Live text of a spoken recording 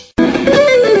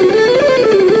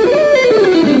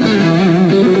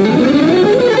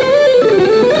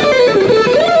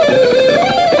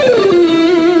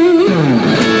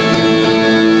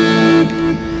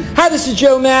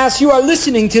Joe Mass. You are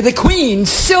listening to the Queen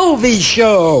Silvy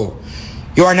Show.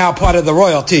 You are now part of the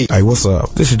royalty. Hey, what's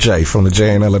up? This is Jay from the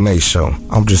Jay and LNA Show.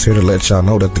 I'm just here to let y'all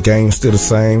know that the game's still the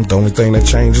same. The only thing that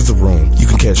changes is the room. You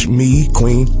can catch me,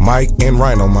 Queen, Mike, and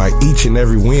Rhino Mike each and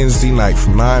every Wednesday night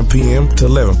from 9 p.m. to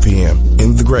 11 p.m.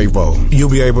 in the Grey Bowl. You'll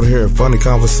be able to hear funny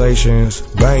conversations,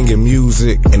 banging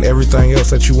music, and everything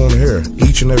else that you want to hear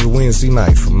each and every Wednesday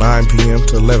night from 9 p.m.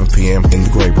 to 11 p.m. in the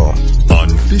Grey Bowl. On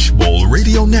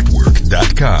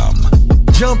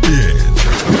FishbowlRadioNetwork.com. Jump in.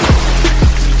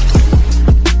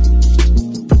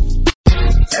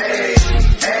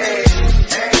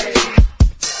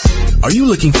 Are you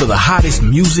looking for the hottest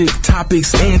music,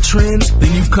 topics, and trends?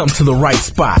 Then you've come to the right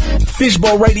spot.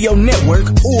 Fishbowl Radio Network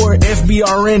or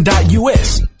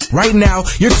FBRN.US. Right now,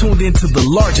 you're tuned into the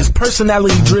largest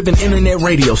personality-driven internet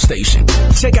radio station.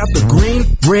 Check out the green,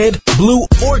 red, blue,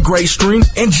 or gray stream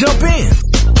and jump in.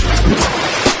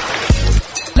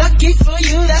 Lucky for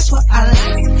you, that's what I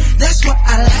like. That's what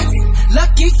I like.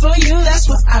 Lucky for you, that's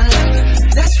what I like.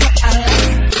 That's what I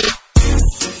like.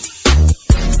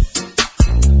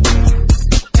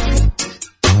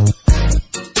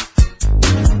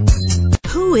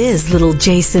 Who is little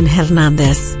Jason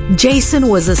Hernandez? Jason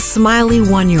was a smiley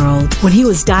 1-year-old when he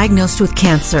was diagnosed with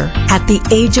cancer. At the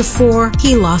age of 4,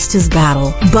 he lost his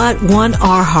battle, but won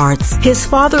our hearts. His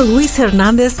father, Luis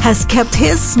Hernandez, has kept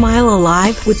his smile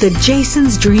alive with the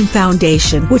Jason's Dream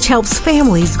Foundation, which helps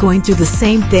families going through the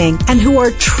same thing and who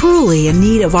are truly in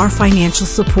need of our financial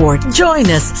support. Join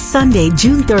us Sunday,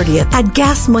 June 30th at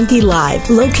Gas Monkey Live,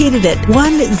 located at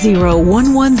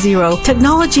 10110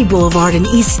 Technology Boulevard in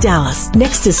East Dallas,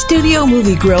 next to Studio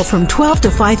Movie Grill from 12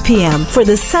 to 5 p.m. for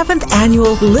the 7th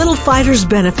annual Little Fighters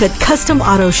Benefit Custom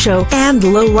Auto Show and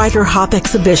Lowrider Hop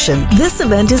Exhibition. This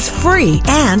event is free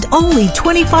and only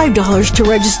 $25 to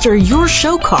register your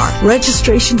show car.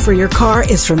 Registration for your car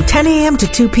is from 10 a.m. to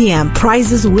 2 p.m.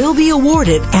 Prizes will be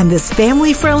awarded, and this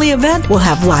family-friendly event will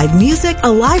have live music,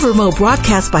 a live remote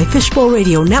broadcast by Fishbowl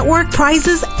Radio Network,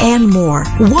 prizes, and more.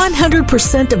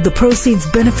 100% of the proceeds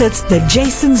benefits the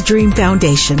Jason's Dream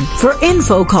Foundation. For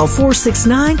info, call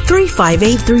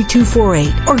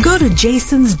 469-358-3248 or go to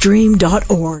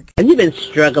jasonsdream.org. Have you been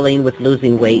struggling with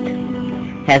losing weight?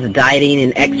 Has dieting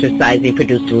and exercising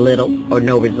produced little or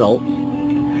no results?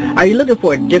 Are you looking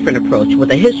for a different approach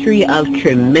with a history of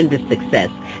tremendous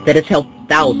success that has helped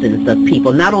thousands of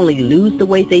people not only lose the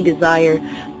weight they desire,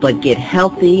 but get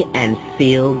healthy and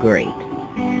feel great?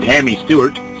 Tammy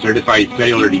Stewart, certified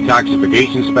cellular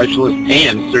detoxification specialist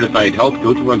and certified health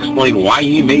coach, will explain why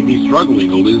you may be struggling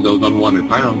to lose those unwanted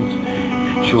pounds.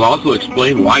 She'll also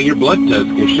explain why your blood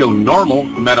tests can show normal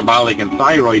metabolic and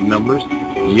thyroid numbers,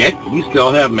 yet you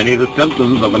still have many of the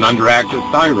symptoms of an underactive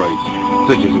thyroid,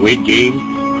 such as weight gain,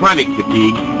 chronic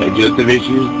fatigue, digestive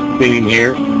issues, thinning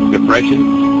hair,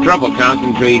 depression, trouble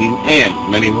concentrating, and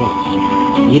many more.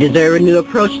 You deserve a new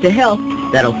approach to health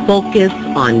that'll focus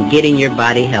on getting your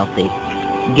body healthy.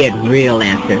 Get real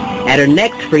answers at her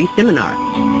next free seminar.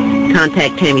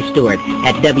 Contact Tammy Stewart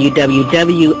at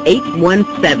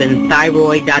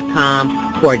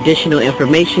www.817thyroid.com for additional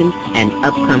information and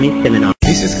upcoming seminars.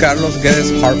 This is Carlos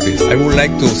Guedes Harpist. I would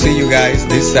like to see you guys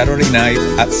this Saturday night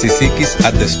at Sisiki's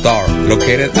at the Star,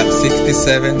 located at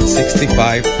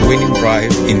 6765 Winning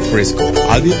Drive in Frisco.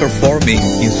 I'll be performing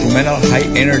instrumental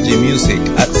high-energy music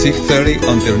at 6:30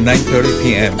 until 9:30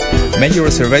 p.m. Make your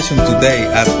reservation today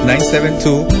at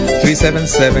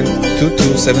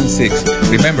 972-377-2276.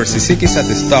 Remember, Sisiki's at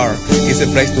the Star is a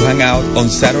place to hang out on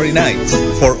Saturday nights.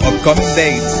 For upcoming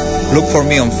dates, look for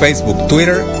me on Facebook,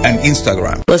 Twitter, and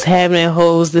Instagram. What's happening,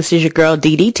 hoes? This is your girl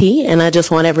DDT, and I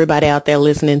just want everybody out there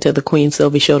listening to the Queen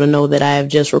Silvy Show to know that I have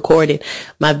just recorded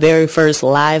my very first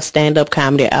live stand-up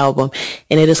comedy album,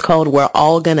 and it is called We're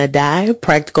All Gonna Die,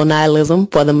 Practical Nihilism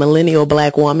for the Millennial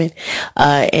Black Woman,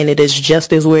 and it is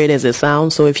just as weird as it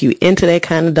sounds. So if you into that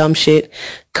kind of dumb shit,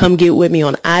 come get with me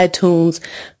on iTunes,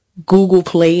 Google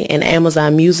Play, and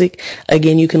Amazon Music.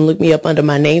 Again, you can look me up under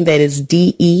my name. That is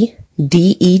DEDET,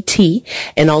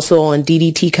 and also on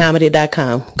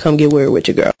DDTcomedy.com. Come get weird with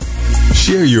your girl.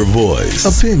 Share your voice,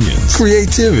 opinions,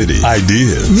 creativity,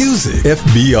 ideas, music.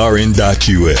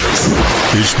 FBRN.US,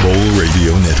 Fishbowl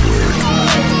Radio Network.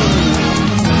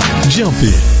 Jump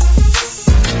in.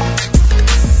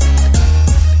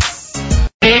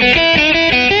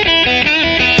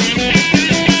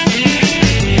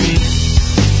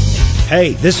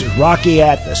 Hey, this is Rocky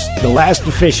Athos, the last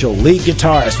official lead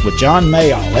guitarist with John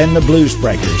Mayall and the Blues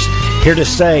Breakers, here to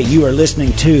say you are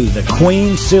listening to the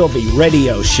Queen Silvy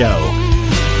Radio Show.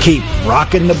 Keep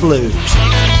rocking the blues.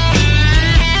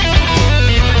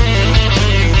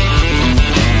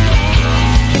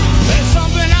 There's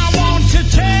something I want to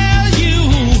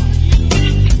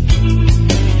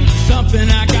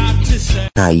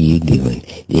How you doing?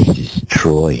 This is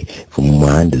Troy from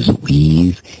Wanda's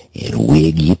Weave and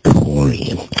Wig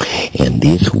Emporium. And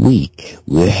this week,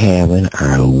 we're having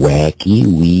our Wacky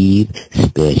Weave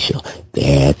special.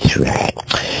 That's right.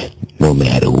 No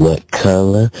matter what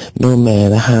color, no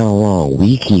matter how long,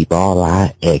 we keep all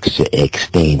our extra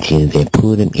extensions and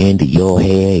put them into your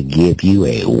hair and give you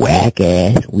a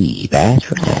whack-ass weave.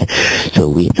 That's right.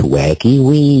 So it's Wacky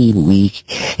Weave Week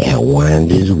at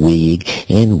Wanda's Wig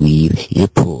and Weave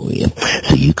Emporium.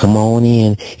 So you come on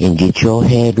in and get your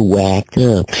head whacked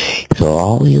up. So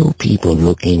all you people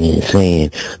looking and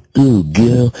saying, ooh,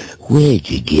 girl, where'd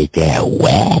you get that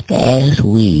whack-ass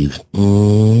weave?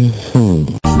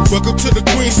 Welcome to the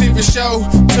Queen Silvy Show.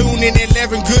 Tune in at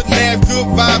 11, good laugh, good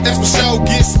vibe, that's for sure.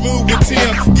 Get smooth with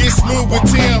Tim, get smooth with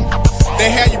Tim.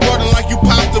 They have you rolling like you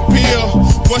popped the pill.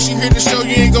 Once you hear the show,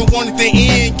 you ain't gonna want it to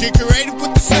end. Get creative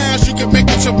with the sounds you can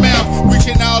make with your mouth.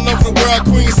 Reaching all over the world,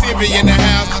 Queen Silvy in the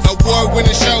house.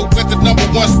 Award-winning show, got the #1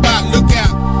 spot, look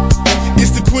out.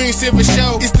 It's the Queen Silvy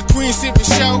Show. It's the Queen Silvy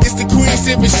Show. It's the Queen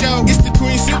Silvy Show. It's the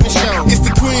Queen Silvy Show. It's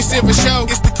the Queen Silvy Show.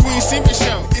 It's the Queen Silvy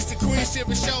Show. It's the Queen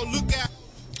Silvy Show. Look out.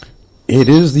 It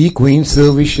is the Queen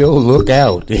Silvy Show. Look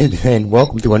out. And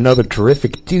welcome to another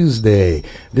terrific Tuesday.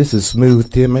 This is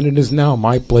Smooth Tim, and it is now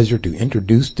my pleasure to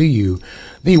introduce to you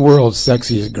the world's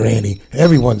sexiest granny,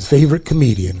 everyone's favorite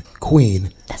comedian, Queen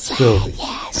Silvy.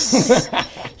 Yes.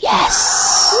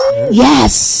 Yes.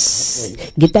 Yes.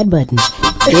 Get that button.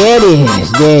 There it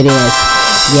is. There it is.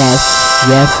 Yes.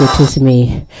 Yes, it is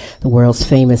me. The world's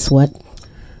famous what?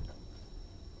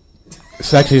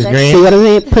 Sexiest granny. See what I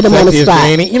mean? Put him on the spot.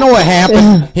 Granny. You know what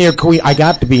happened? Here, Queen, I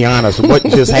got to be honest. What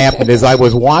just happened is I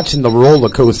was watching the roller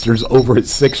coasters over at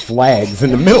Six Flags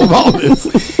in the middle of all this.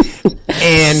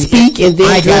 And speak and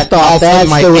then I got all of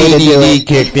my ADD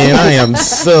kicked in. I am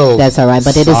so That's all right,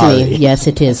 but it sorry. is me. Yes,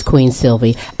 it is Queen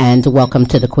Silvy, and welcome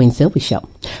to the Queen Silvy Show,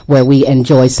 where we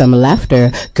enjoy some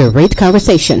laughter, great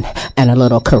conversation, and a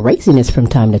little craziness from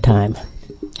time to time.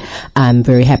 I'm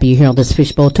very happy you're here on this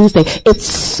Fishbowl Tuesday.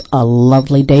 It's a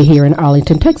lovely day here in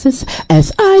Arlington, Texas,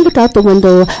 as I look out the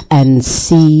window and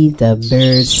see the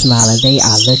birds smiling. They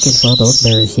are looking for those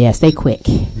birds. Yes, they quick.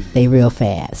 They real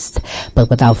fast. But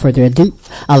without further ado,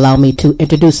 allow me to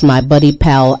introduce my buddy,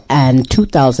 pal, and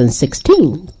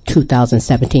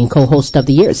 2016-2017 co-host of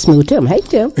the year, Smooth Tim. Hey,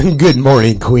 Tim. Good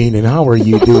morning, Queen, and how are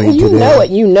you doing you today? know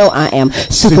it. You know I am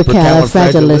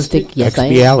supercalifragilistic. Yes, I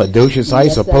am. Expialidocious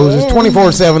isopposes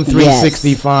 24/7,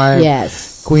 365.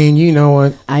 Yes. Queen, you know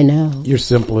what? I know. You're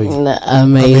simply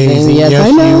amazing. Yes,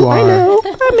 I know. You are. I know.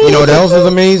 You know what else is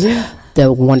amazing?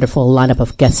 The wonderful lineup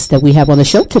of guests that we have on the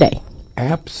show today.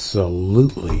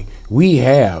 Absolutely. We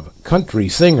have country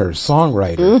singer,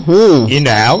 songwriter in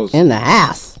the house. In the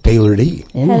house. Taylor D.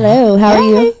 Hello, how are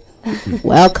you?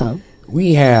 Welcome.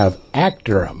 We have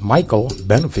actor Michael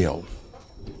Benefield.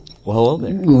 Well, hello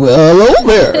there. Well, hello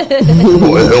there.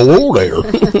 Well, hello there.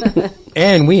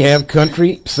 And we have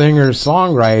country singer,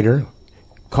 songwriter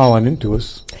calling into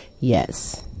us.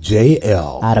 Yes.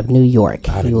 JL. Out of New York.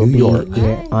 He will be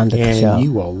here on the show. And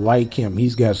you will like him.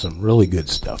 He's got some really good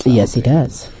stuff. Yes, he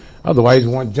does. Otherwise,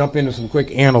 we want to jump into some quick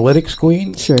analytics,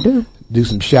 Queen? Sure do. Do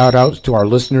some shout-outs to our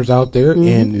listeners out there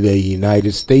in the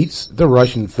United States, the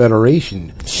Russian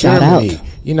Federation, Germany,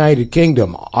 United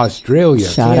Kingdom, Australia,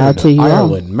 Canada, to you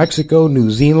Ireland, all. Mexico, New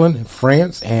Zealand,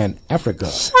 France, and Africa.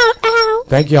 Shout out.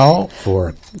 Thank you all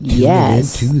for tuning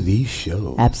into the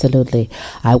show. Absolutely.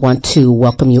 I want to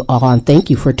welcome you all and thank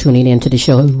you for tuning in to the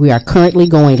show. We are currently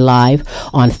going live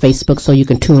on Facebook, so you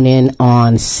can tune in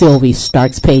on Silvy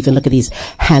Starks page and look at these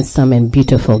handsome and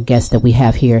beautiful guests that we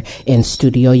have here in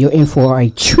studio. You're in for a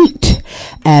treat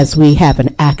as we have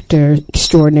an actor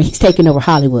extraordinary. He's taking over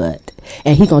Hollywood.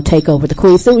 And he's gonna take over the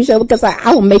Queen Silvy Show because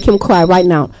I will make him cry right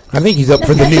now. I think he's up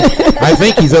for the new. I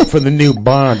think he's up for the new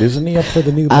Bond, isn't he? Up for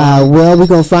the new Bond. Well, we're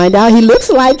gonna find out. He looks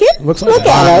like it. Looks like look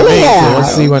at him. Look at him.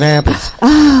 Let's see what happens.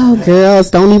 Oh, girls,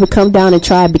 don't even come down and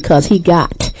try because he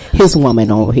got his woman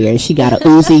over here. She got a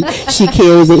Uzi. She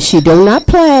carries it. She do not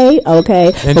play.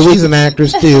 Okay. And but she's an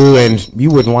actress too, and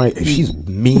you wouldn't like. She's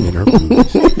mean in her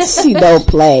movies. She don't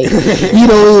play. You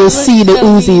don't even see the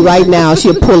Uzi right now.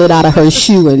 She'll pull it out of her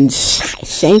shoe and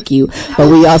shank you. But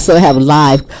we also have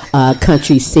live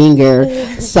country singer,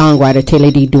 songwriter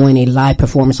Taylor D doing a live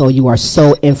performance. Oh, you are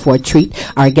so in for a treat.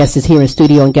 Our guest is here in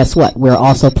studio, and guess what? We're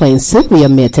also playing Simply a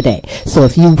Mid today. So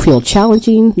if you feel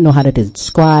challenging, know how to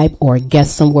describe or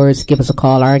guess some words, give us a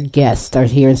call. Our guests are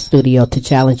here in studio to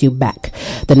challenge you back.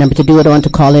 The number to do it on to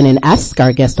call in and ask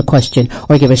our guest a question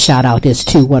or give a shout out is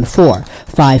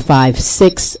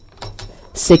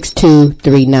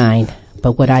 214-556-6239.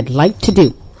 But what I'd like to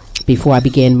do before I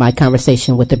begin my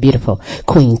conversation with the beautiful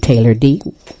Queen Taylor D,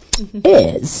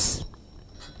 is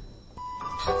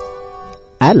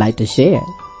I'd like to share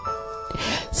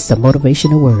some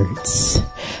motivational words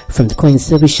from the Queen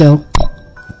Silvy Show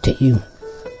to you.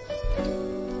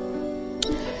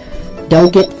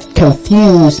 Don't get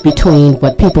confused between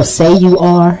what people say you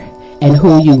are and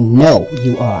who you know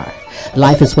you are.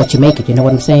 Life is what you make it, you know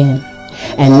what I'm saying?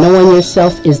 And knowing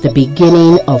yourself is the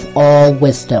beginning of all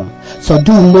wisdom. So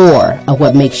do more of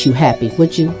what makes you happy,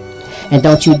 would you? And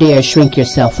don't you dare shrink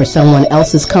yourself for someone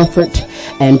else's comfort.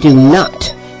 And do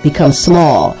not become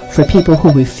small for people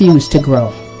who refuse to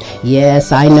grow.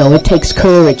 Yes, I know it takes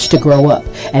courage to grow up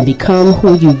and become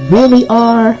who you really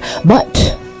are,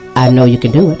 but I know you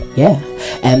can do it, yeah.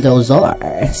 And those are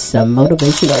some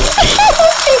motivational.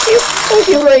 Thank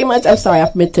you very much. I'm sorry,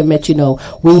 I meant to let you know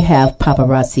we have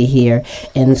paparazzi here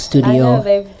in the studio. I know,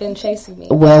 they've been chasing me.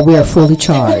 Well, we are fully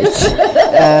charged.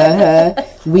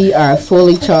 We are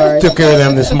fully charged. Took care of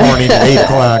them this morning at 8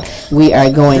 o'clock. We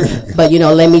are going. But,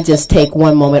 let me just take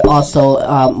one moment also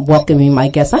welcoming my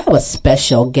guest. I have a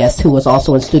special guest who was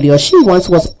also in studio. She once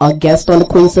was a guest on the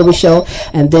Queen Silvy Show,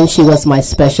 and then she was my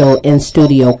special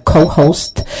in-studio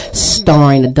co-host,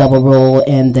 starring a double role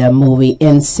in the movie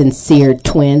Insincere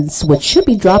Twins, which should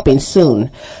be dropping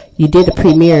soon. You did the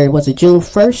premiere, was it June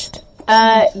 1st?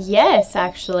 Yes,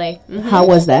 actually. Mm-hmm. How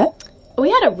was that? We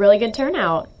had a really good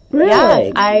turnout. Really?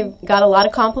 Yeah, I got a lot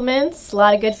of compliments, a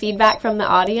lot of good feedback from the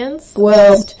audience.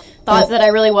 Well, just thought that I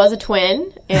really was a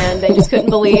twin, and they just couldn't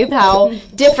believe how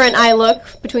different I look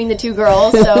between the two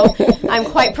girls, so I'm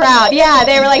quite proud. Yeah,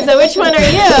 they were like, so which one are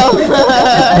you?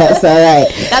 That's all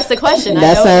right. That's the question.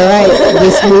 That's all right.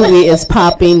 This movie is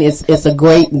popping. It's a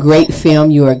great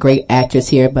film. You are a great actress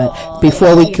here, but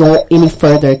before we go any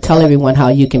further, tell everyone how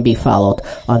you can be followed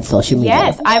on social media.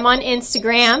 Yes, I'm on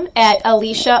Instagram at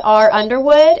Alicia R.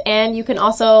 Underwood, and you can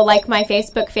also like my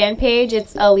Facebook fan page.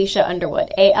 It's Alicia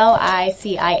Underwood,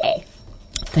 ALICIA.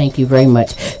 Thank you very much.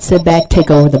 Sit back, take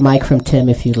over the mic from Tim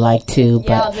if you'd like to,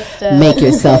 but I'll just, make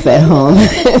yourself at home.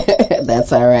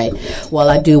 That's all right. Well,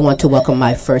 I do want to welcome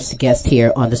my first guest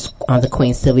here on the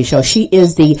Queen Silvy Show. She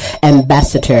is the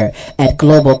ambassador at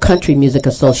Global Country Music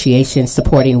Association,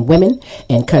 supporting women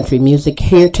in country music,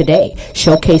 here today,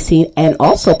 showcasing and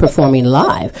also performing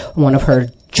live one of her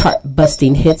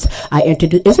chart-busting hits. I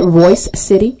introduced, is it Royce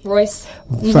City? Royce.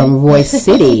 From Royce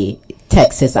City,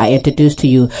 Texas. I introduced to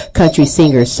you country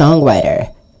singer,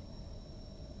 songwriter,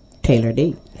 Taylor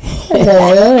D.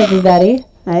 Hello, everybody.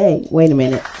 Hey, wait a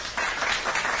minute.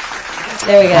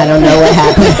 There we go. I don't know what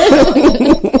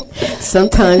happened.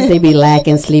 Sometimes they be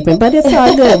lacking sleeping, but it's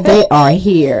all good. They are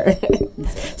here.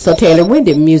 So, Taylor, when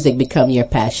did music become your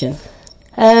passion?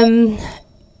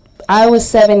 I was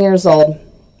 7 years old.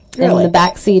 Really? In the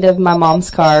backseat of my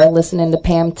mom's car, listening to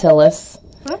Pam Tillis.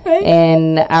 Okay.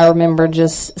 And I remember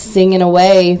just singing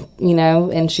away,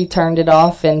 and she turned it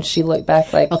off and she looked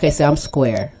back like... Okay, so I'm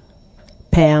square.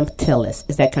 Pam Tillis.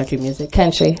 Is that country music?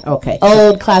 Country. Okay.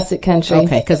 Old classic country.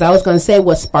 Okay, because I was going to say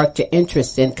what sparked your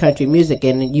interest in country music,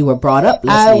 and you were brought up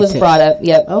listening I was brought up,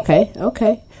 yep.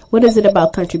 Okay. What is it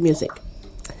about country music?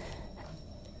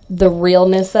 The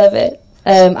realness of it.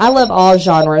 I love all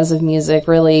genres of music,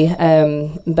 really,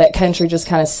 but country just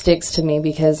kind of sticks to me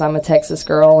because I'm a Texas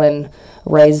girl and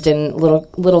raised in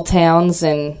little towns,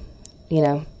 and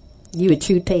You a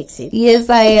true Texan. Yes,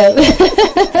 I am.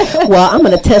 Well, I'm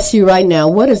going to test you right now.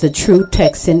 What is a true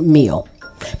Texan meal?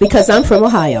 Because I'm from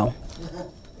Ohio.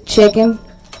 Chicken.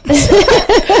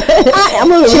 I'm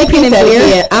going to repeat that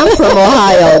again. I'm from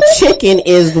Ohio. Chicken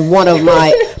is one of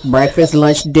my breakfast,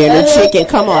 lunch, dinner. Chicken.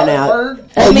 Come on out.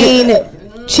 I mean,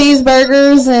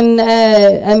 cheeseburgers and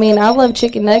I love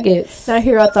chicken nuggets. Now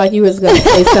here I thought you was going to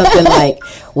say something like,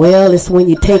 well, it's when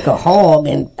you take a hog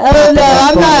and I'm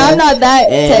not that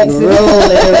Texas. Roll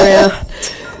it around.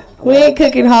 We ain't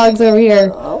cooking hogs over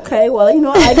here. Okay, well,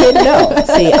 I didn't know.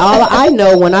 See, all I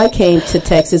know when I came to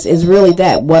Texas is really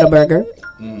that Whataburger.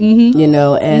 Mm-hmm.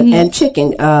 And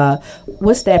chicken.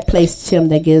 What's that place, Tim,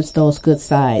 that gives those good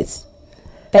sides?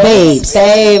 Babes.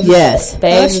 Yes.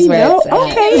 Babes is where it's at.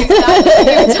 Okay. That's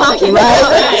what you're talking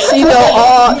about. She know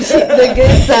all the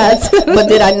good sides. But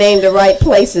did I name the right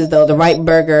places, though? The right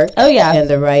burger? Oh, yeah. And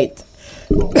the right...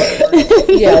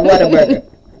 Whataburger.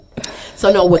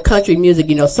 So, no, with country music,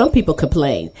 some people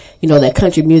complain, that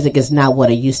country music is not what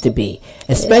it used to be.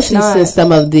 Especially since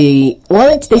some of they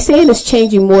saying it's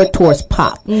changing more towards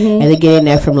pop. Mm-hmm. And they're getting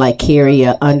that from, like, Carrie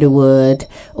Underwood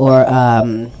or,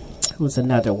 who's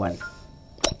another one?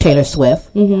 Taylor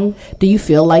Swift. Mm-hmm. Do you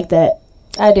feel like that?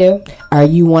 I do. Are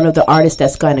you one of the artists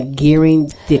that's kind of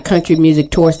gearing the country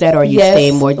music towards that, or are you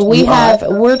staying more?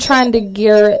 We're trying to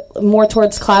gear more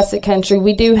towards classic country.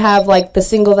 We do have like the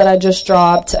single that I just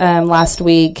dropped last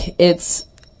week. It's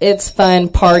fun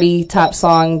party type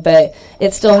song, but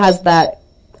it still has that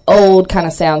old kind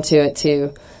of sound to it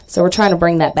too. So we're trying to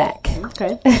bring that back.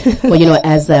 Okay. Well,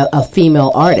 as a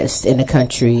female artist in the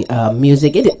country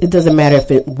music, it doesn't matter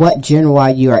what genre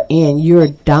you are in, you're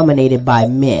dominated by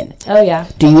men. Oh, yeah.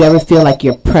 Do you ever feel like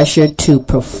you're pressured to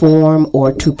perform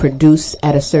or to produce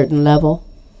at a certain level?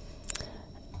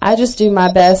 I just do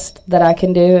my best that I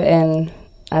can do, and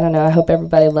I don't know, I hope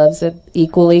everybody loves it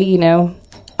equally,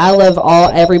 I love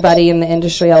everybody in the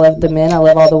industry. I love the men, I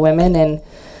love all the women, and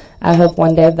I hope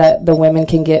one day that the women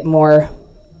can get more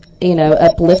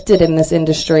uplifted in this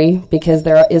industry, because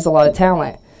there is a lot of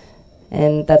talent,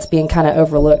 and that's being kind of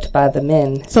overlooked by the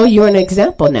men. So you're an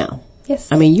example now.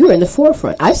 Yes. I mean, you're in the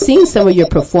forefront. I've seen some of your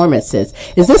performances.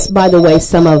 Is this, by the way,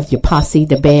 some of your posse,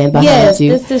 the band behind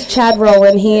you? Yes, this is Chad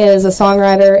Rowland. He is a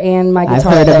songwriter and my guitar I've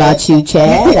heard player. about you,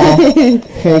 Chad. I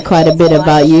heard quite a bit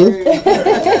about you.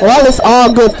 Well, it's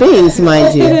all good things,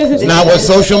 mind you. It's not what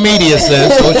social media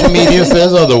says. Social media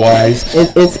says otherwise.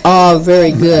 It's all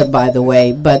very good, by the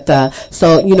way. But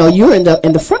so you're in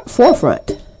the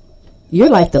forefront. You're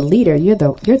like the leader. You're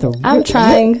the. I'm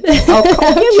trying. Give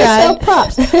yourself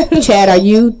props. Chad, are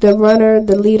you the runner,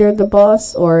 the leader, the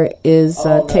boss, or is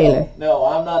Taylor? No,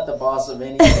 I'm not the boss of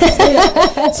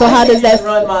anything. So how does that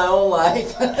run my own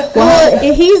life? Well,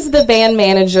 he's the band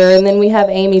manager, and then we have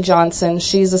Amy Johnson.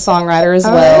 She's a songwriter as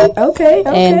well. Right. Okay.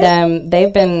 And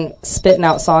they've been spitting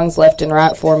out songs left and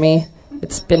right for me.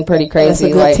 It's been pretty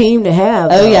crazy. That's a good team to have.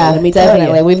 Oh, yeah, let me definitely.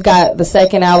 tell you. We've got the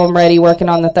second album ready, working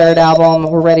on the third album.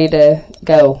 We're ready to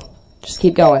go. Just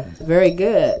keep going. Very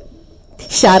good.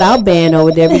 Shout out band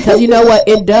over there, because you know what?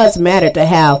 It does matter to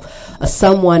have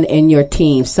someone in your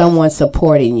team, someone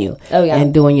supporting you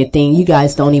and doing your thing. You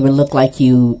guys don't even look like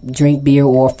you drink beer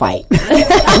or fight.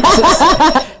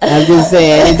 I'm just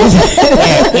saying.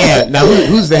 Yeah. Now,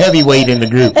 who's the heavyweight in the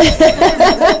group?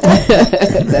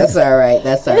 That's all right.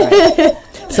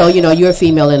 So, you're a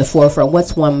female in the forefront.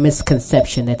 What's one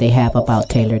misconception that they have about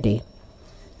Taylor D?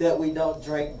 That we don't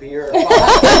drink beer. I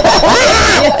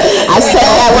set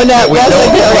that one up.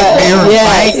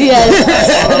 Yes.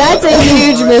 That's a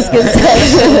huge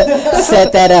misconception.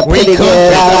 Set that up pretty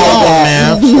good. I like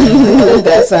that.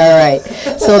 That's all right.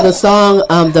 So the song,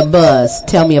 The Buzz,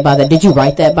 tell me about that. Did you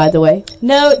write that, by the way?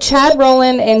 No, Chad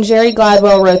Rowland and Jerry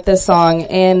Gladwell wrote this song,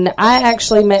 and I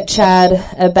actually met Chad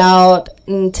about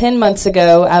 10 months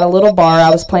ago at a little bar. I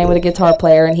was playing with a guitar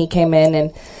player, and he came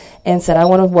in and said, I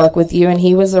want to work with you. And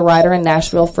he was a writer in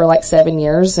Nashville for like 7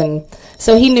 years. And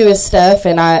so he knew his stuff.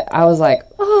 And I was like,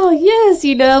 oh, yes,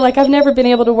 like I've never been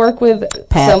able to work with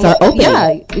paths are open.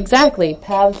 Yeah, exactly.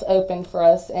 Paths open for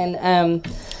us. And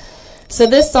so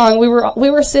this song, we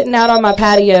were sitting out on my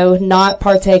patio, not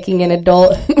partaking in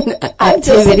adult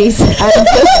activities. I'm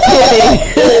just kidding.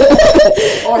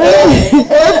 or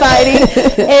fighting.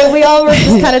 And we all were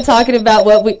just kind of talking about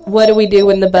what do we do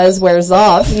when the buzz wears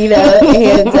off, And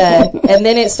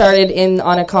then it started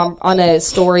on a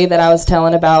story that I was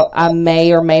telling about. I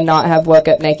may or may not have woke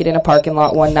up naked in a parking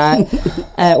lot one night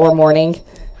or morning.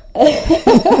 And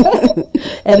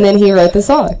then he wrote the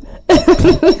song.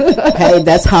 Hey,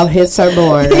 that's how hits are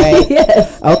born, right?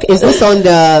 Yes. Okay, is this on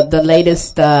the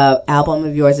latest album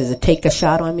of yours? Is it Take a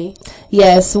Shot on Me?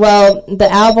 Yes. Well, the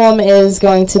album is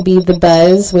going to be The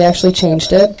Buzz. We actually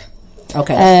changed it.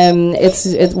 Okay.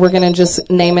 We're gonna just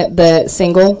name it the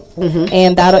single,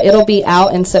 and it'll be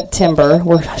out in September.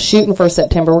 We're shooting for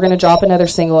September. We're gonna drop another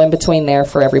single in between there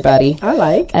for everybody. I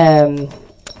like. And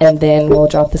then we'll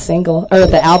drop the single or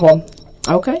the album.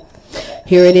 Okay.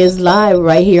 Here it is live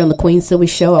right here on the Queen Silvy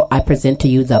Show. I present to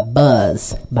you The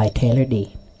Buzz by Taylor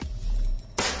D.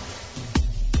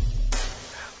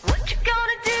 What you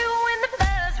gonna do when the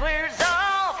buzz wears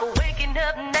off? Waking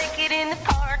up naked in the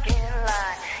parking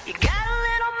lot. You got a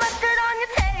little mustard on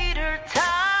your tater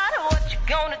tot. What you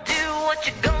gonna do? What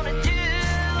you gonna do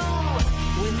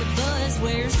when the buzz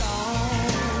wears off?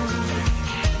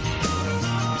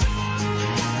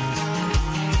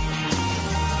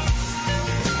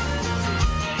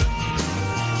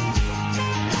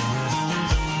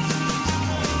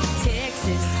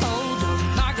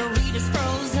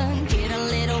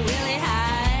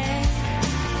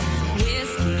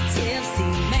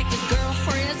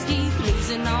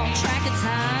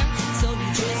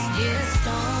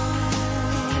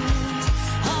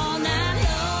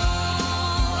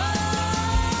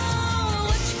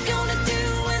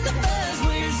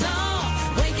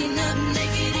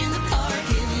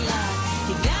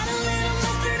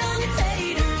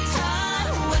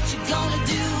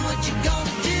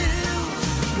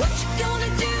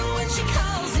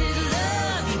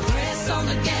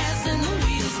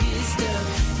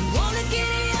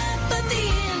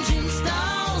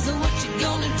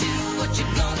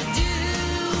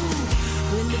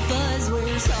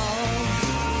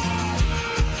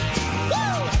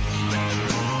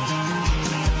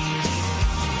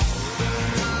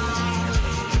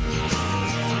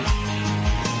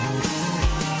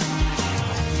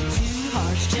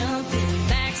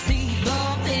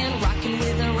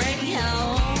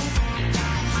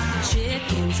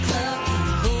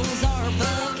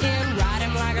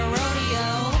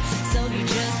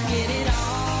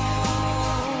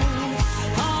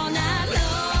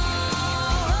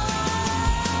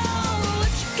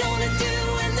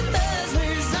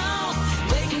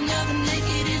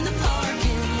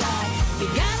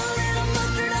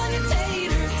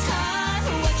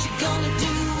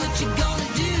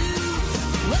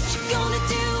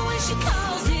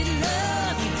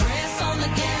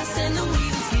 and the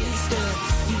wheels get stuck.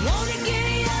 You wanna get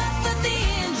it up, but the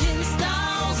engine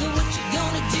stalls. And what you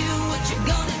gonna do? What you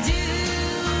gonna do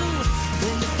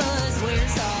when the buzz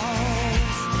wears off?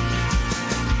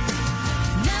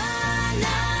 Na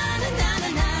na na na na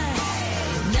na.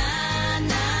 Na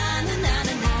na na na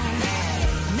na na.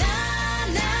 Na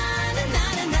na na na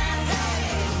na na.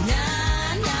 Na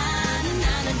na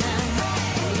na na na.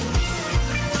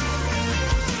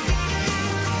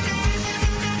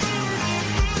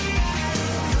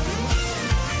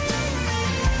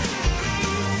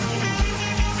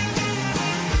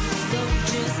 So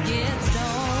just get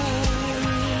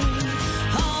stoned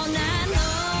all night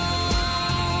long,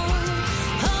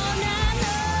 all night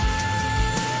long.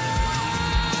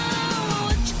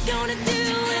 What you gonna do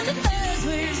when the buzz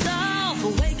wears off?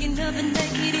 Waking up and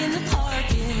naked in the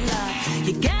parking lot.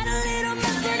 You got a little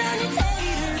mustard on your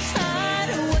tater tot.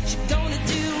 What you gonna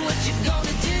do? What you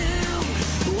gonna do?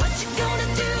 What you gonna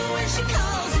do when she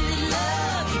calls it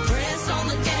love? You press on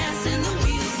the gas and the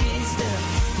wheels get stuck.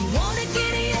 You wanna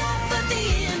get it up, but the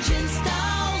engine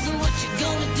stalls. And what you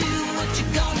gonna do? What you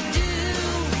gonna do?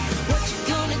 What you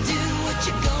gonna do? What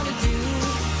you gonna do?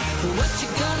 What you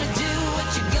gonna do? What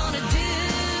you gonna do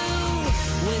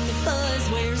when the buzz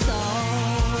wears off?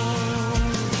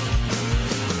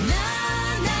 Na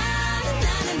na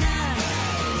na na na.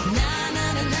 Na na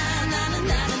na na na na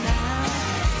na na.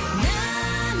 Na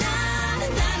na na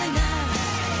na na na.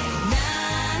 Na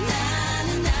na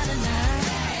na na na na.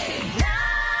 Na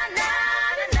na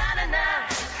na na na.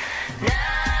 Na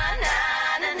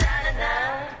na na na na.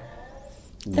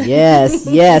 Yes,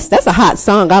 yes, that's a hot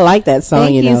song. I like that song.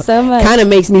 Thank you you know, so much. Kind of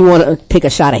makes me want to take a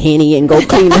shot of Henny and go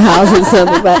clean the house or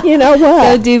something. But you know Go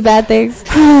what? do bad things.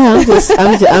 I'm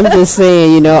just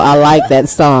saying. You know, I like that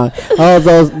song. Oh,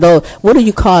 those. What do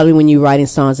you call it when you writing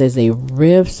songs? As they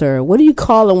riffs, or what do you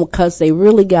call them? Because they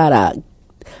really got a.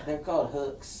 They're called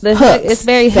hooks. The hooks. hook, it's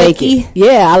very Thank hooky. you.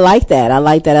 Yeah, I like that. I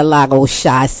like that a lot. Old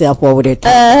shy self over there.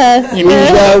 What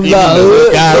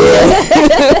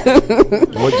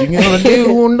you gonna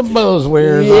do when the buzz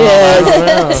wears off?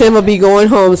 Yes. Tim will be going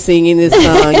home singing this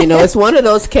song. You know, it's one of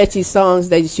those catchy songs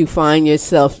that you find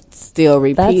yourself still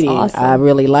repeating. awesome. I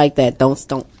really like that. Don't.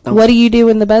 What do you do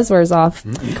when the buzz wears off,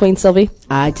 Queen Silvy?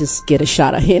 I just get a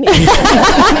shot of Henny.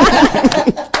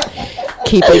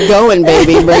 Keep it going,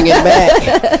 baby. Bring it back.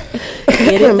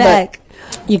 Get it back.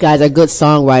 You guys are good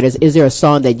songwriters. Is there a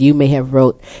song that you may have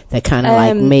wrote that kind of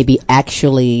like maybe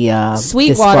actually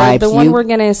Sweetwater, describes the you? one we're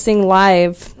gonna sing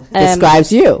live,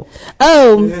 describes you.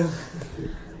 Oh,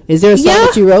 Is there a song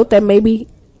that you wrote that maybe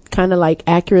kind of like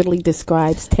accurately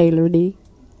describes Taylor D?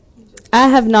 I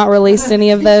have not released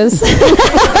any of those. Say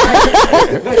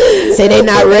they're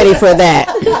not ready for that.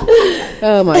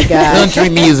 Oh my God! Country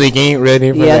music ain't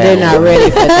ready for that. Yeah, they're not ready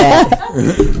for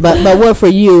that. But what for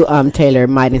you, Taylor,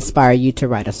 might inspire you to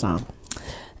write a song?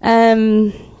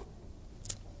 I'm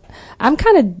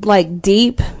kind of like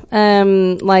deep,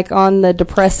 like on the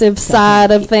depressive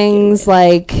side of things.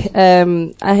 Like,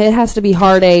 it has to be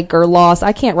heartache or loss.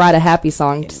 I can't write a happy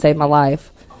song to save my life.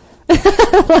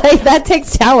 Like that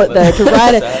takes talent though. To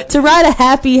write a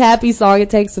happy song, it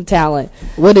takes some talent.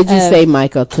 What did you say,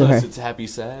 Michael, to her? It's happy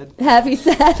sad. Happy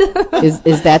sad.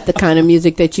 Is that the kind of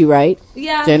music that you write?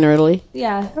 Yeah. Generally.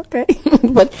 Yeah. Okay.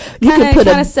 But you can put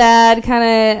kind of sad,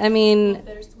 kind of. I mean,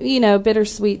 you know,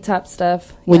 bittersweet type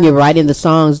stuff. When you're writing the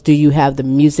songs, do you have the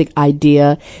music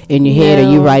idea in your head, or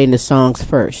are you writing the songs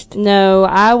first? No,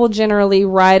 I will generally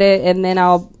write it and then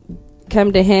I'll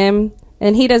come to him.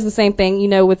 And he does the same thing, you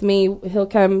know, with me. He'll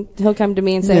come to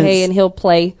me and say, hey, and he'll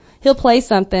play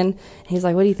something. He's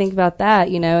like, what do you think about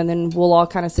that? You know, and then we'll all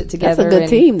kind of sit together. That's a good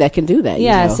team that can do that.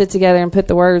 Yeah, you know? sit together and put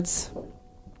the words.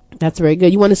 That's very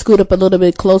good. You want to scoot up a little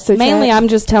bit closer? Mainly, Chad? I'm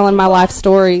just telling my life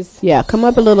stories. Yeah, come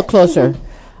up a little closer.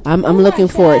 I'm looking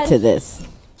forward to this.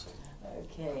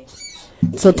 Okay.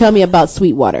 So tell me about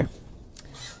Sweetwater.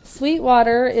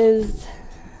 Sweetwater is,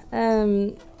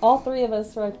 all three of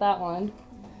us wrote that one.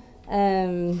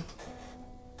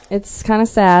 It's kind of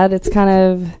sad. It's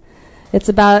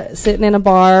about sitting in a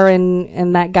bar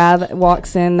and that guy that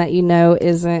walks in that you know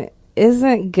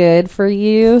isn't good for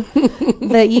you,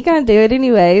 but you gotta do it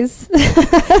anyways.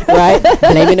 Right?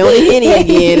 Blaming on the Henny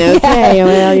again. Okay, yeah.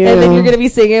 well, you and know. then you're gonna be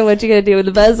singing what you're gonna do when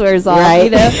the buzz wears off, right?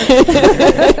 You know?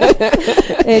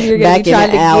 And you're gonna Back be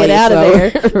trying to alley, get out of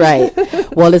there. Right.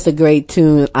 Well, it's a great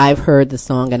tune. I've heard the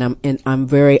song, and I'm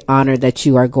very honored that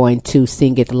you are going to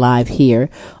sing it live here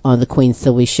on the Queen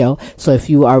Silvy Show. So if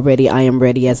you are ready, I am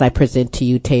ready as I present to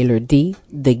you Taylor D,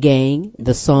 the gang,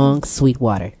 the song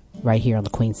Sweetwater, right here on the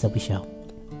Queen Silvy Show.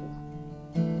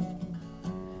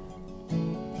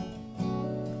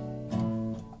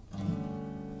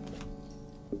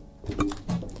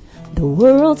 The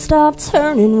world stopped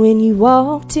turning when you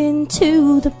walked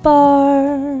into the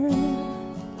bar.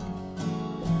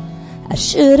 I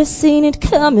should have seen it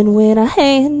coming when I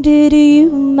handed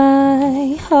you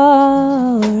my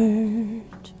heart.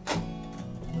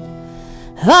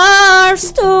 Our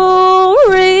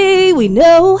story, we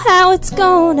know how it's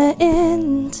gonna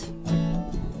end.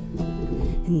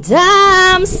 And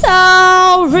I'm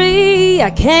sorry, I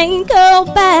can't go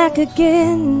back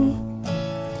again.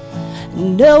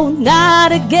 No,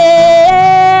 not again.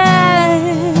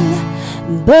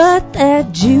 But that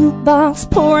jukebox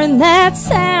pouring that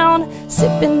sound,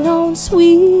 sipping on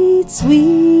sweet,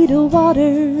 sweet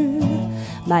water.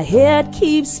 My head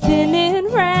keeps spinning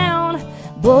round.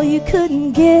 Boy, you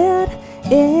couldn't get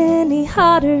any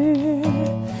hotter.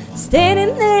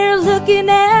 Standing there looking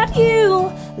at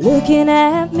you, looking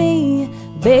at me.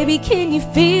 Baby, can you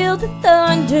feel the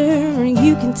thunder?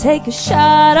 You can take a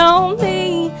shot on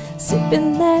me.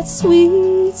 Sipping that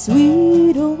sweet,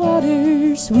 sweet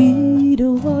water, sweet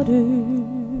water.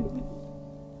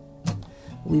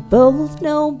 We both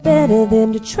know better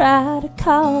than to try to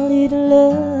call it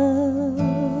love.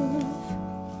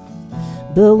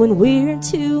 But when we're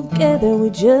together, we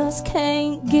just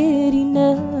can't get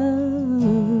enough.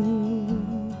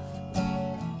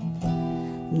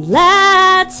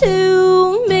 Lie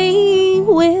to me,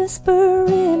 whisper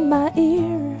in my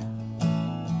ear.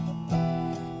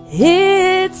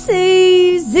 It's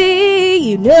easy,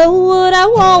 you know what I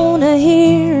wanna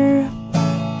hear.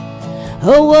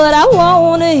 Oh, what I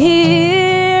wanna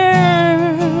hear.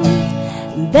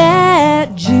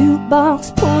 That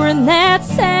jukebox pouring that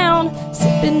sound,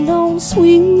 sipping on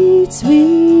sweet,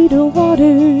 sweet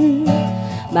water.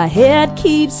 My head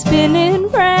keeps spinning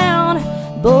round.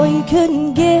 Boy, you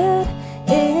couldn't get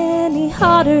any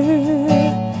hotter.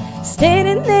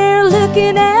 Standing there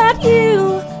looking at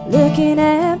you, looking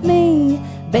at me.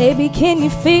 Baby, can you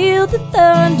feel the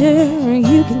thunder?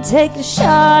 You can take a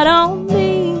shot on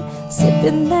me.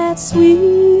 Sipping that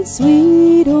sweet,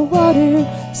 sweet water,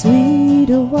 sweet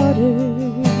water.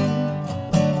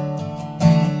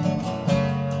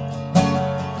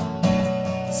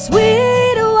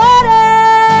 Sweet water.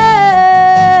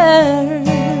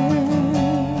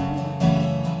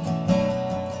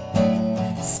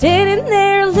 Standing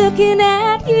there looking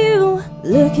at you,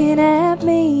 looking at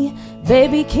me.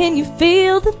 Baby, can you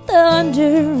feel the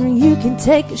thunder? You can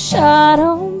take a shot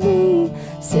on me.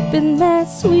 Sipping that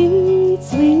sweet,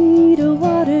 sweet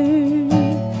water.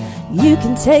 You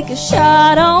can take a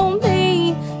shot on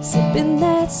me. Sipping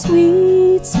that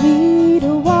sweet, sweet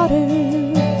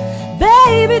water.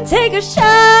 Baby, take a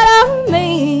shot on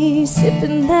me.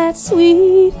 Sipping that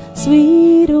sweet,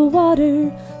 sweet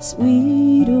water,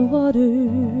 sweet water.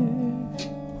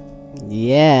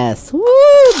 Yes. Woo!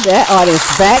 That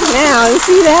artist's back now. You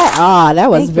see that? Ah, that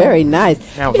was very nice.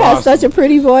 You have such a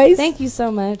pretty voice. Thank you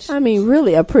so much. I mean,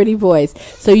 really a pretty voice.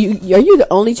 So are you the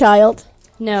only child?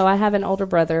 No, I have an older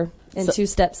brother and two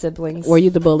step siblings. Were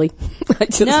you the bully?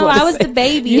 I was the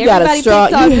baby. You Everybody got a strong.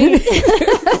 picked on me.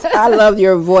 I love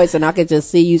your voice, and I could just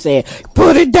see you saying,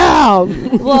 "Put it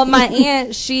down." Well, my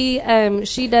aunt, she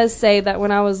does say that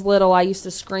when I was little, I used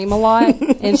to scream a lot,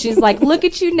 and she's like, "Look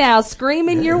at you now,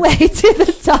 screaming your way to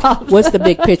the top." What's the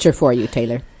big picture for you,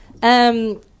 Taylor?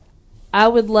 I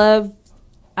love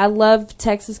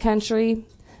Texas country.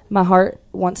 My heart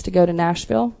wants to go to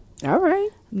Nashville. All right.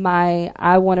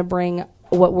 I want to bring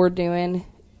what we're doing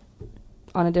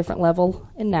on a different level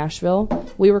in Nashville.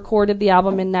 We recorded the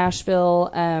album in Nashville.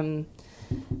 I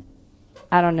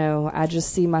don't know. I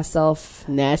just see myself.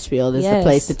 Nashville is the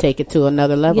place to take it to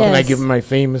another level. Yes. Can I give them my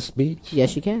famous speech?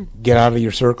 Yes, you can. Get out of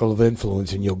your circle of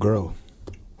influence and you'll grow.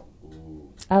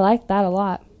 I like that a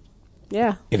lot.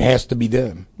 Yeah. It has to be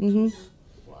done. Mm-hmm.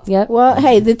 Yep. Well,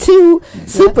 hey, the two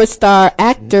superstar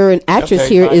actor and actress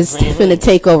here is going to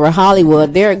take over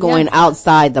Hollywood. They're going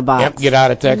outside the box. Yep, get out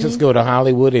of Texas, go to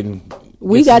Hollywood, and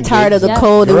we got tired of the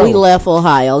cold and we left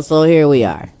Ohio, so here we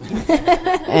are.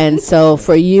 And so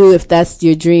for you, if that's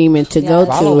your dream and to go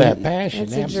follow to that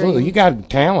passion, absolutely. You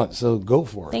got talent, so go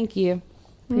for it. Thank you.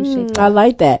 Appreciate that. I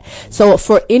like that. So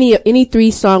for any three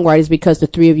songwriters, because the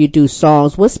three of you do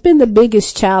songs, what's been the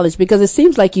biggest challenge? Because it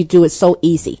seems like you do it so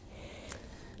easy.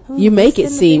 You make it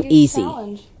seem easy.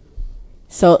 Challenge?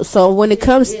 So when it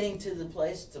comes getting to the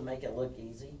place to make it look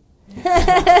easy.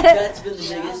 That's been the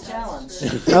biggest challenge.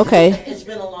 Okay. It's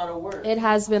been a lot of work. It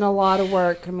has been a lot of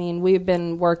work. I mean, we've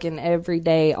been working every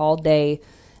day, all day.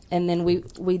 And then we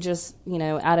just,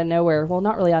 out of nowhere, well,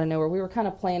 not really out of nowhere. We were kind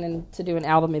of planning to do an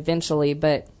album eventually,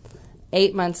 but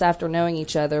 8 months after knowing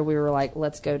each other, we were like,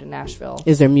 let's go to Nashville.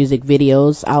 Is there music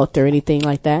videos out there, anything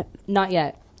like that? Not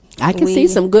yet. I can see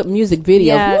some good music videos.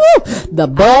 Yeah. Woo! The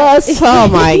bus. Oh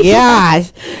my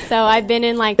gosh. So I've been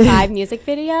in like 5 music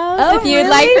videos. Oh, if you'd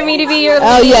like for me to be your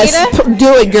lead. Oh yes,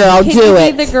 do it, girl. Can Do you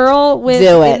it. be the girl with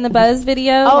Do it. in the Buzz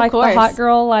video, Oh, of like the course. hot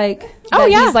girl, like Oh, that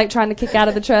yeah. he's like trying to kick out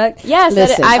of the truck. Yes,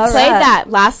 Listen. I All played right. that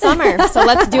last summer. So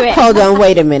let's do it. Hold on,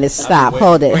 wait a minute. Stop.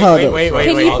 Hold it. Hold it.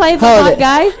 Can you play the Hold hot it.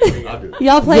 guy?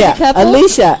 Y'all play Yeah, the couple.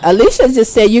 Alicia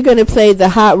just said you're gonna play the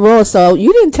hot role. So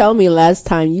you didn't tell me last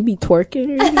time. You be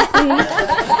twerking or anything?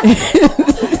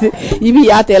 You be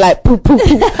out there like poo poo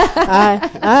poo.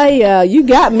 You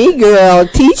got me, girl.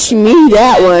 Teach me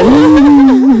that one.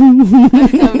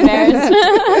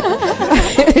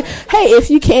 Hey, if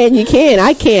you can, you can.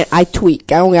 I can't. I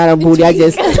tweak. I don't got a booty. I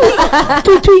just tweak.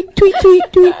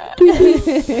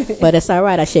 But it's all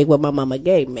right. I shake what my mama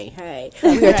gave me. Hey,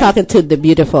 we're talking to the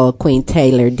beautiful Queen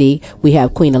Taylor D. We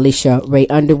have Queen Alicia Ray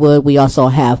Underwood. We also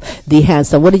have the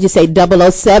handsome. What did you say?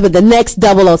 007. The next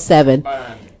 007.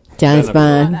 James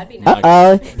Bond.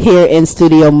 Here in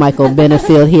studio, Michael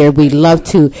Benefield here. We'd love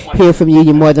to hear from you.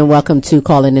 You're more than welcome to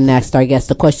call in and ask our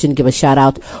guest a question, give a shout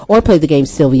out, or play the game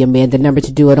Sylvia Man. The number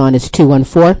to do it on is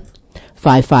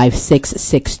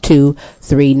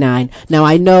 214-556-6239. Now,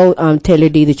 I know, Taylor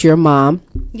D, that you're a mom.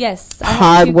 Yes. I have 2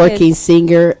 Hard-working kids.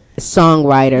 singer,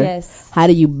 songwriter. Yes. How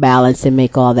do you balance and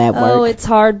make all that work? Oh, it's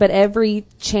hard, but every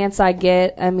chance I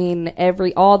get, I mean,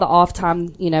 all the off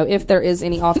time, if there is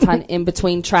any off time in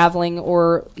between traveling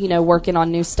or, working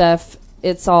on new stuff,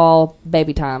 it's all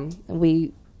baby time.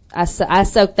 I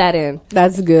soak that in.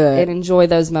 That's good. And enjoy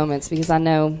those moments because I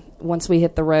know once we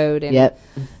hit the road and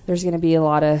there's going to be a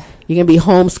lot of... You're going to be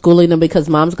homeschooling them because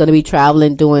mom's going to be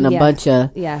traveling doing a bunch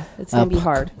of... Yeah, it's going to be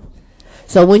hard.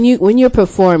 So when you're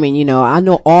performing, I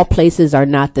know all places are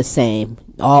not the same.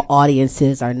 All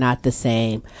audiences are not the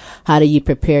same. How do you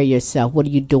prepare yourself? What are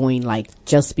you doing like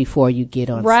just before you get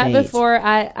on right stage? Before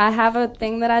I have a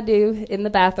thing that I do in the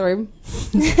bathroom.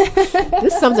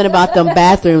 There's something about them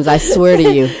bathrooms, I swear to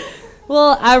you.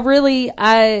 Well, I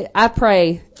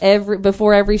pray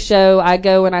before every show. I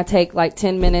go and I take like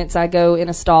 10 minutes. I go in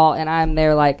a stall and I'm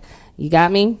there like, you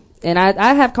got me? And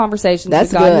I have conversations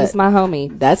That's with God. good. He's my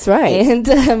homie. That's right.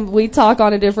 And we talk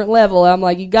on a different level. I'm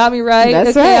like, you got me right.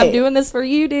 That's okay, right. I'm doing this for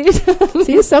you, dude.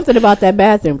 See, there's something about that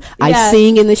bathroom. I Yeah.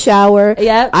 sing in the shower.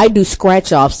 Yep. I do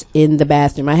scratch offs in the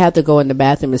bathroom. I have to go in the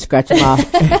bathroom and scratch them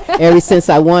off. Ever since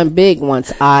I won big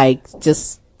once,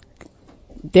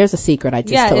 there's a secret I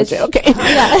just told you. Okay.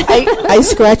 I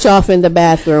scratch off in the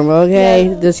bathroom, okay?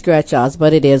 Yeah. The scratch offs,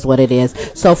 but it is what it is.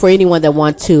 So for anyone that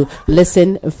wants to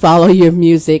listen, follow your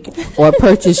music, or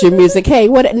purchase your music, hey,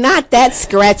 not that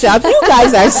scratch off. You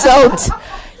guys are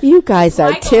you guys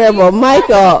are terrible.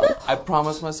 Michael. I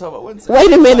promised myself I wouldn't say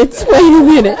Wait a minute.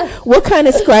 What kind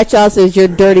of scratch offs is your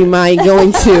dirty mind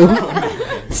going to?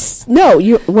 No,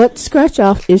 what scratch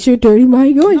off is your dirty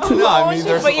mind going to? No, I mean,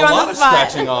 there's a lot of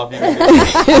scratching off.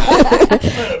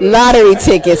 Lottery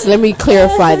tickets. Let me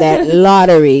clarify that.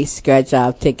 Lottery scratch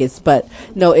off tickets. But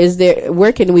no,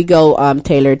 where can we go,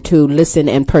 Taylor, to listen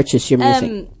and purchase your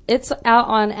music? It's out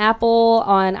on Apple,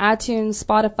 on iTunes,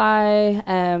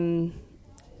 Spotify,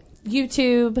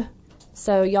 YouTube.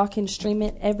 So y'all can stream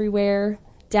it everywhere,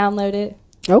 download it.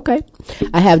 Okay.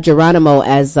 I have Geronimo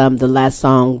as the last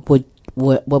song.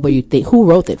 What were you think? Who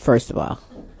wrote it, first of all?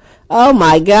 Oh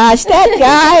my gosh, that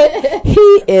guy! He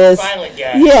is.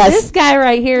 Yes, this guy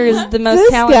right here is the most this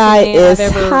talented guy man is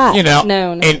I've ever hot.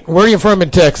 known. And where are you from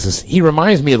in Texas? He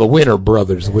reminds me of the Winter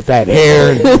Brothers with that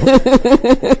hair. I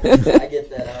get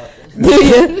that often. Do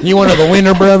you? You one of the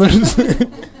Winter Brothers?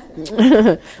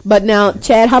 But now,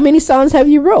 Chad, how many songs have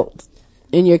you wrote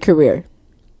in your career?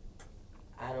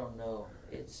 I don't know.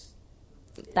 It's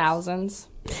thousands.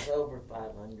 It's over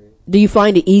 500. Do you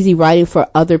find it easy writing for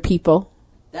other people?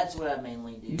 That's what I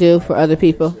mainly do. Do for other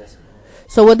people?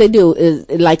 So what they do is,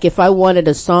 like, if I wanted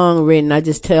a song written, I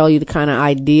just tell you the kind of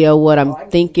idea, what I'm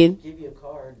thinking. Give you a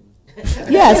card.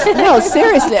 Yes, no,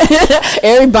 seriously.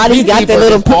 Everybody's got their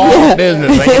little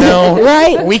business, you know.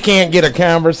 Right? We can't get a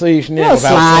conversation in No, without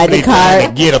slide the somebody trying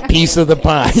card. to get a piece of the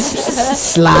pie.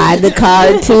 Slide the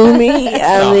card to me.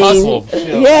 I mean, hustle show.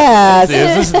 yes.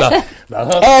 This is the hustle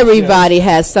Everybody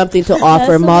has something to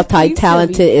offer.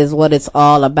 Multi-talented is what it's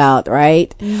all about,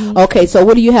 right? Mm-hmm. Okay, so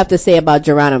what do you have to say about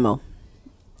Geronimo?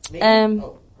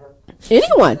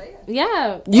 Anyone?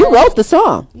 Yeah. You wrote the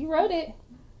song. You wrote it.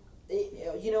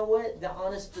 You know what? The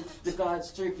honest to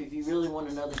God's truth, if you really want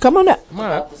to know the Come on up.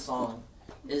 about the song,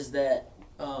 is that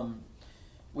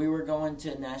we were going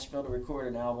to Nashville to record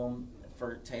an album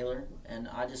for Taylor, and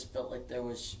I just felt like there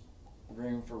was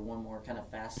room for one more kind of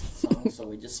fast song, so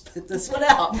we just spit this one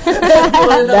out.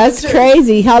 That's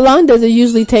crazy. How long does it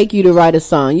usually take you to write a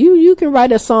song? You can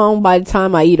write a song by the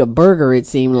time I eat a burger, it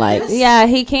seemed like. Yeah,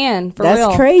 he can, for real.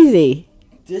 That's crazy.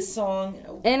 This song...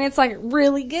 And it's like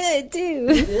really good, too.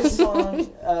 This song,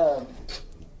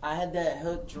 I had that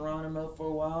hook Geronimo for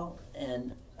a while,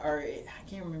 and I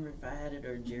can't remember if I had it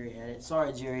or Jerry had it.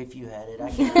 Sorry, Jerry, if you had it. I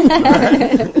can't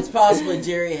remember. It's possibly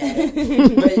Jerry had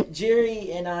it. But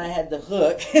Jerry and I had the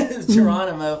hook,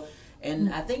 Geronimo,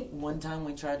 and I think one time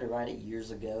we tried to write it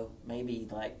years ago, maybe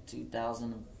like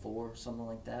 2004, something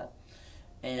like that.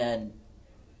 And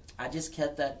I just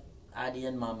kept that idea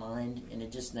in my mind, and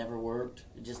it just never worked.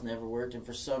 It just never worked, and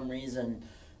for some reason,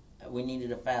 we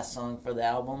needed a fast song for the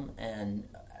album, and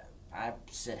I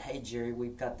said, "Hey Jerry,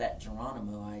 we've got that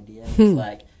Geronimo idea." He's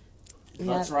like,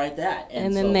 "Let's write that."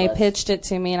 And then they pitched it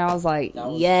to me, and I was like,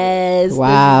 "Yes,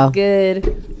 wow, this is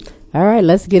good." All right,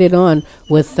 let's get it on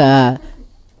with yeah,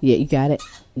 you got it,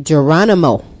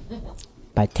 Geronimo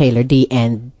by Taylor D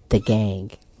and the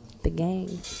Gang. The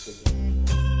Gang.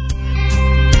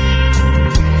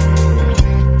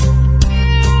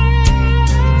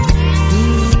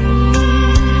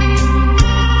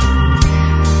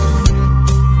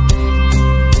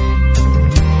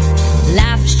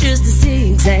 Just the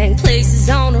zigzag places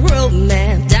on a road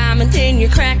map, diamond in your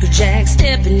cracker jack,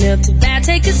 stepping up to bat,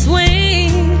 take a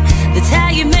swing. That's how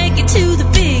you make it to the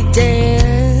big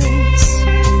dance.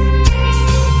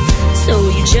 So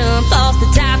you jump off the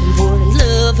diving board and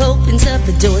love opens up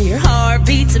the door. Your heart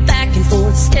beats it back and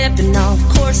forth, stepping off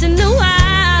course in the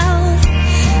wild.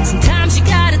 Sometimes you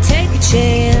gotta take a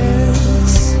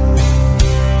chance.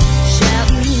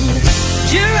 Shouting,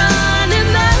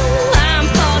 Geronimo, I'm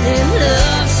falling in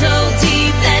love so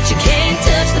deep that you can't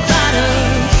touch the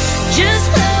bottom. Just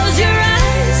close your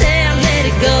eyes and let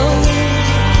it go.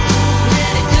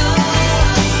 Let it go.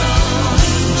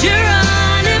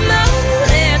 Geronimo,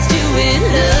 let's do it.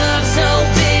 Love so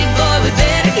big, boy, we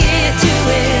better get to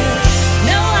it.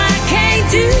 No, I can't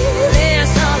do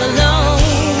this all alone.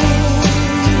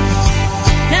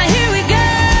 Now here we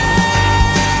go.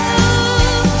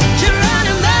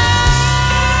 Geronimo.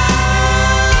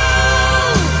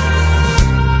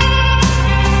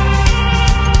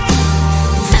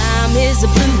 Time is a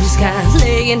blue sky,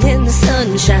 laying in the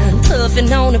sunshine,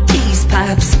 puffing on a peace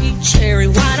pipe, sweet cherry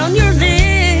wine on your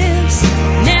lips.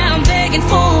 Now I'm begging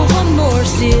for one more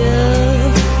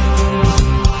sip.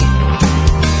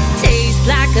 Tastes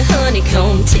like a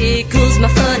honeycomb, tickles my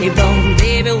funny bone.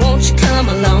 Baby, won't you come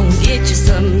along, get you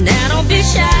some. Now don't be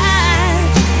shy.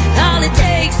 All it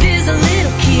takes is a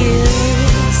little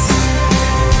kiss.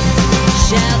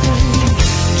 Shouting,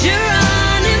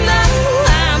 Geronimo,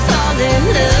 I'm falling in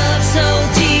love so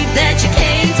deep that you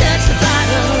can't touch the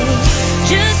bottom.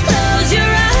 Just close your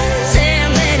eyes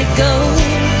and let it go.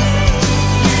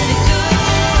 Let it go.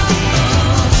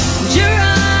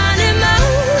 Geronimo,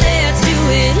 let's do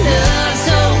it. Love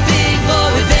so big, boy,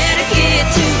 we better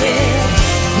get to it.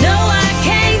 No, I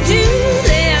can't do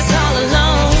this all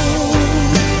alone.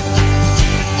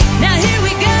 Now here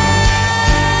we go.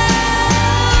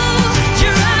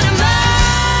 Geronimo.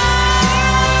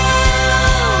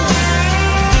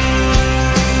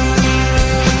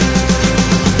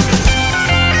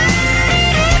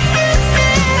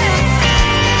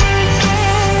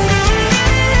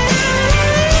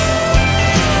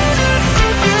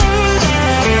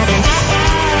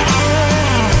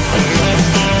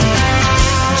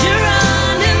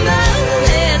 Geronimo,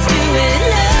 let's do it.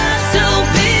 Love so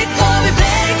big, boy, we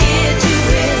better get to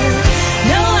it.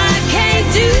 No, I can't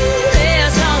do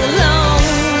this all alone.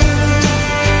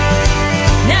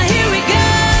 Now here we go.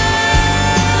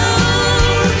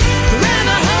 Grab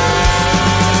a hold,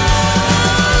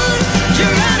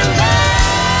 Geronimo.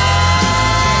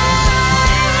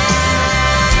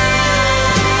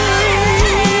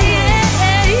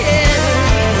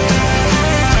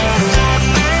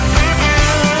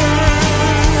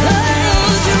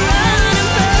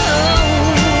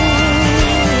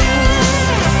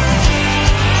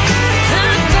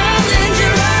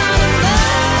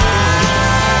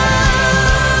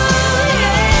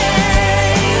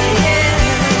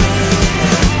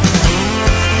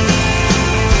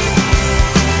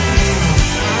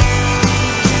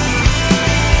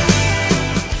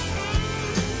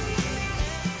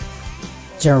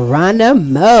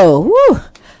 Geronimo. Woo.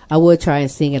 I would try and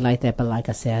sing it like that, but like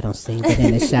I said, I don't sing it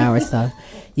in the shower, so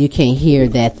you can't hear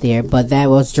that there. But that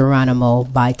was Geronimo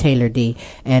by Taylor D.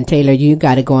 And Taylor, you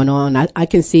got it going on. I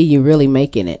can see you really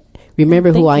making it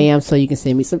Remember who I am so you can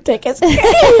send me some tickets.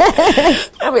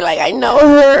 I'll be like, I know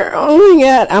her. Oh my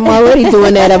God. I'm already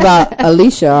doing that about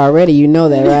Alicia already. You know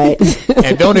that, right?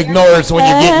 And don't ignore us when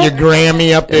you're getting your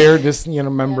Grammy up there. Just,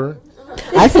 remember.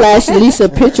 I flashed Lisa a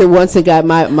picture once and got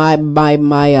my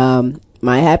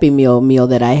Happy Meal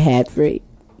that I had free.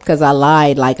 Because I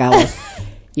lied like I was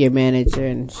your manager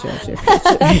and showed your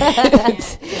picture.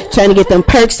 Trying to get them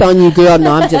perks on you, girl.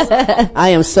 No, I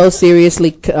am so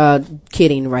seriously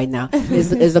kidding right now.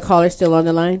 Is the caller still on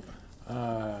the line?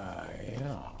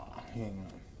 Yeah.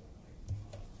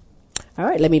 All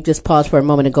right, let me just pause for a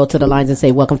moment and go to the lines and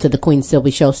say, welcome to the Queen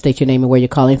Silvy Show. State your name and where you're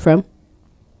calling from.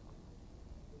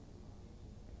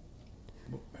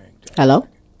 Hello?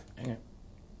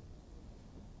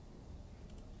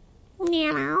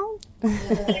 Meow.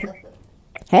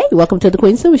 Hey, welcome to the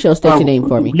Queen Silvy Show. State your name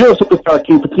for me. You're a superstar,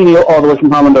 King Patino, all the way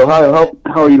from Holland, Ohio.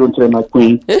 How are you doing today, my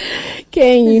queen?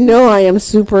 Kane, you know I am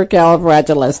super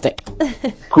califragilistic.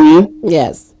 Queen?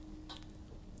 Yes.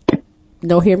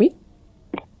 Don't hear me?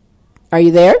 Are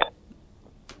you there?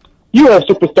 You have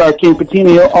superstar King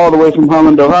Patino, all the way from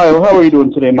Holland, Ohio. How are you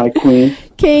doing today, my queen?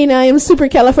 Kane, I am super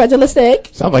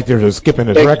califragilistic. Sounds like they're just skipping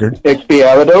his record.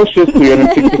 Expialidocious,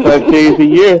 365 days a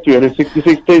year,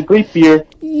 366 days leap year.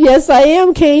 Yes, I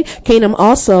am, Kane. Kane, I'm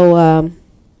also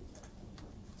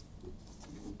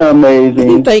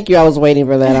amazing. Thank you. I was waiting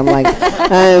for that. I'm like,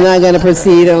 I'm not going to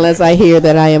proceed unless I hear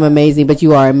that I am amazing, but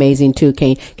you are amazing too,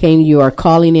 Kane. Kane, you are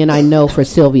calling in, I know, for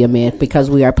Sylvia Mint because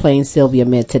we are playing Sylvia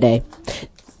Mint today.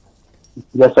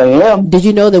 Yes, I am. Did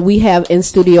you know that we have in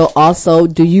studio also,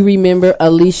 do you remember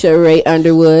Alicia Ray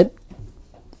Underwood?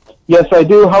 Yes, I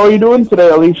do. How are you doing today,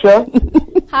 Alicia?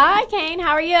 Hi, Kane.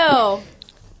 How are you?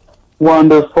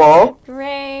 Wonderful.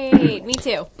 Great. Me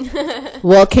too.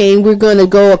 Well, Kane, we're going to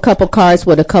go a couple cards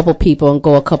with a couple people and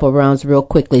go a couple rounds real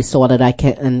quickly so that I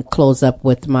can close up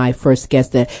with my first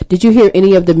guest. Did you hear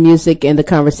any of the music and the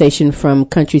conversation from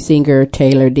country singer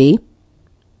Taylor D?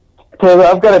 Taylor,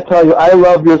 I've got to tell you, I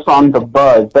love your song, The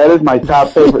Buzz. That is my top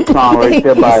favorite song right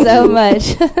there by you. So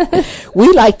much.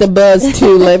 We like The Buzz,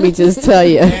 too, let me just tell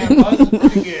you.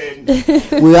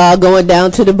 We're all going down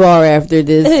to the bar after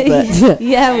this. But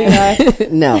yeah, we are.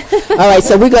 No. All right,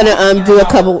 so we're going to do a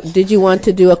couple. Did you want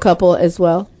to do a couple as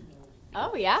well?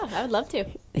 Oh, yeah, I would love to.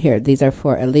 Here, these are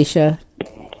for Alicia.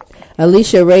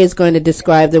 Alicia Ray is going to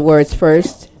describe the words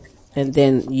first, and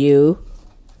then you.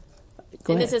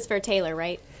 And this is for Taylor,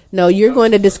 right? No, you're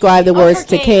going to describe the words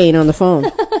to Kane on the phone.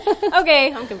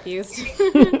 Okay, I'm confused.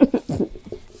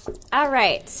 All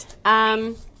right.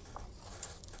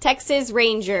 Texas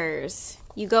Rangers.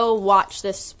 You go watch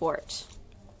this sport.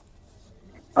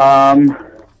 Horse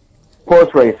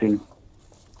racing.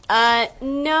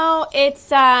 No, it's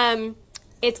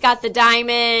got the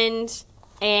diamond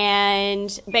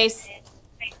and base.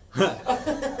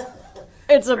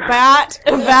 It's a bat.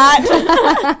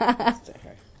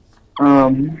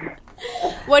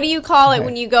 What do you call it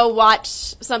when you go watch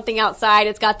something outside?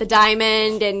 It's got the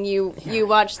diamond, and you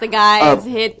watch the guys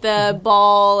hit the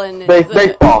ball and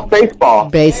baseball. Baseball.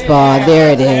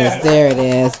 There it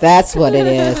is. That's what it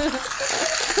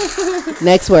is.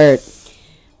 Next word.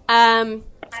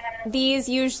 These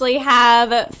usually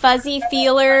have fuzzy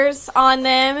feelers on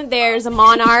them. There's a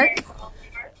monarch.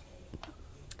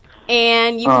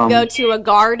 And you can go to a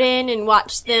garden and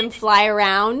watch them fly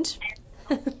around.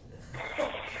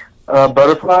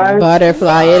 Butterfly?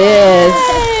 Butterfly it is.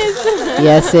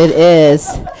 Yes, it is.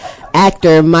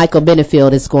 Actor Michael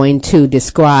Benefield is going to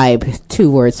describe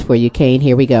 2 words for you, Kane.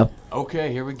 Here we go.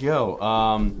 Okay, here we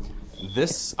go.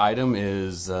 This item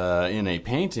is in a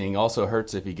painting. Also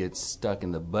hurts if you get stuck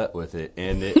in the butt with it,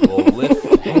 and it will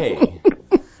lift hay.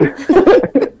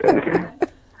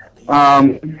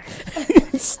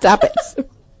 Stop it.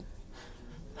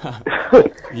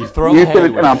 You throw you hay said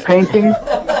it's with in a it. painting?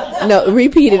 No,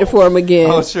 repeat it for him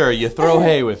again. Oh, sure. You throw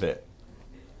hay with it.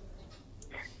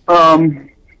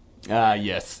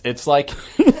 Yes. It's like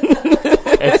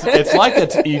it's like a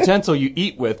utensil you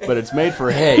eat with, but it's made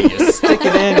for hay. You stick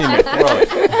it in and you throw it.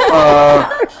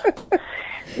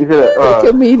 Is it a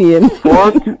comedian?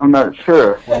 Fork? I'm not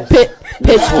sure.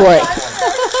 Pitchfork.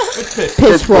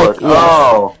 Pitchfork. Yes.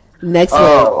 Oh. Next one.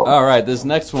 All right. This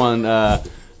next one.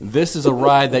 This is a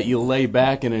ride that you lay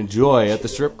back and enjoy at the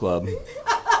strip club.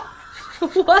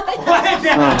 What?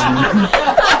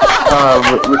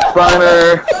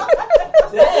 Recliner.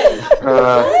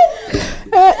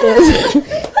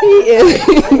 He is.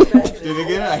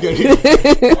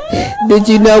 Did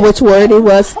you know which word it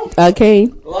was,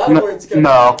 Kane?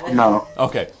 No.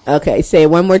 Okay. Okay, say it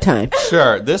one more time.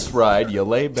 Sure. This ride you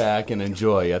lay back and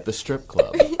enjoy at the strip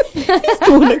club.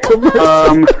 Doing a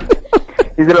commercial.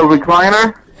 Is it a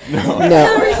recliner? No.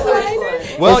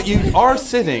 Well, you are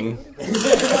sitting,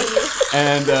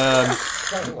 and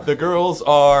the girls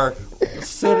are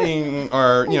sitting,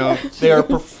 or they are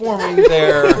performing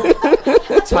their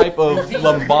type of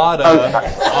lambada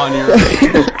on your.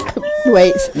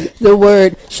 Wait,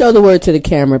 show the word to the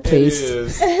camera, please.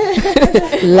 It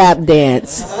is. Lap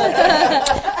dance. It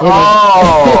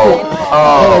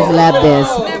was lap dance.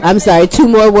 I'm sorry, 2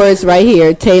 more words right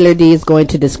here. Taylor D is going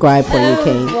to describe for you,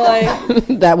 Kane.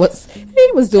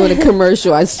 He was doing a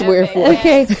commercial, I swear for it.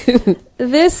 Okay.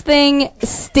 This thing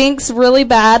stinks really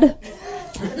bad,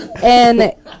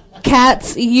 and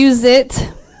cats use it,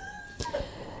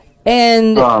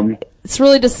 and it's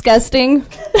really disgusting.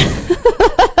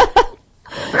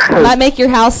 Might make your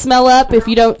house smell up if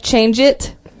you don't change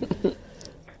it. Is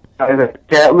it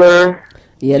cat litter?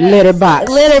 Yeah, litter box.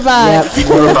 Litter box. Yep,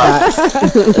 litter box.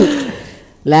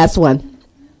 Last one.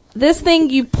 This thing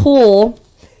you pull,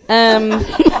 that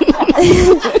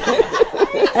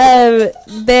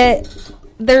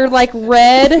they're like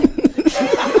red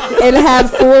and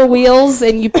have 4 wheels,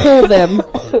 and you pull them.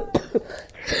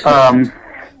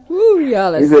 Ooh,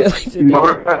 y'all are Is silly. it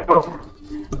motorcycle?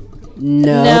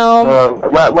 No.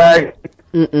 Wag.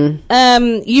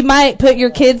 You might put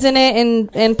your kids in it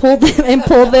and pull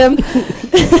them.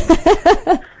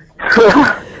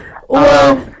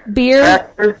 Or beer.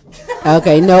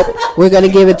 Okay, nope. We're gonna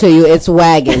give it to you. It's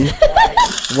wagon.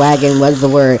 Wagon was the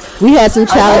word. We had some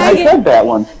challenges. I said that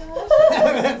one.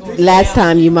 Last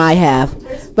time you might have,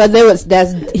 but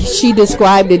she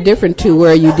described it different to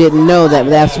where you didn't know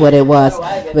that's what it was.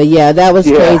 But yeah, that was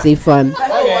crazy fun.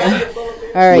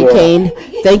 All right, Kane.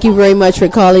 Thank you very much for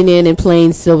calling in and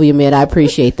playing Sylvia Mid. I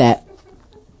appreciate that.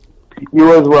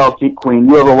 You as well, Keep Queen.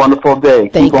 You have a wonderful day.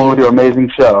 Keep on with your amazing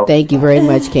show. Thank you very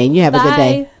much, Kane. You have a good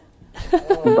day.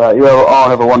 You all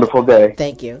have a wonderful day.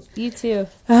 Thank you. You too.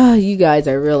 Oh, you guys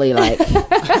are really like. I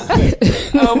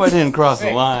hope I didn't cross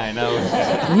the line.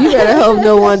 You better hope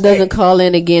no one doesn't call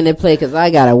in again and play, because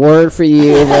I got a word for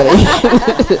you, buddy.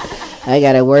 I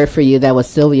got a word for you. That was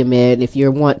Sylvia Mid. If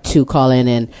you want to call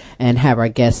in and have our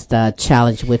guest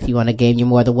challenge with you on a game, you're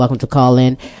more than welcome to call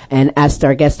in and ask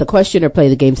our guest a question or play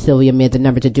the game Sylvia Mid. The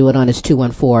number to do it on is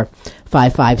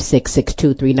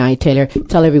 214-556-6239. Taylor,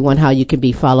 tell everyone how you can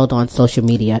be followed on social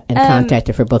media and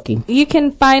contacted for booking. You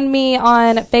can find me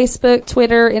on Facebook,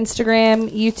 Twitter, Instagram,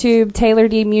 YouTube, Taylor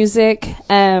D Music.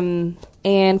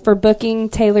 And for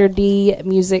booking,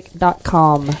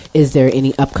 TaylorDmusic.com. Is there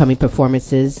any upcoming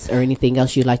performances or anything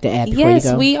else you'd like to add before you go?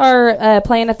 Yes, we are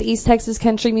playing at the East Texas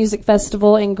Country Music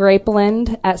Festival in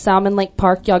Grapeland at Salmon Lake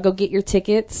Park. Y'all go get your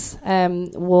tickets.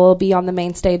 We'll be on the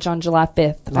main stage on July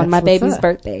 5th on my baby's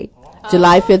birthday.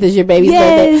 July 5th is your baby's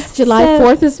birthday? July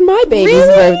 4th is my baby's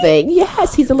birthday.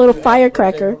 Yes, he's a little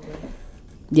firecracker.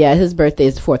 Yeah, his birthday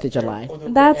is 4th of July.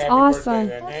 That's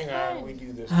awesome.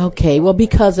 Okay, well,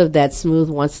 because of that, Smooth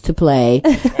wants to play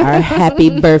our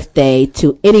happy birthday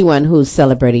to anyone who's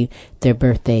celebrating their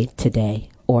birthday today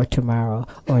or tomorrow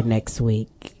or next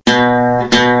week. Yeah,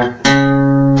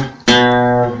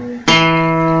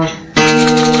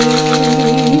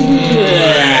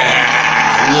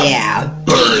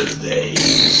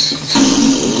 birthdays.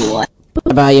 What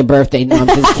about your birthday? No, I'm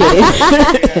just kidding.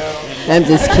 I'm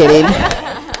just kidding.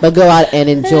 But go out and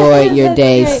enjoy your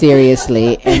day,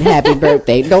 seriously, and happy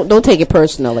birthday. Don't take it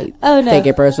personally. Oh, no. Take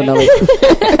it personally.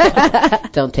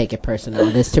 Don't take it personal.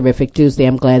 This terrific Tuesday.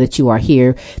 I'm glad that you are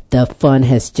here. The fun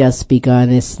has just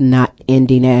begun. It's not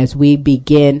ending as we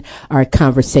begin our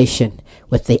conversation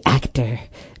with the actor,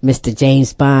 Mr.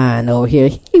 James Bond over here.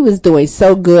 He was doing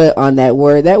so good on that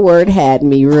word. That word had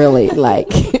me really like,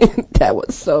 that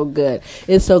was so good.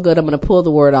 It's so good. I'm going to pull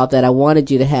the word out that I wanted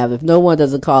you to have. If no one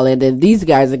doesn't call in, then these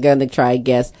guys are going to try and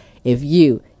guess if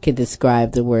you can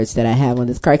describe the words that I have on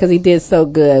this card, because he did so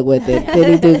good with it. Did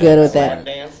he do good with that?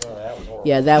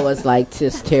 Yeah, that was like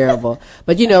just terrible.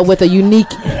 But with a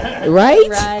unique,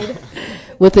 right?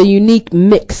 With a unique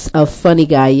mix of funny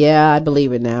guy. Yeah, I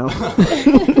believe it now.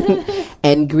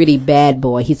 And gritty bad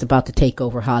boy. He's about to take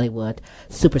over Hollywood.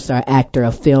 Superstar actor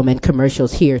of film and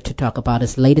commercials, here to talk about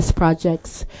his latest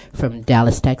projects from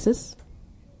Dallas, Texas.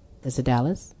 Is it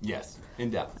Dallas? Yes,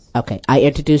 in Dallas. Okay, I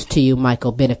introduce to you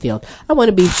Michael Benefield. I want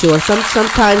to be sure.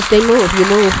 Sometimes they move. You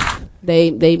move.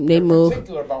 They move.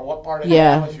 Particular about what part of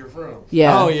Yeah. Dallas you're from.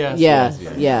 Yeah. Oh, yes, Yeah.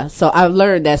 yes. Yeah. So I've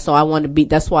learned that. So I want to be.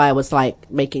 That's why I was like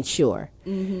making sure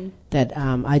that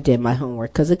I did my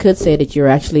homework, because it could say that you're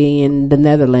actually in the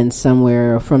Netherlands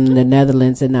somewhere, or from the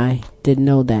Netherlands, and I didn't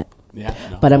know that. Yeah.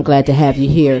 No. But I'm glad to have you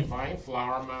here. Fine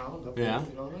flower mound. Yeah.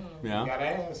 You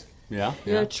gotta ask. Yeah.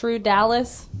 You're a true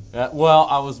Dallas. Well,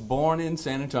 I was born in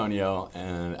San Antonio,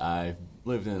 and I've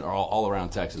lived in all around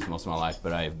Texas most of my life,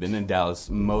 but I've been in Dallas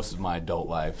most of my adult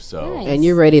life. So, And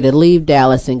you're ready to leave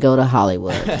Dallas and go to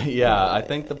Hollywood. yeah, I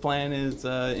think the plan is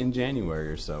in January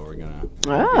or so we're gonna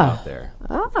get out there.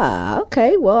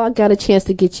 Okay. Well, I got a chance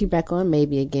to get you back on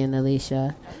maybe again,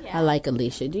 Alicia. I like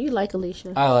Alicia. Do you like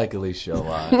Alicia? I like Alicia a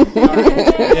lot.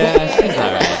 Yeah, she's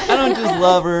all right. I don't just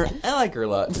love her; I like her a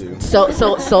lot too.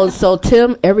 So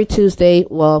Tim, every Tuesday,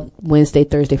 well, Wednesday,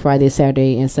 Thursday, Friday,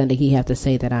 Saturday, and Sunday, he have to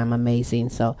say that I'm amazing.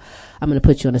 So I'm going to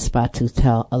put you on the spot to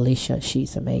tell Alicia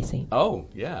she's amazing. Oh,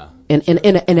 yeah. In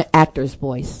an actor's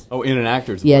voice. Oh, in an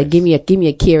actor's Yeah, voice. give me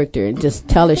a character and just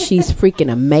tell her she's freaking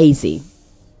amazing.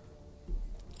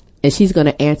 And she's going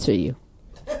to answer you.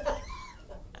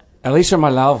 Alicia, my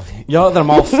love, you're the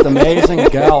most amazing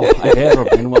girl I've ever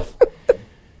been with.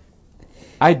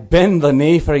 I'd bend the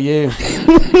knee for you.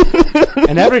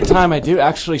 And every time I do,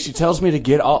 actually, she tells me to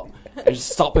get up and just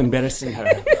stop embarrassing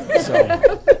her. So,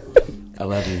 I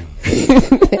love you.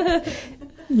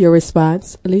 Your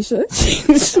response, Alicia?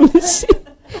 She's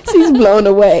blown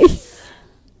away.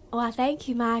 Well, thank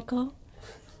you, Michael.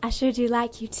 I sure do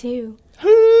like you, too.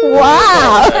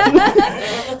 Wow.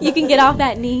 You can get off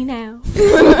that knee now.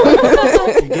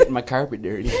 You're getting my carpet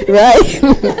dirty. Right?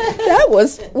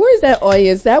 Where's that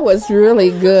audience? That was really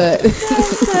good.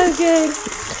 So good.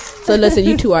 So listen,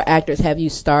 you two are actors. Have you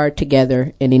starred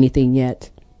together in anything yet?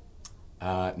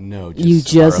 No. You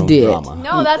just did. Drama.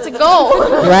 No, that's a goal.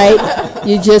 Right?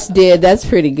 You just did. That's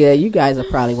pretty good. You guys will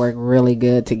probably work really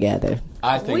good together.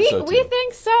 I think so, too. We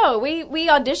think so. We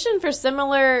auditioned for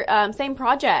similar, same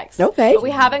projects. Okay. But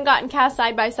we haven't gotten cast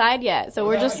side by side yet, so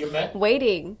we're just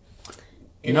waiting.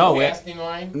 No, we casting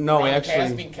line? No, we Around actually.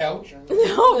 Casting couch?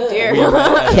 Oh, dear.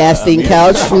 Casting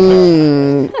couch?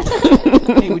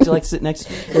 Hey, would you like to sit next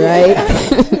to me? Right?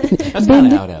 That's kind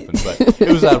of how it happened, but it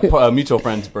was at a mutual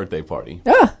friend's birthday party.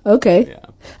 Ah, okay. Yeah.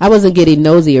 I wasn't getting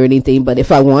nosy or anything, but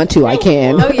if I want to, I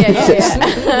can. Oh,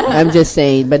 yeah. I'm just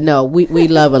saying. But no, we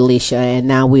love Alicia, and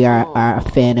now we are a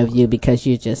fan of you because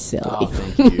you're just silly. Oh,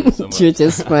 thank you so much. You're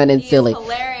just fun and silly.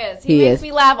 Hilarious. He makes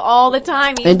me laugh all the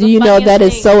time. He's And do the you know that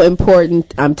funniest is so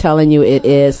important? I'm telling you, it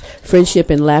is.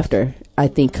 Friendship and laughter, I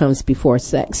think, comes before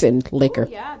sex and liquor.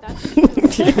 Yeah, that's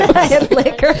and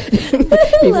liquor.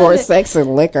 Before sex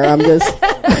and liquor, I'm just.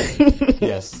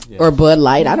 Yes. Or Bud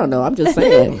Light, I don't know. I'm just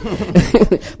saying.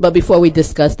 But before we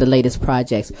discuss the latest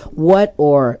projects, what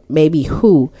or maybe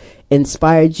who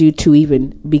inspired you to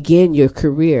even begin your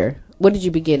career? What did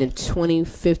you begin in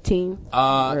 2015?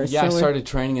 I started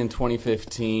training in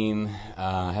 2015.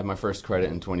 I had my first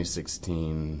credit in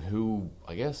 2016.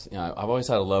 I guess, I've always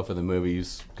had a love for the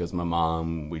movies because my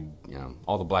mom,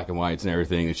 all the black and whites and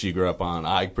everything that she grew up on,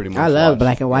 I pretty much I love watched.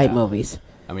 black and white movies.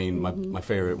 I mean, one of my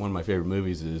favorite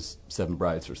movies is Seven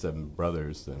Brides for Seven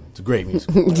Brothers. It's a great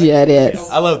musical. Yeah, it is.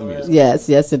 I love the music.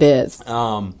 Yes, it is.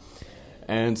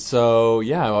 And so,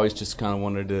 I always just kind of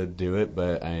wanted to do it,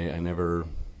 but I never...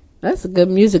 That's a good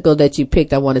musical that you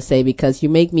picked, I want to say, because you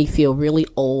make me feel really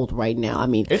old right now. I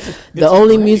mean, the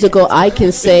only musical I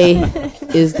can say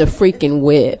is the freaking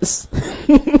Wiz.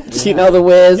 You know the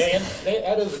Wiz?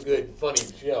 That is a good, funny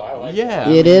show. I like Yeah.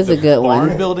 It is a good one.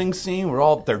 Barn building scene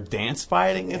where they're dance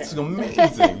fighting. It's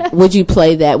amazing. Would you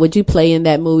play that? Would you play in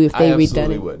that movie if they redone it? I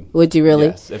absolutely would. Would you really?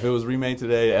 Yes. If it was remade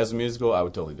today as a musical, I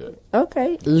would totally do it.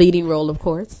 Okay. Leading role, of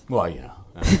course. Well, I'd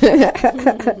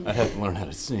have to learn how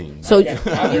to sing. So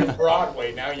now there's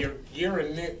Broadway. Now you're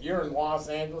in Los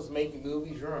Angeles making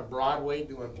movies. You're on Broadway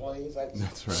doing plays.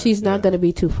 That's right. She's not going to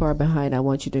be too far behind. I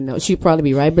want you to know. She'll probably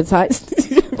be right beside.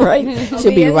 Right.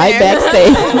 She'll be right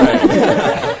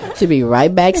backstage. She'll be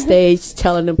right backstage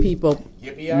telling them people,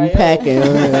 "You packing?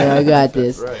 I got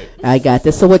this. Right. I got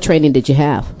this." So, what training did you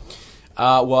have?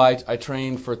 Well, I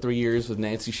trained for 3 years with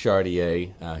Nancy Chartier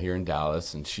here in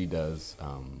Dallas, and she does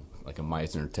like a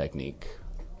Meisner technique,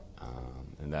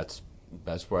 and that's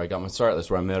where I got my start.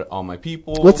 That's where I met all my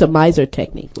people. What's a Meisner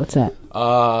technique? What's that?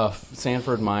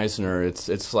 Sanford Meisner.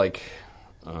 It's like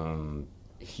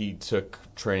he took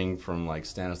training from like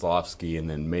Stanislavski and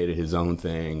then made it his own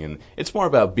thing, and it's more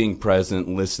about being present,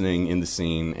 listening in the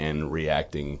scene, and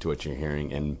reacting to what you're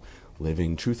hearing, and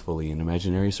living truthfully in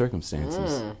imaginary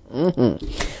circumstances.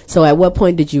 So at what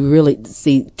point did you really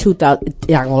see 2000?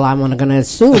 Well, I'm going to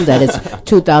assume that it's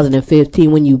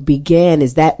 2015 when you began.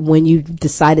 Is that when you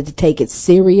decided to take it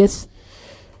serious?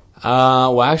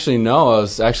 Well, actually, no. I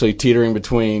was actually teetering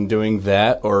between doing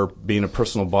that or being a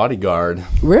personal bodyguard.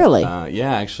 Really?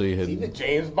 Yeah, actually. Even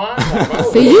James Bond.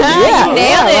 See, you nailed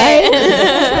it.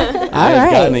 I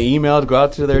had gotten an email to go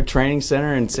out to their training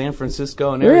center in San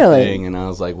Francisco and everything, Really? and I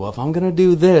was like, well, if I'm going to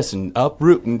do this and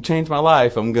uproot and change my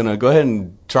life, I'm going to go ahead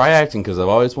and try acting because I've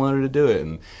always wanted to do it.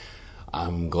 And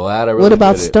I'm glad I really What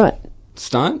about did it. stunt?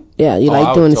 Stunt? Yeah, you Oh, like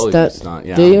I would doing totally the do stunt? stunt.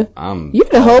 Yeah, Do you? I'm You're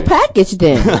the whole package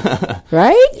then,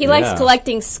 right? He likes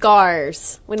collecting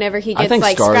scars whenever he I gets think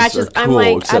like scars scratches. are I'm cool, like,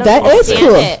 I except don't That is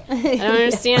understand cool. it. I don't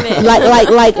understand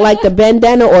it. like the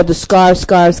bandana or the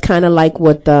scarves, kind of like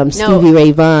what Stevie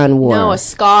Ray Vaughan wore. No, a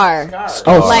scar.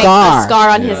 Oh, like scar. a scar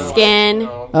on his skin.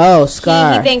 Oh,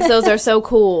 scar. He thinks those are so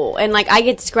cool, and like I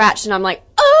get scratched, and I'm like,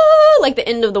 oh, like the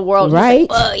end of the world. Right? He's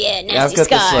like, oh yeah, Yeah, I've nasty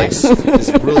got scar. this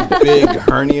really big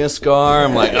hernia scar.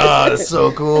 I'm like, oh, that's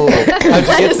so cool. How'd you I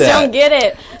get just don't that? get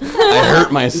it. I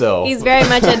hurt myself. He's very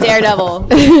much a daredevil.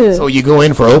 So you go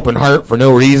in for open heart for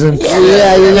no reason?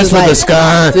 Yeah, you're just with the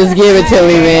scar. Just give it to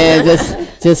me, man. Just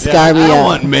scar me I don't up.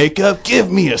 want makeup. Give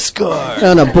me a scar.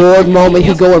 On a bored moment,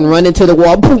 he go and run into the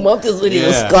wall. Boom! Up this little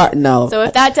Yeah. scar. No. So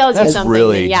if that tells you That's something,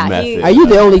 really then yeah, method. Are you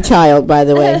the only child, by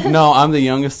the way? No, I'm the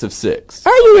youngest of 6.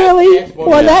 Are you really?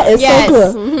 Well, that is Yes.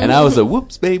 so cool. And I was a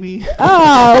whoops baby.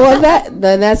 Oh,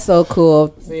 well, that's so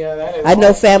cool. I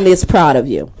know family is proud of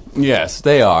you. Yes,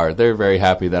 they are. They're very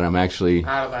happy that I'm actually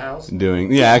Out of the house?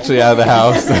 actually out of the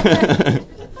house.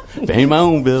 Paying my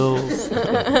own bills.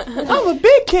 I'm a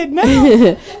big kid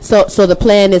now. So the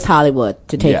plan is Hollywood,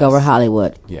 to take Yes. over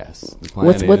Hollywood. Yes. The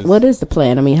plan What is the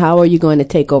plan? I mean, how are you going to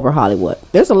take over Hollywood?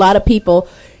 There's a lot of people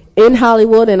in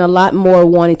Hollywood and a lot more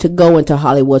wanting to go into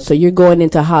Hollywood. So you're going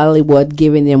into Hollywood,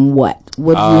 giving them what?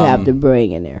 What do you have to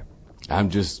bring in there? I'm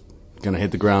just going to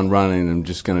hit the ground running. I'm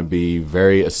just going to be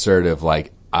very assertive.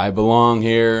 Like, I belong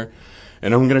here,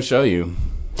 and I'm going to show you.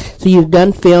 So you've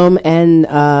done film and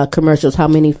commercials. How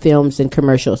many films and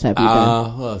commercials have you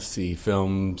done? Let's see.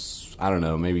 Films, I don't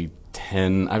know, maybe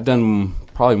 10. I've done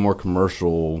probably more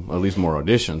commercial, at least more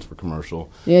auditions for commercial.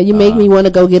 Yeah, you make me want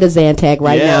to go get a Zantac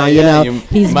right now. You know,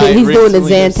 he's doing the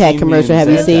Zantac commercial. Have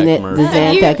you seen it? The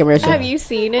Zantac commercial. Have you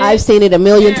seen it? I've seen it a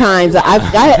million times.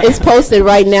 It's posted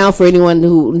right now for anyone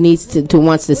who needs to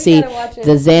wants to see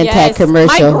the Zantac Yes.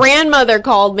 commercial. My grandmother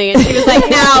called me and she was like,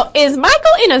 "Now is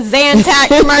Michael in a Zantac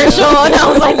commercial?" And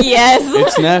I was like, "Yes."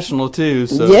 It's national too.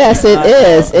 So Yes, it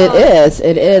is. It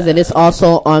is, and it's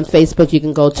also on Facebook. You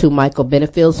can go to Michael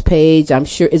Benefield's page. I'm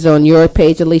sure it's on your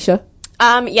page, Alicia.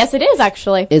 Yes, it is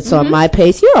actually. It's on my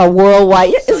page. You're a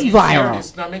worldwide. It's viral.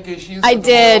 Stomach issues. I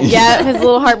did. Yeah, his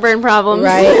little heartburn problems.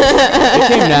 Right. it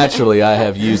came naturally. I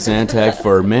have used Zantac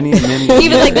for many He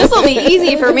was like, "This will be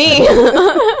easy for me."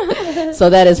 So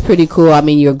that is pretty cool. I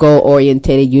mean, you're goal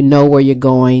orientated. You know where you're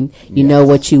going. You know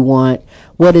what you want.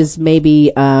 What is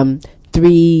maybe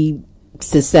 3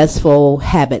 successful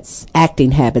habits, acting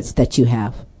habits that you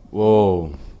have?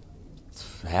 Whoa.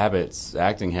 Habits,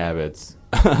 acting habits.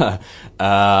 I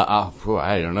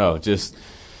don't know. Just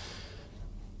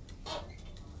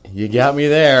you got me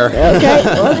there. Okay,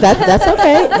 well, that's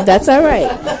okay. That's all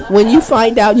right. When you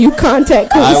find out, you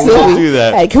contact Queen I will Silvy do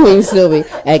that. at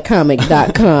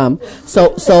queensylvy@comic.com.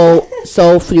 So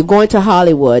if you're going to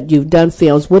Hollywood, you've done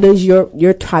films. What is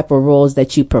your type of roles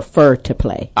that you prefer to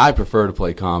play? I prefer to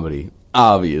play comedy,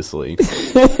 obviously,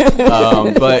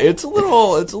 but it's a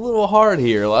little hard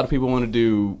here. A lot of people want to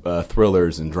do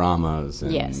thrillers and dramas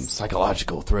and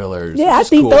psychological thrillers. Yeah, I which is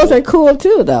think cool. those are cool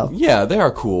too, though. Yeah, they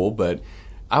are cool, but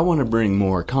I want to bring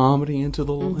more comedy into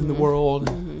the in the world.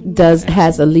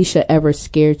 Has Alicia ever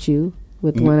scared you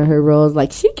with one of her roles?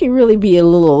 Like, she can really be a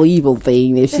little evil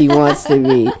thing if she wants to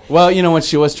be. Well, you know, when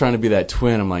she was trying to be that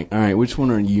twin, I'm like, all right, which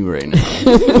one are you right now?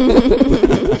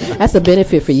 That's a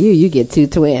benefit for you. You get 2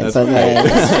 twins. That's Okay? right.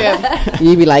 That's true.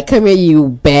 You be like, come here, you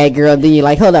bad girl. Then you're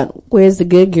like, hold on, where's the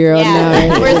good girl Yeah.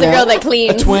 now? Where's the girl that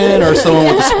cleans? A twin or someone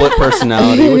with a split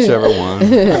personality, whichever one.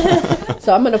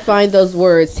 So I'm going to find those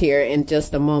words here in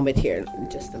just a moment here. In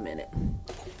just a minute.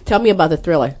 Tell me about the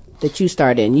thriller that you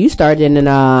starred in. You starred in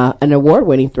an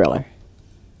award-winning thriller.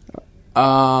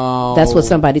 That's what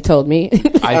somebody told me.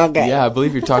 Okay. Yeah, I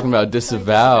believe you're talking about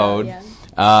Disavowed.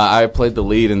 I played the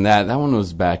lead in that. That one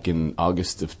was back in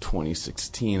August of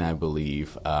 2016, I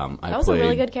believe. That was a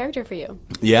really good character for you.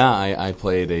 Yeah, I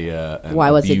played an Why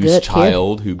was it abused good,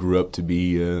 child who grew up to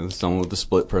be someone with a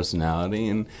split personality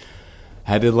and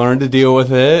had to learn to deal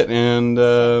with it. And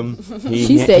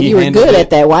she said you were good at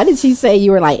that. Why did she say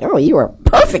you were like, oh, you were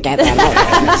perfect at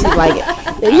that? She's like,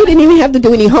 you didn't even have to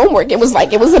do any homework. It was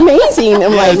amazing.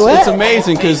 I'm like, what? It's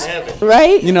amazing because,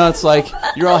 right? You know, it's like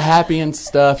you're all happy and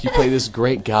stuff. You play this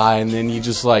great guy, and then you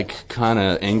just like kind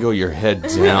of angle your head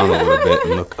down a little bit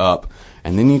and look up.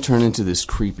 And then you turn into this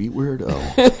creepy weirdo.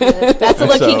 That's the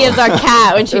look he gives our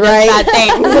cat when she does bad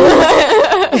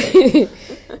things.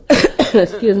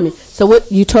 Excuse me. So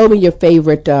what you told me your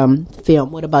favorite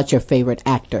film. What about your favorite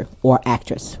actor or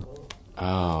actress?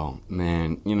 Oh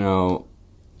man, you know,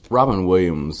 Robin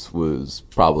Williams was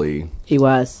probably He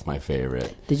was. my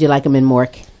favorite. Did you like him in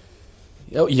Mork?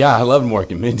 Oh yeah, I loved Mork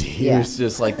and Mindy. He Yeah. was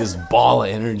just like this ball of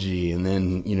energy, and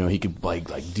then he could like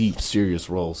deep, serious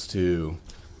roles too.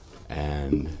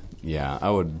 And yeah, I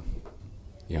would,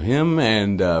 him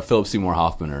and Philip Seymour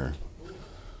Hoffman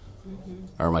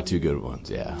are my two good ones.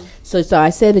 Yeah. So I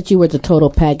said that you were the total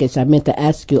package. I meant to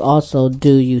ask you also,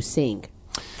 do you sing?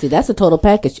 See, that's a total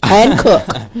package. And cook.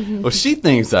 Well, she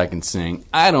thinks I can sing.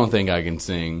 I don't think I can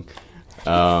sing.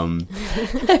 Her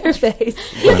face.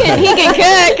 He can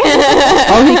cook.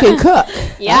 Oh, he can cook.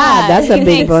 Yeah, that's a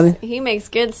big one. He makes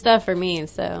good stuff for me.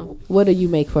 So What do you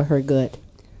make for her good?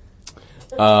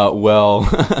 Well,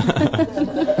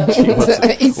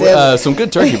 some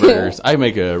good turkey burgers. I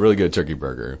make a really good turkey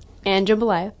burger. and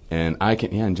jambalaya. And I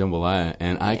can, and jambalaya,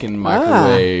 and I can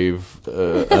microwave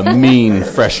a mean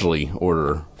Freshly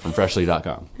order from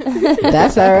Freshly.com.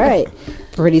 That's all right.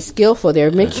 Pretty skillful there.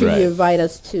 Make That's sure right. you invite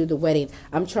us to the wedding.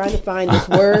 I'm trying to find this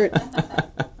word,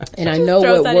 and I know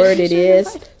throws what that word in. it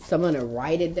is. So I'm going to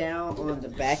write it down on the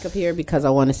back of here because I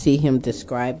want to see him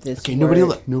describe this Okay, word. nobody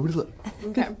look. Nobody look.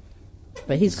 Okay.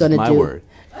 But he's going to do my word.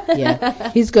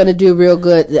 Yeah, he's going to do real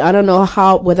good. I don't know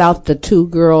how without the two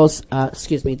girls,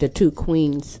 the two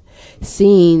queens,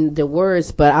 seeing the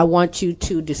words, but I want you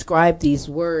to describe these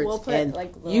words. We'll put, and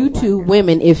like, little you two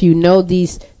women, if you know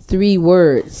these three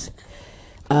words,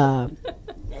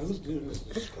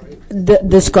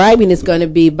 describing is going to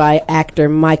be by actor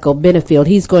Michael Benefield.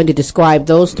 He's going to describe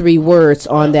those three words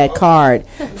on that card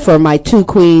for my two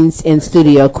queens in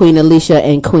studio, Queen Alicia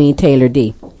and Queen Taylor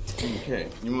D. Okay,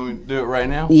 you want me to do it right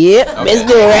now? Yep, Okay. let's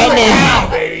do it right now.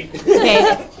 Okay,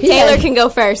 Taylor can go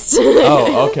first.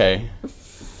 Oh, okay.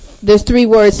 There's three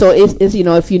words, so if you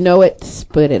know it,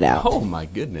 spit it out. Oh my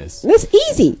goodness. That's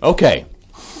easy. Okay.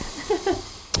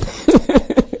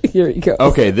 Here you go.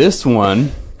 Okay, this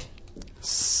one.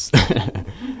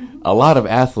 A lot of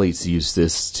athletes use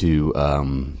this to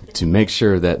make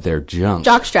sure that their junk.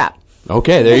 Jockstrap.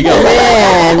 Okay, there you go.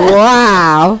 Man,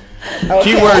 wow.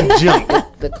 Keyword junk.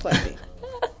 The clapping.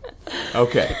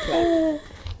 Okay.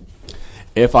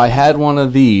 If I had one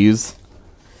of these,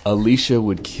 Alicia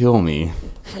would kill me.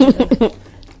 I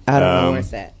don't know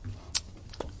where's that.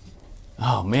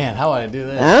 Oh man, how would I do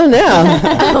that? I don't know.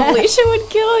 Alicia would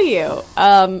kill you.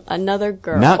 Another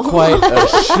girl. Not quite a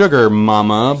sugar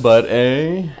mama, but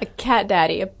a cat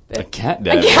daddy. cat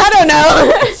daddy. I don't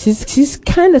know. She's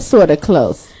kind of sort of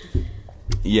close.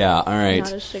 Yeah, all right.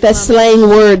 That slang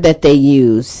word that they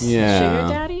use. Yeah. Sugar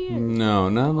daddy? No,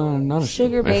 not a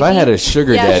Sugar If baby? I had a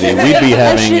sugar Yeah, daddy, sugar- we'd be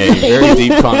having a very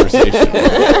deep conversation.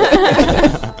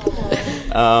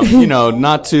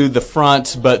 Not to the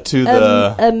front, but to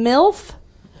the. A MILF?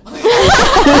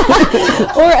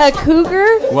 Or a cougar?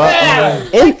 Well,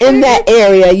 In that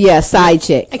area, yeah, side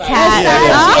chick. A cat.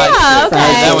 Yeah, okay.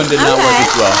 that one did not work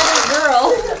as well.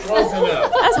 Girl.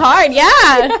 That's hard,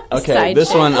 yeah. Okay, Side this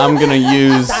chick. one I'm gonna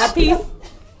use. Side piece.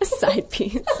 Side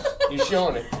piece. You're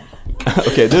showing it.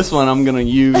 Okay, this one I'm gonna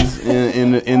use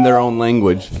in their own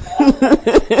language.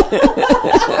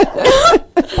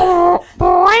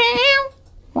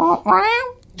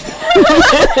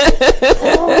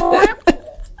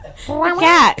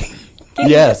 Cat.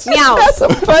 Yes, Meow. That's a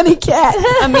funny cat.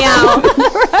 A meow.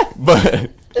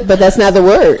 But that's not the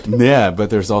word. Yeah, but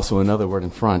there's also another word in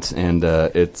front, and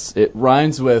it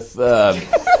rhymes with mussy.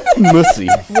 Wussy.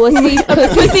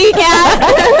 Pussy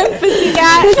cat. Pussy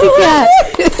cat.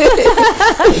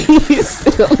 He's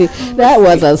silly. That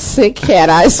was a sick cat,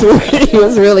 I swear. He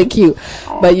was really cute.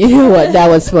 But you know what? That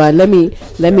was fun. Let me.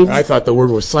 I thought the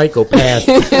word was psychopath.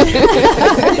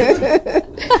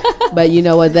 But you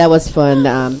know what? That was fun.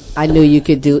 I knew you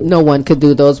could do. No one could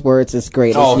do those words as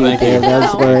great as you thank did. you.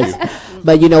 Those words.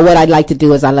 But you know what I'd like to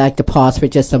do is I like to pause for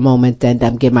just a moment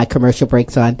and get my commercial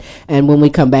breaks on. And when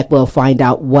we come back, we'll find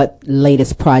out what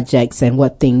latest projects and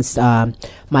what things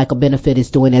Michael Benefit is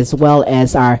doing, as well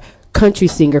as our country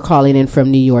singer calling in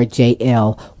from New York,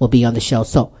 JL, will be on the show.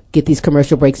 So get these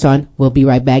commercial breaks on. We'll be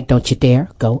right back. Don't you dare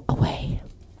go away.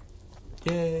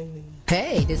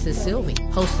 Hey, this is Silvy,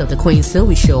 host of the Queen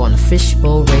Silvy Show on the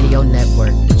Fishbowl Radio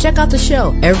Network. Check out the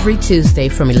show every Tuesday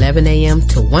from 11 a.m.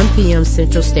 to 1 p.m.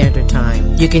 Central Standard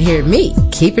Time. You can hear me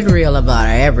keep it real about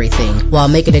everything while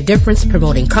making a difference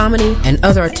promoting comedy and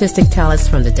other artistic talents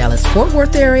from the Dallas-Fort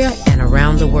Worth area and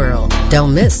around the world.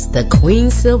 Don't miss the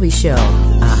Queen Silvy Show.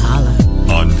 Ahala.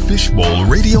 On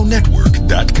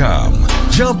FishbowlRadioNetwork.com.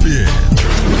 Jump in.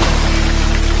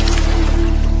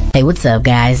 Hey, what's up,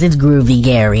 guys? It's Groovy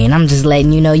Gary, and I'm just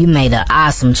letting you know you made an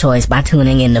awesome choice by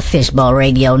tuning in to Fishbowl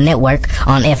Radio Network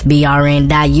on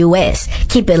FBRN.US.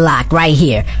 Keep it locked right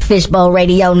here. Fishbowl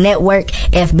Radio Network,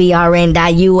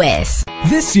 FBRN.US.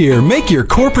 This year, make your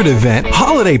corporate event,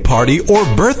 holiday party, or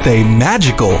birthday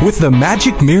magical with the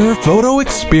Magic Mirror Photo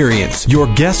Experience. Your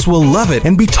guests will love it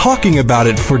and be talking about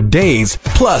it for days.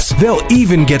 Plus, they'll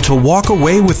even get to walk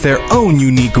away with their own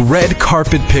unique red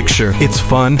carpet picture. It's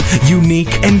fun,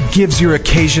 unique, and gives your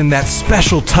occasion that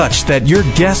special touch that your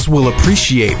guests will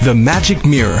appreciate. The Magic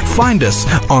Mirror. Find us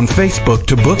on Facebook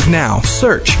to book now.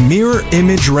 Search Mirror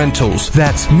Image Rentals.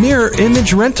 That's Mirror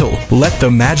Image Rental. Let the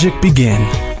magic begin.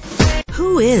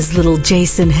 Who is little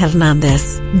Jason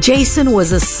Hernandez? Jason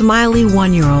was a smiley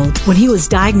 1-year-old when he was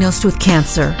diagnosed with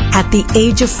cancer. At the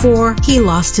age of 4, he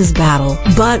lost his battle,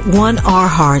 but won our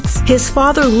hearts. His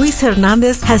father, Luis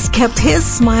Hernandez, has kept his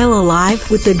smile alive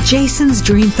with the Jason's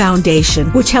Dream Foundation,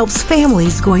 which helps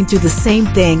families going through the same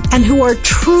thing and who are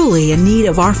truly in need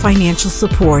of our financial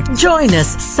support. Join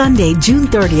us Sunday, June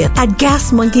 30th at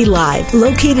Gas Monkey Live,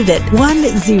 located at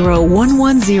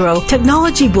 10110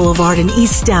 Technology Boulevard in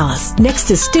East Dallas, next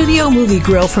to Studio Movie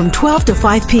Grill from 12 to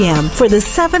 5 p.m. for the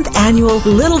 7th annual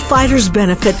Little Fighters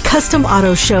Benefit Custom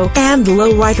Auto Show and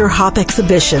Lowrider Hop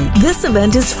Exhibition. This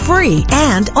event is free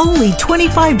and only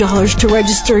 $25 to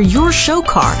register your show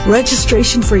car.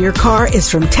 Registration for your car is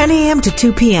from 10 a.m. to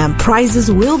 2 p.m. Prizes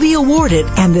will be awarded,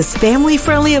 and this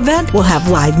family-friendly event will have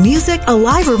live music, a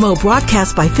live remote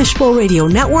broadcast by Fishbowl Radio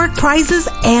Network, prizes,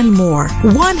 and more.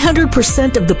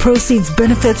 100% of the proceeds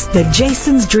benefits the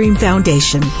Jason's Dream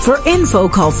Foundation. For info,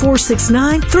 call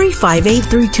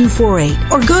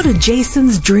 469-358-3248 or go to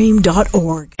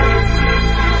jasonsdream.org.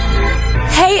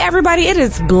 Hey everybody, it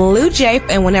is Blue Jape,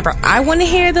 and whenever I want to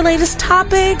hear the latest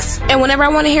topics, and whenever I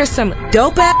want to hear some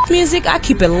dope-ass music, I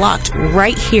keep it locked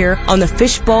right here on the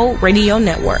Fishbowl Radio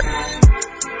Network.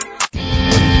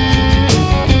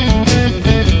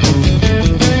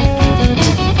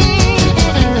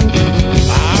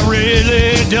 I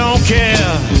really don't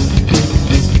care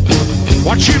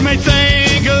what you may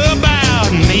think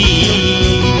about me.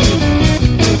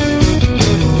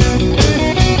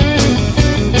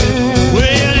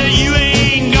 Well, you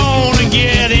ain't gonna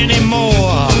get any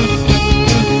more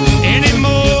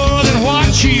than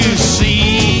what you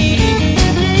see.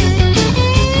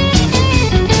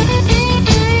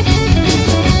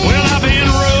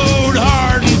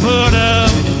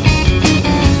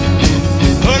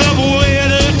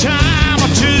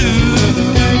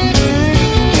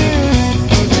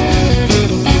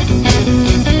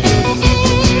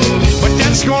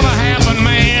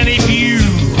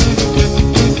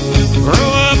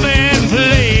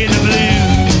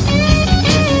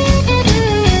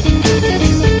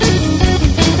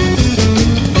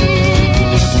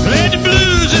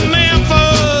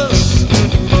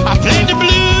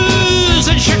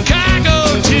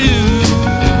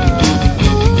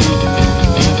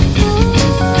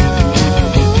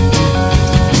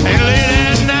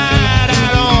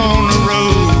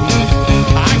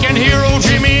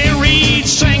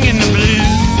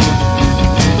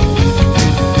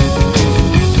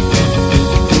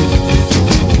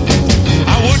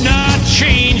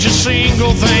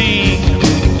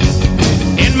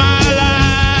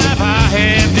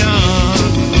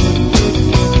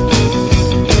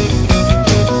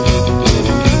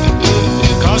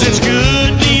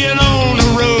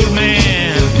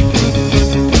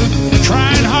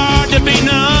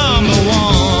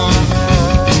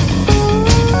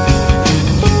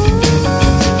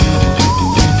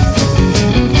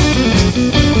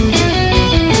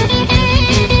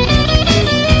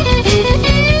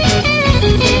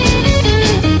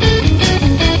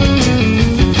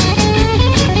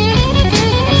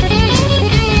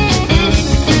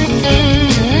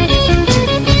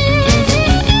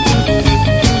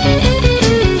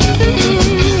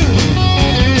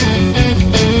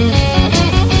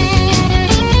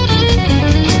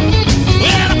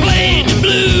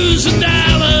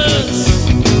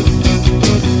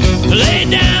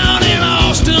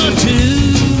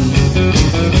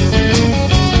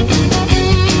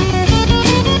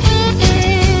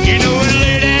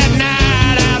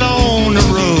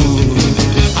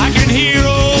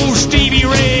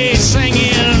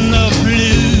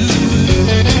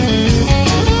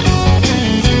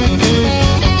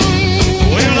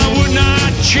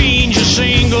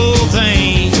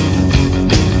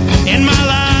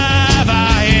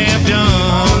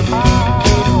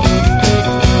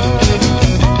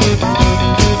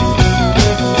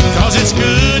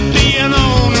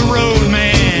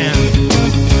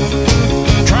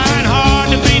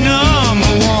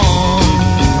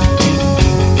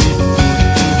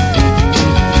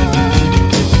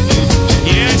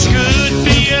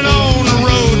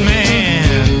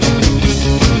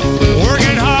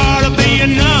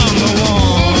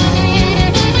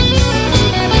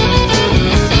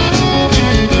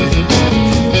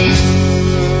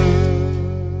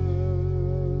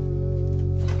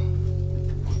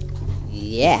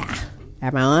 Yeah.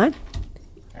 Am I on?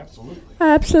 Absolutely.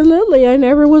 Absolutely. I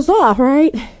never was off,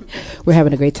 right? We're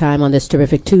having a great time on this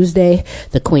terrific Tuesday.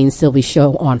 The Queen Silvy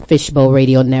Show on Fishbowl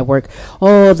Radio Network.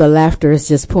 Oh, the laughter is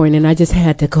just pouring in. I just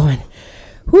had to go and,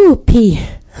 pee.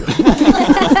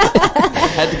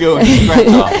 Had to go and scratch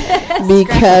off.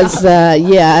 Because,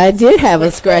 I did have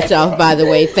a scratch off, by the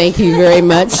way. Thank you very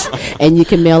much. And you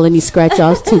can mail any scratch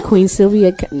offs to Queen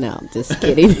Silvy. No, I'm just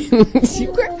kidding.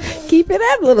 Keep it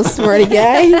up, little smarty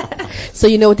guy. So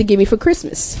you know what to give me for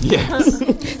Christmas.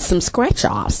 Yes. Some scratch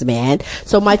offs, man.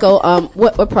 So, Michael,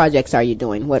 what projects are you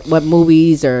doing? What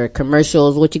movies or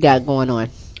commercials? What you got going on?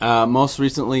 Most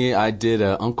recently, I did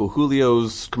Uncle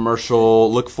Julio's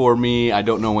commercial. Look for me. I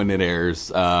don't know when it airs,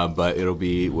 but it'll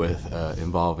be with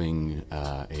involving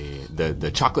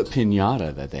the chocolate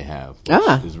piñata that they have,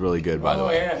 which is really good, by the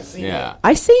way. Yeah, I've seen that.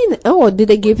 I seen. Oh, did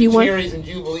they give you one? Cherries and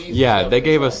Jubilees. Yeah, they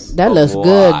gave us. That looks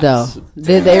good, though.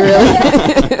 Did they really?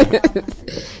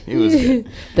 It was good.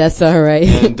 That's all right.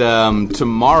 And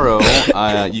tomorrow,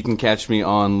 you can catch me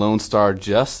on Lone Star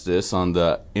Justice on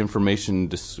the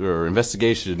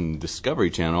Investigation Discovery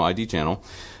Channel, ID channel.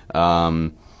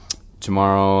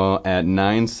 Tomorrow at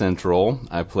 9 Central,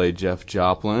 I play Jeff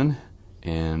Joplin,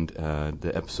 and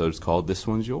the episode is called This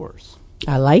One's Yours.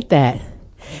 I like that.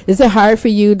 Is it hard for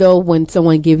you, though, when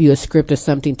someone give you a script or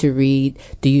something to read?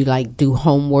 Do you, do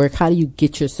homework? How do you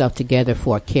get yourself together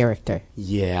for a character?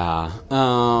 Yeah.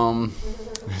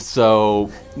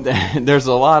 So there's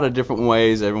a lot of different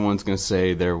ways. Everyone's going to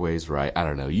say their way's right. I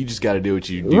don't know. You just got to do what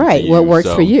you do. Right. What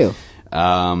works for you?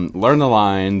 Learn the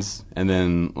lines, and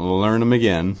then learn them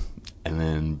again, and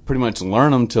then pretty much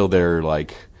learn them till they're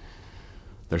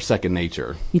they're second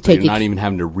nature. You're not even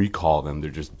having to recall them;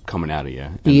 they're just coming out of you.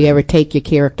 Do you ever take your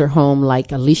character home,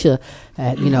 like Alicia?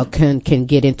 Can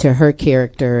get into her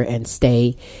character and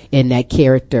stay in that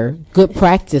character. Good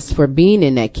practice for being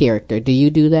in that character. Do you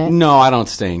do that? No, I don't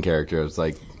stay in character. It's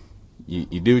like you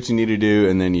do what you need to do,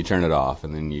 and then you turn it off,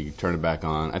 and then you turn it back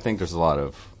on. I think there's a lot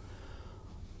of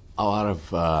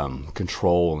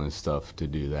control and stuff to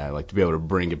do that, like to be able to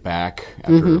bring it back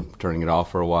after turning it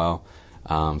off for a while.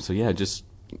 Just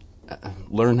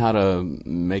learn how to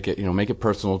make it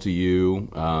personal to you,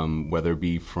 whether it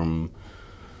be from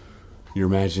your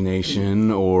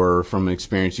imagination or from an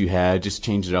experience you had. Just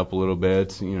change it up a little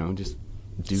bit, just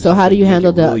do. So how do you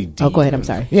handle the? Really oh, go ahead. I'm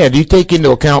sorry. Yeah, do you take into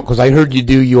account, because I heard you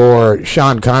do your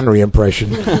Sean Connery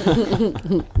impression.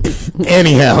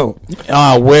 Anyhow,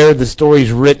 where the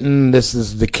story's written, this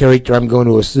is the character I'm going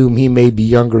to assume. He may be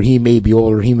younger, he may be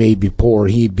older, he may be poor,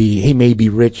 he may be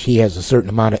rich, he has a certain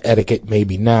amount of etiquette,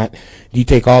 maybe not. Do you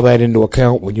take all that into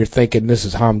account when you're thinking this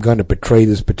is how I'm going to portray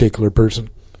this particular person?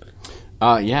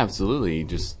 Yeah, absolutely.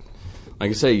 Just like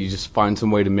I say, you just find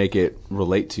some way to make it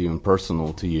relate to you and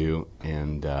personal to you,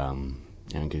 and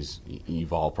because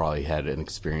you've all probably had an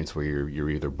experience where you're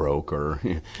either broke or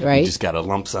right. You just got a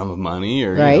lump sum of money,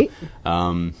 or right,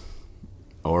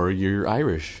 or you're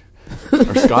Irish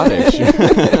or Scottish,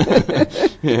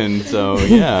 and so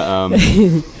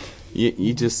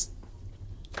you just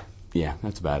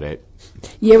that's about it.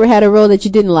 You ever had a role that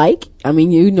you didn't like? I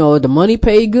mean, the money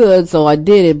paid good, so I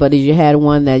did it. But you had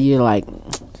one that you're like.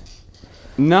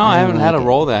 No, I haven't had a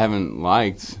role that I haven't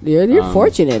liked. You're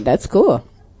fortunate. That's cool.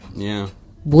 Yeah.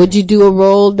 Would you do a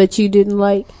role that you didn't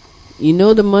like?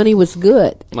 The money was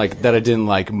good. Like that I didn't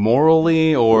like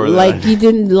morally, or like you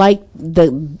didn't like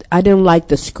I didn't like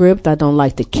the script. I don't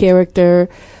like the character.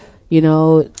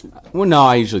 Well, no,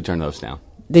 I usually turn those down.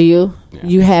 Do you? Yeah.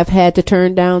 You have had to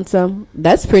turn down some?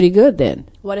 That's pretty good then.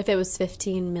 What if it was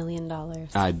 $15 million?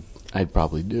 I'd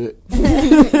probably do it.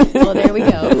 Well, there we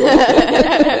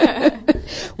go.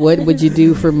 What would you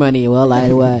do for money? Well,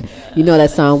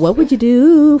 that song, what would you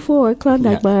do for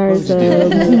Klondike bars? For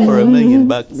 $1 million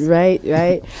bucks. Right.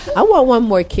 I want one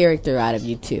more character out of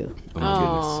you, too.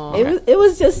 Oh, my goodness. It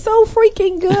was just so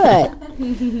freaking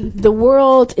good. The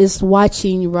world is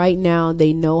watching right now.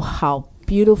 They know how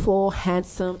beautiful,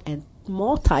 handsome, and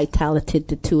multi-talented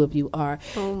the two of you are.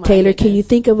 Taylor, can you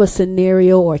think of a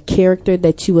scenario or character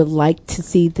that you would like to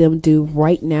see them do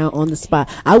right now on the spot?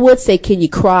 I would say, can you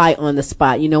cry on the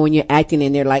spot? When you're acting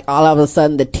and they're like, all of a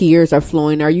sudden the tears are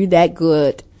flowing. Are you that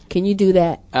good? Can you do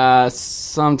that?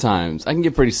 Sometimes. I can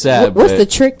get pretty sad. What's the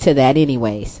trick to that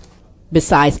anyways?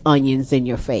 Besides onions in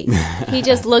your face. He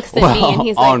just looks at me and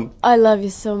he's like, I love you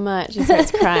so much. He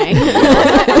starts crying.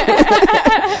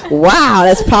 Wow,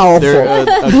 that's powerful.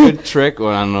 A good trick. Well,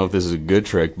 I don't know if this is a good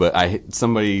trick, but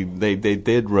they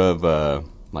did rub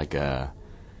like a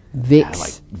Vicks,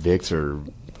 like Vicks or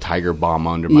Tiger Balm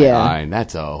under my eye, and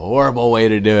that's a horrible way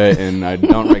to do it, and I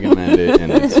don't recommend it,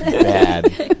 and it's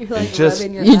bad. and just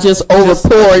you just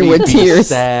overpouring with be tears.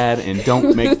 sad and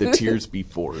don't make the tears be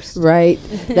forced. Right.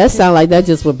 That sounds like that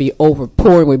just would be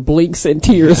overpouring with blinks and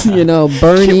tears,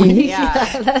 burning.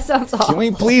 That sounds awful. Can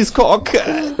we please call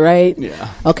cut? Right?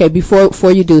 Yeah. Okay,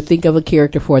 before you do, think of a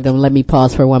character for them. Let me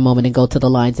pause for one moment and go to the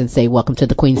lines and say, welcome to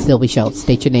the Queen Silvy Show.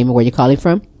 State your name and where you're calling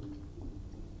from.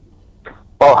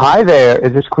 Oh, hi there.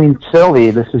 Is this Queen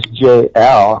Silvy? This is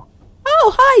JL.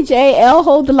 Oh, hi, JL.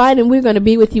 Hold the line, and we're going to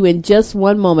be with you in just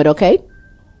one moment, okay?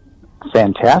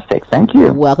 Fantastic. Thank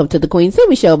you. Welcome to the Queen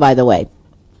Silvy Show, by the way.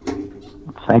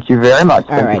 Thank you very much.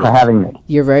 Thank you for having me.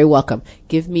 You're very welcome.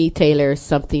 Give me, Taylor,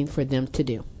 something for them to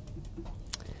do.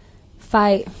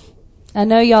 Fight. I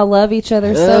know y'all love each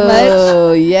other so much.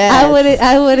 Oh, yes. I would,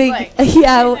 I would.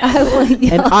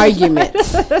 An argument.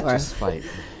 Just fight.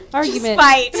 Argument. Just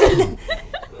fight.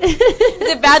 Is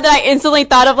it bad that I instantly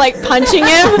thought of punching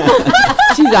him?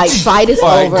 She's like, fight is All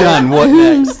right, over. done. What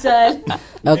next? Done.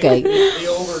 Okay. The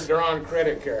overdrawn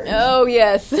credit card. Oh,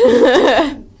 yes.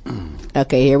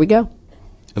 Okay, here we go.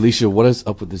 Alicia, what is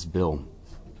up with this bill?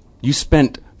 You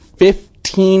spent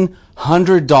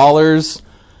 $1,500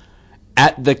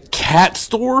 at the cat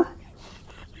store?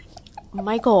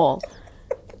 Michael,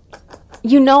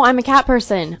 you know I'm a cat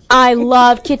person. I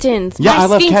love kittens. Yeah, My I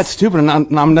love Sphinx- cats too, but I'm not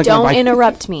going to Don't buy...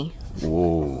 interrupt me.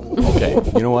 Whoa. Okay,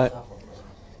 you know what?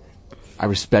 I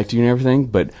respect you and everything,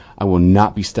 but I will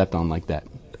not be stepped on like that.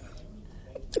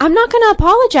 I'm not going to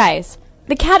apologize.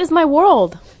 The cat is my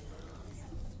world.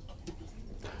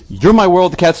 You're my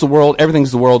world, the cat's the world,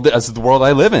 everything's the world, that's the world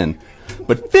I live in.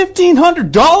 But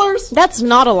 $1,500? That's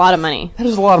not a lot of money. That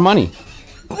is a lot of money.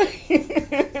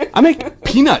 I make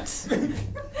peanuts.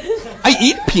 I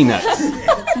eat peanuts. What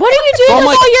are you doing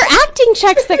with all your acting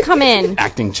checks that come in?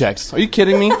 Acting checks. Are you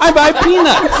kidding me? I buy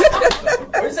peanuts.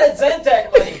 Where's that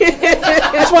Zantac money?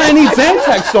 That's why I need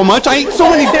Zantac so much. I eat so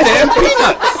many damn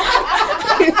peanuts.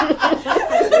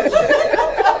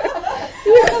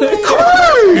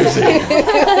 Crazy.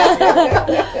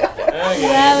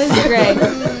 That was great.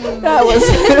 That was,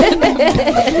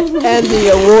 and the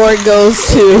award goes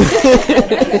to.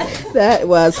 That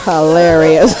was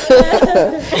hilarious.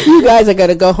 You guys are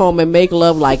gonna go home and make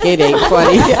love like it ain't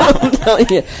funny. I'm telling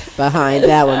you. Behind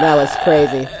that one, that was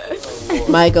crazy.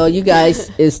 Michael, you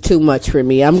guys is too much for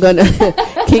me. I'm gonna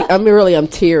keep. I'm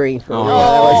tearing. For real.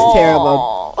 That was terrible.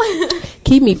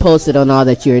 Keep me posted on all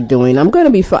that you're doing. I'm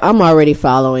already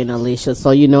following Alicia, so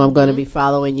I'm going to be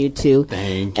following you too.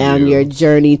 Thank you. On your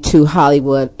journey to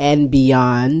Hollywood and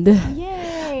beyond.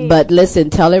 Yay. But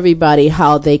listen, tell everybody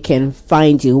how they can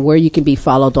find you, where you can be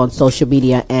followed on social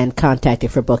media and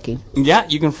contacted for booking. Yeah,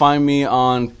 you can find me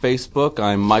on Facebook.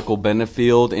 I'm Michael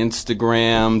Benefield.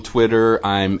 Instagram, Twitter,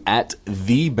 I'm at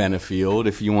The Benefield.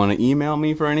 If you want to email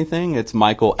me for anything, it's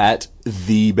Michael at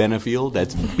The Benefield.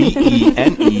 That's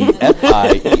BENEFIELD.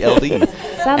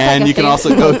 And you can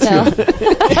also go to The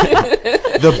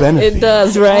Benefield. It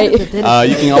does, right?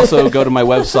 You can also go to my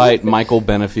website,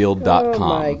 michaelbenefield.com.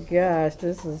 Oh my gosh,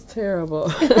 this is terrible.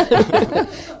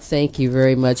 Thank you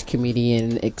very much,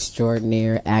 comedian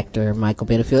extraordinaire, actor Michael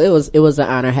Benefield. It was an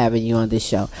honor having you on this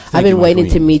show. I've been waiting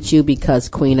to meet you because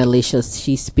Queen Alicia,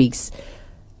 she speaks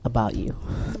about you.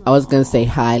 I was going to say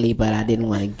highly, but I didn't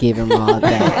want to give him all of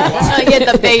that. I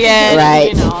get the big head.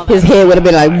 Right. His head would have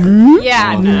been like,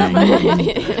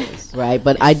 yeah. Right,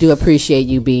 but I do appreciate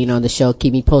you being on the show.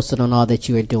 Keep me posted on all that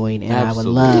you are doing, and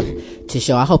Absolutely. I would love to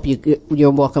show. I hope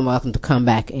you're welcome to come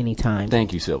back anytime.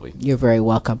 Thank you, Silvy. You're very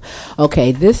welcome.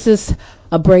 Okay, this is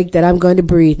a break that I'm going to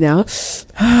breathe now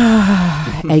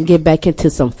and get back into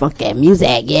some funky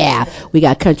music. Yeah, we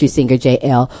got country singer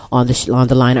JL on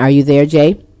the line. Are you there,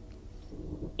 Jay?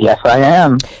 Yes, I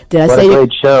am. Did I what say a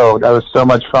great show. That was so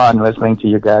much fun listening to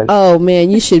you guys. Oh,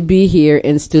 man, you should be here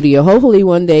in studio. Hopefully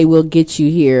one day we'll get you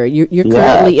here. You're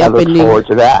currently up in New York. I look forward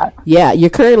to that. Yeah,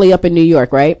 you're currently up in New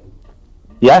York, right?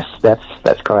 Yes, that's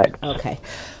correct. Okay.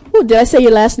 Well, did I say your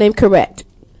last name correct?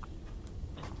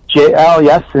 JL,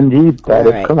 yes, indeed. That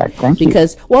is correct. Thank you.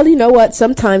 Because, well, you know what?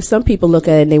 Sometimes some people look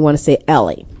at it and they want to say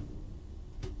Ellie.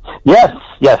 Yes,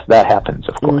 that happens,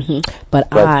 of course. Mm-hmm. But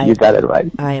you got it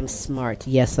right. I am smart.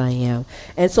 Yes, I am.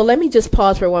 And so let me just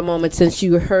pause for one moment since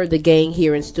you heard the gang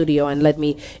here in studio, and let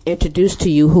me introduce to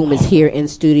you whom is here in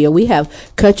studio. We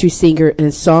have country singer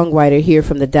and songwriter here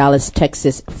from the Dallas,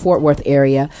 Texas, Fort Worth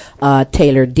area,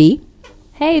 Taylor D.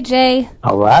 Hey, Jay.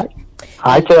 All right.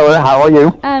 Hi, Taylor. How are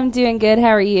you? I'm doing good. How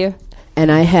are you? And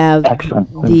I have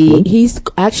he's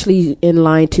actually in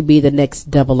line to be the next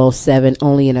 007,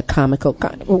 only in a comical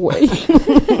kind of a way.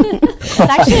 It's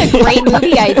actually a great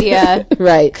movie idea.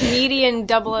 Right. Comedian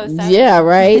 007. Yeah,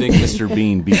 right. I think Mr.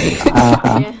 Bean beat me.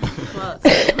 Yeah. Well,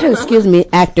 Excuse me,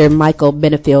 actor Michael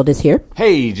Benefield is here.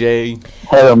 Hey, Jay.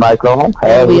 Hello, Michael.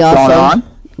 Hey, what's going on?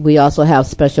 We also have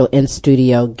special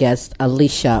in-studio guest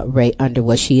Alicia Ray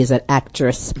Underwood. She is an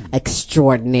actress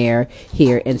extraordinaire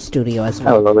here in studio as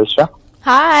well. Hello, Alicia.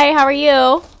 Hi, how are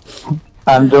you?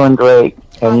 I'm doing great.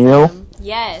 And you?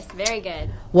 Yes, very good.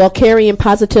 While carrying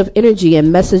positive energy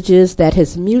and messages that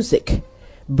his music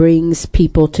brings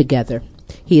people together.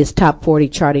 He is top 40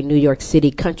 charting New York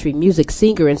City country music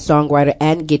singer and songwriter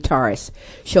and guitarist,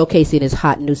 showcasing his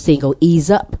hot new single,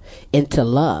 Ease Up Into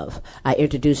Love. I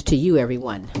introduce to you,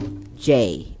 everyone,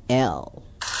 J.L.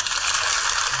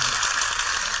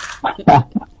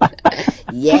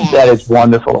 Yes. That is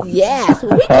wonderful. Yes.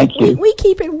 Thank you. We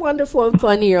keep it wonderful and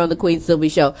fun here on the Queen Silvy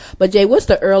Show. But, Jay, what's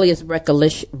the earliest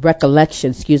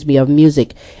recollection of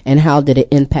music, and how did it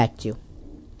impact you?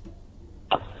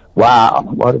 Wow,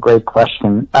 what a great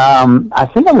question. I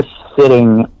think I was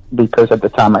sitting because at the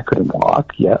time I couldn't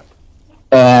walk yet.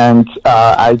 And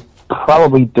I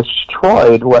probably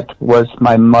destroyed what was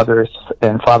my mother's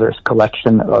and father's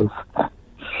collection of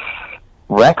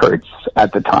records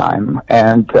at the time,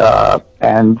 and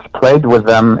played with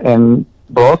them and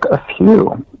broke a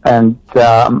few. And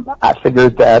I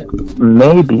figured that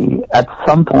maybe at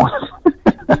some point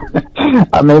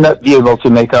I may not be able to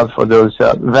make up for those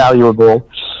valuable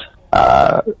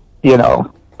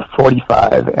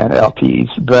 45 and LPs,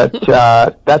 but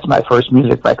that's my first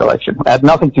music recollection. It had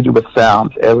nothing to do with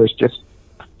sound. It was just,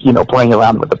 playing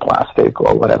around with the plastic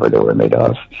or whatever they were made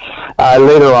of.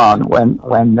 Later on,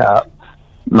 when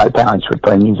my parents would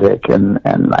play music and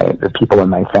the people in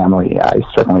my family, I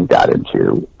certainly got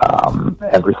into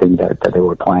everything that they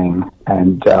were playing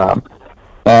and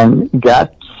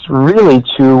got really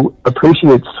to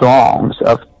appreciate songs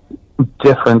of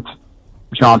different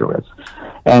genres,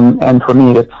 and for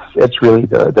me, it's really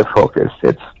the focus.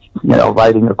 It's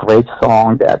writing a great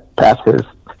song that passes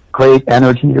great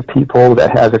energy to people,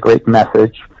 that has a great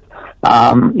message.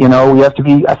 We have to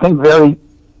be, I think, very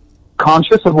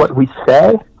conscious of what we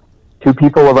say to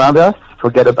people around us.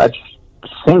 Forget about just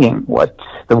singing what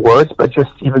the words, but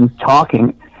just even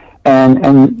talking, and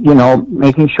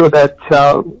making sure that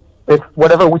if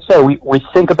whatever we say, we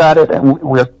think about it and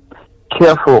we're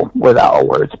careful with our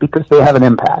words because they have an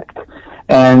impact.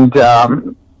 And,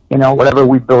 whatever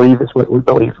we believe is what we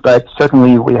believe. But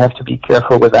certainly we have to be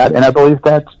careful with that. And I believe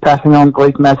that passing on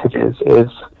great messages is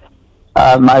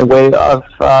my way of,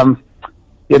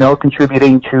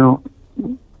 contributing to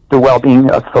the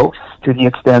well-being of folks to the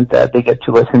extent that they get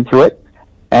to listen to it.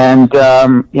 And,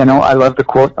 I love the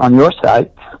quote on your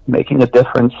site, making a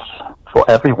difference for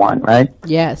everyone, right?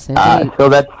 Yes, indeed. So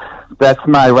that's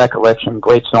my recollection.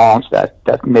 Great songs that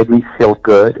made me feel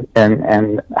good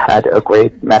and had a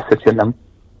great message in them.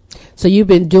 So you've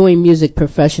been doing music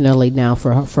professionally now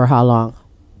for how long?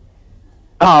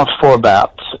 For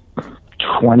about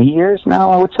 20 years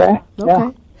now, I would say. Okay.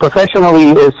 Yeah.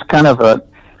 Professionally is kind of a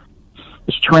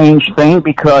strange thing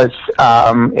because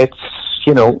it's,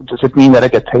 does it mean that I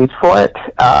get paid for it?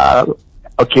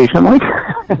 Occasionally.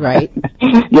 Right.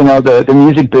 The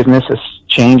music business has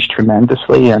changed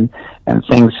tremendously and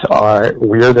things are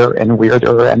weirder and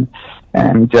weirder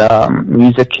and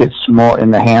music is more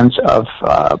in the hands of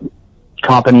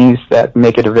companies that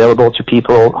make it available to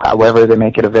people however they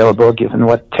make it available given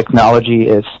what technology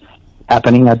is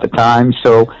happening at the time.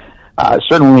 So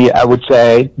certainly I would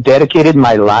say dedicated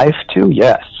my life to,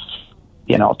 yes,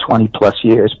 20 plus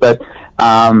years. But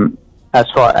as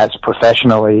far as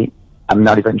professionally, I'm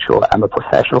not even sure I'm a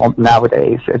professional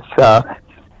nowadays. It's a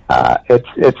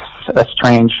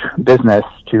strange business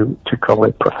to call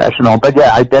it professional. But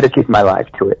yeah, I dedicate my life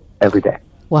to it every day.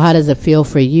 Well, how does it feel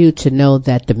for you to know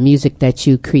that the music that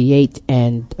you create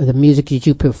and the music that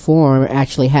you perform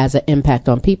actually has an impact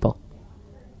on people?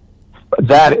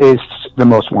 That is the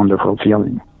most wonderful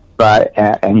feeling by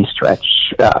any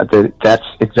stretch. That's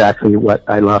exactly what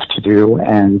I love to do.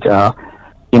 And,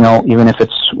 even if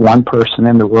it's one person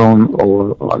in the room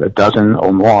or a dozen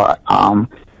or more,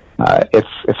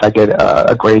 if I get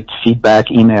a great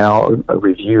feedback email, a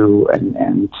review,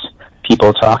 and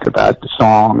people talk about the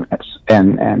song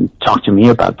and talk to me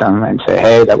about them and say,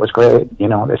 hey, that was great,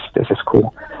 this is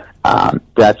cool.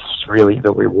 That's really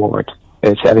the reward.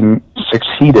 It's having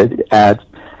succeeded at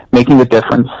making a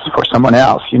difference for someone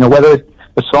else. Whether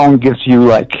the song gives you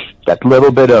like that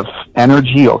little bit of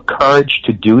energy or courage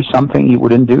to do something you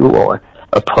wouldn't do or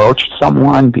approach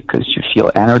someone because you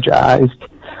feel energized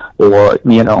or,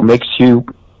 makes you,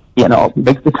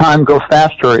 makes the time go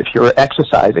faster if you're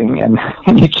exercising and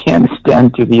you can't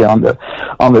stand to be on the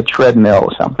treadmill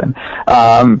or something.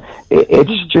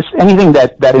 It's just anything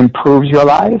that improves your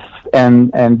life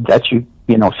and that you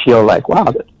feel like,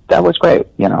 wow, that was great.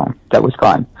 That was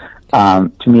fun.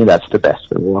 To me, that's the best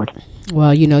reward.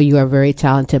 Well, you are very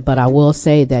talented, but I will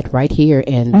say that right here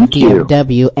in Thank you.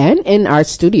 DFW and in our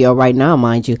studio right now,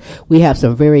 mind you, we have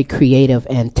some very creative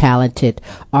and talented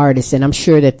artists, and I'm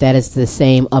sure that is the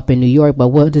same up in New York. But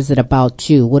what is it about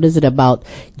you? What is it about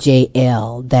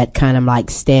JL that kind of like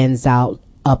stands out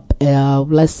up,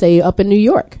 let's say up in New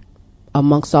York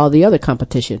amongst all the other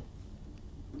competition?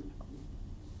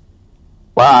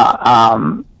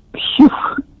 Wow,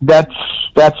 that's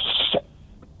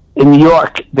in New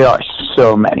York. There are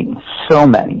so many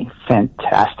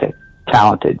fantastic,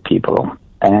 talented people,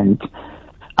 and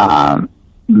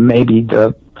maybe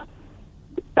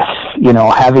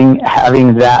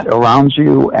having that around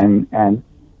you, and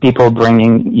people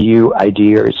bringing you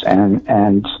ideas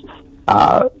and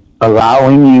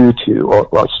allowing you to,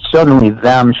 or certainly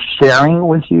them sharing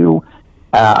with you,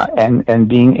 and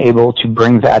being able to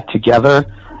bring that together.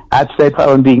 I'd say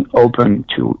probably being open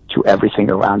to everything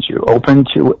around you, open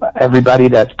to everybody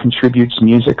that contributes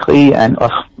musically and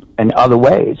in other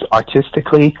ways,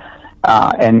 artistically,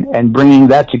 and bringing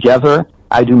that together.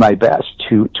 I do my best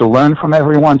to learn from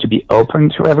everyone, to be open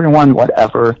to everyone,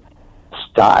 whatever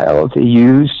style they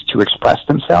use to express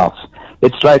themselves.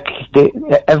 It's like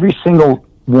every single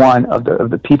one of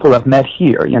the people I've met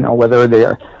here, whether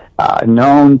they're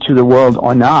known to the world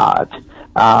or not,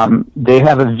 they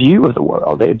have a view of the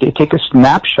world. They take a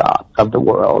snapshot of the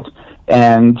world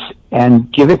and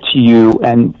give it to you.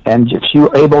 And if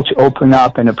you're able to open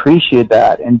up and appreciate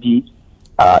that and be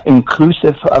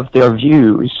inclusive of their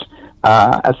views,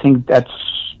 I think that's,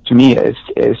 to me, is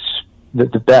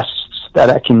the best that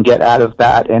I can get out of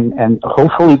that, and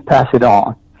hopefully pass it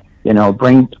on.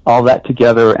 Bring all that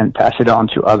together and pass it on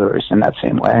to others in that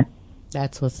same way.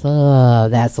 That's what's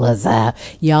up. That's what's up.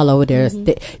 Y'all over there,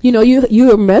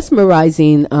 you are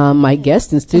mesmerizing my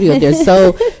guests in studio. They're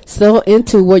so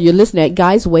into what you're listening at.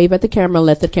 Guys, wave at the camera.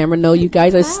 Let the camera know you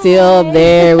guys are still.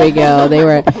 There we go.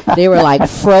 They were like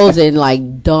frozen,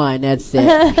 like done. That's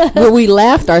it. Well, we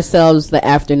laughed ourselves the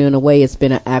afternoon away. It's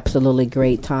been an absolutely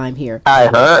great time here. I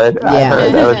heard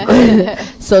that was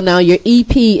great. So now your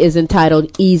EP is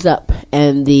entitled "Ease Up,"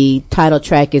 and the title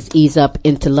track is "Ease Up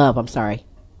Into Love." I'm sorry.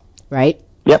 Right?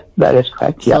 Yep, that is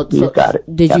correct. Yep, you got it.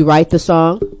 Did you write the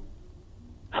song?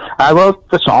 I wrote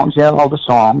the songs, all the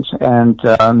songs, and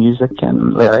music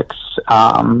and lyrics.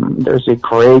 There's a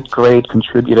great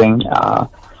contributing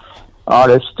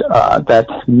artist that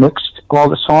mixed all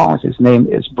the songs. His name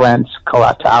is Brent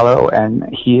Colatalo,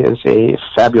 and he is a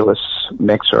fabulous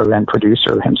mixer and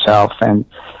producer himself, and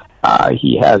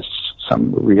he has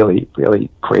some really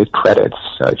great credits.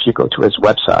 If you go to his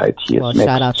website, he has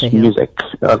mixed music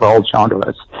of all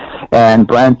genres. And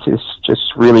Brent has just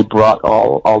really brought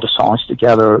all the songs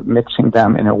together, mixing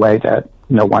them in a way that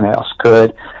no one else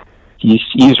could.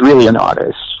 He's really an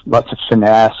artist. Lots of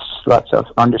finesse, lots of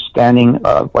understanding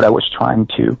of what I was trying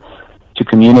to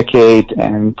communicate.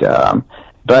 And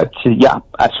but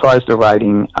as far as the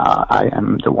writing, I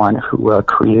am the one who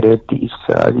created these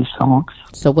songs.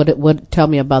 So what? Tell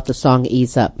me about the song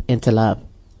 "Ease Up Into Love."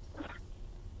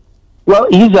 Well,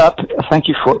 "Ease Up." Thank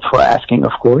you for asking,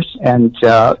 of course. And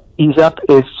 "Ease Up"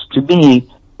 is, to me,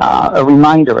 a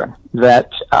reminder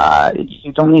that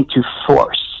you don't need to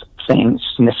force things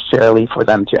necessarily for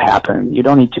them to happen. You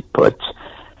don't need to put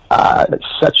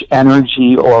such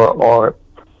energy or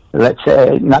let's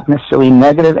say not necessarily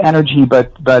negative energy,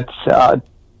 but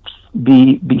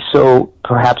be so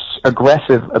perhaps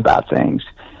aggressive about things.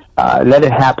 Let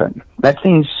it happen. Let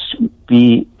things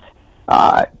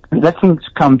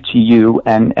come to you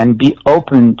and be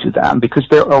open to them because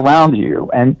they're around you.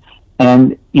 And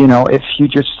if you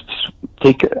just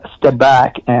take a step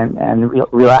back and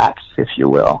relax, if you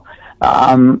will,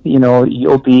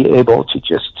 you'll be able to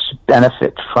just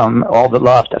benefit from all the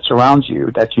love that's around you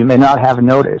that you may not have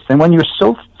noticed. And when you're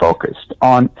so focused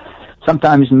on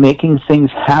sometimes making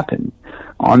things happen,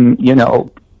 on,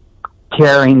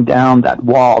 tearing down that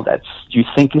wall that you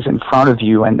think is in front of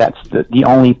you and that's the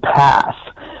only path,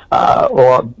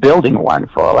 or building one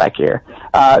for all I care.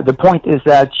 The point is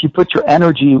that you put your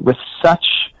energy with such,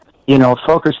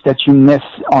 focus that you miss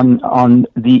on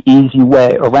the easy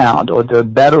way around or the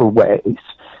better ways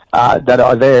that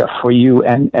are there for you,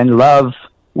 and love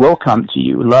will come to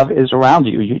you. Love is around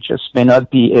you. You just may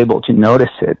not be able to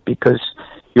notice it because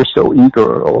you're so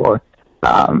eager or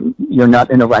you're not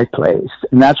in the right place.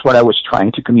 And that's what I was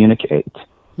trying to communicate.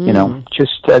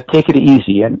 Just take it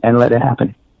easy and let it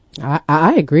happen.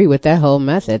 I agree with that whole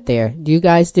method there. Do you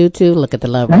guys do too? Look at the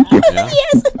love. Thank you.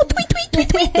 Yes.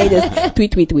 They just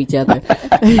tweet to each other.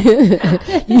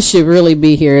 You should really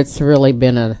be here. It's really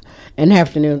been an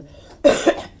afternoon.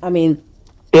 I mean,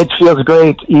 it feels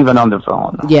great even on the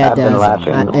phone. Yeah, it I've does. been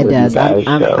laughing It with does. you guys,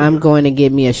 I'm going to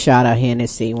give me a shot of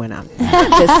Hennessy when I'm.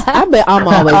 I'm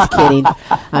always kidding.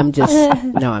 I'm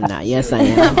not. Yes, I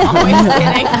am. Always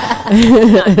kidding.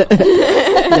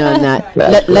 No, I'm not.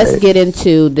 Let's get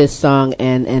into this song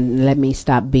and let me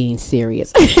stop being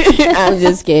serious. I'm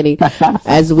just kidding.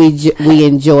 As we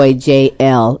enjoy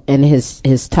JL and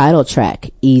his title track,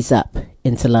 Ease Up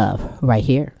Into Love, right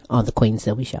here on the Queen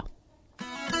Silvy Show.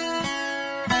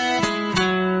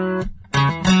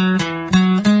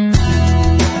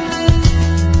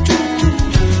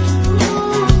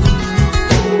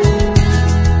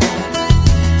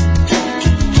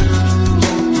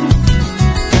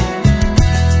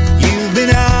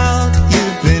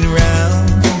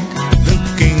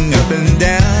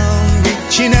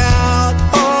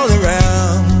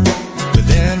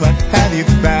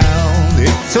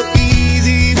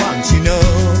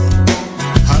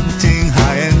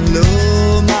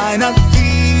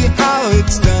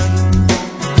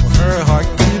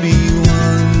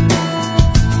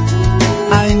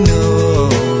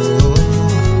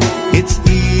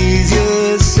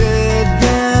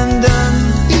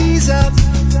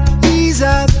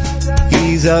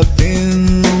 Ease up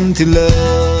into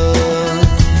love.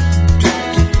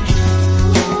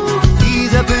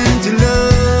 Ease up into love.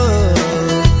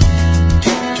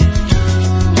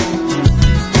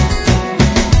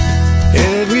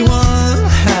 Everyone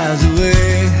has a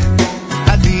way.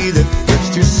 I'd be the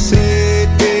first to say,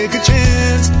 take a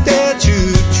chance, dare to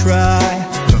try.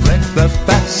 Don't let love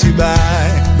pass you by.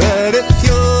 But if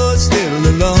you're still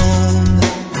alone,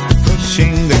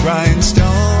 pushing the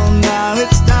grindstone, now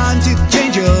it's time to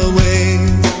change your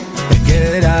ways and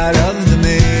get out of the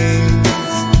maze.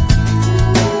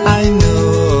 I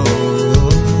know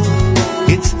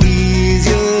it's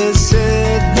easier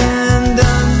said than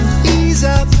done. Ease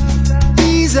up,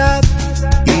 ease up,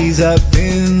 ease up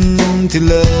into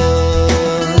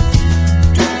love.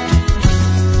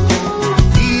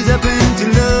 Ease up into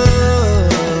love.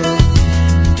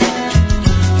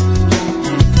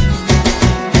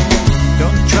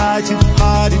 Don't try to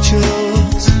party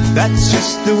chills. That's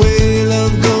just the way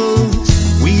love goes.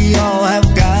 We all have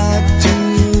got to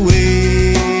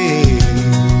wait.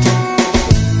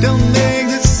 Don't make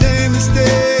the same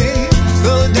mistake.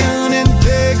 Slow down and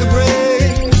take a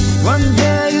break. One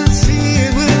day you'll see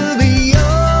it will be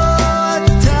your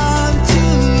time to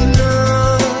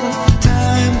love.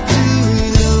 Time to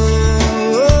love.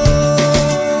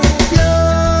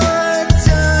 Your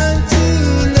time to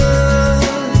love.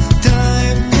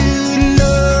 Time to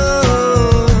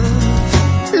love.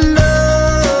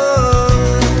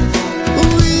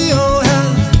 We all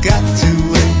have got to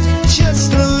wait. Just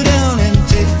slow down and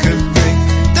take a break.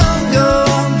 Don't go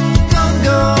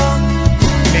on,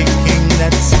 making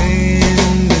that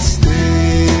same mistake.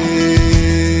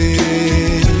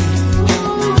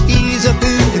 Ease up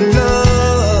into love.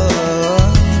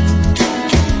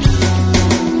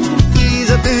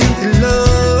 Ease up into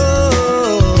love.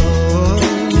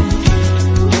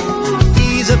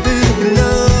 Ease up into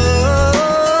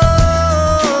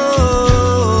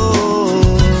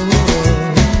love.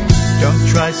 Don't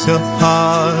try so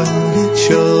hard, it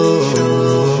shows.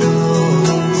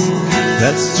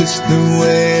 That's just the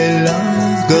way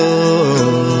love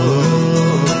goes.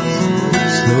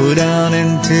 Slow down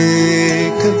and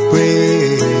take a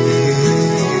break.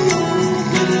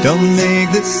 Don't make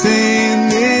the same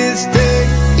mistake.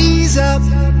 Ease up,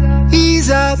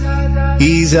 ease up,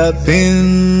 ease up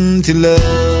into love.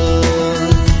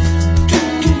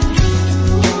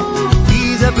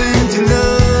 Ease up into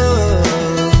love.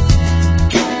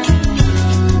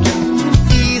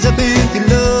 Ease up into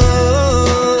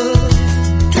love.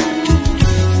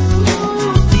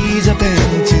 Ease up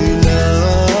into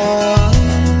love.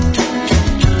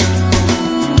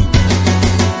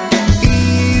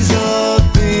 Ease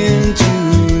up into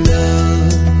love.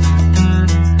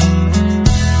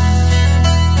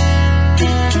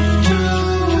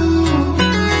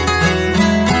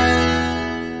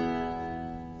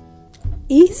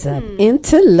 Ease Up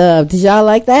Into Love. Did y'all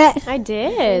like that? I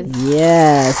did.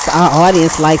 Yes, our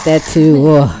audience liked that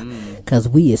too. Because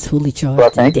we is fully charged Well,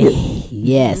 thank today. you.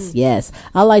 Yes, yes.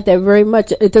 I like that very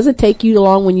much. Does it take you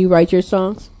long when you write your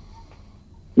songs?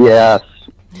 Yes.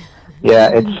 Yeah,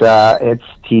 it's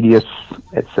tedious.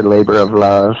 It's a labor of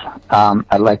love.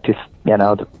 I like to,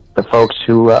 the folks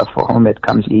who, for whom it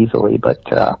comes easily, but,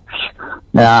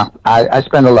 I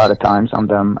spend a lot of times on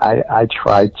them. I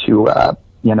try to,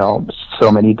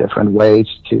 so many different ways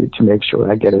to make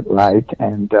sure I get it right.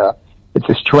 And, it's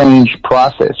a strange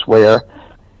process where,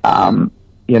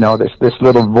 there's this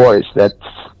little voice that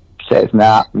says,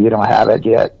 nah, you don't have it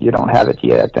yet. You don't have it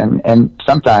yet. And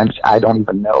sometimes I don't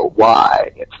even know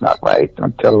why it's not right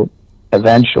until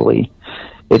eventually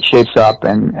it shapes up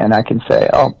and I can say,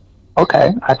 oh,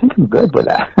 okay, I think I'm good with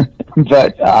that.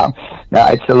 But, no,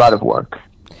 it's a lot of work.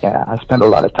 Yeah, I spend a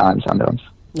lot of time on those.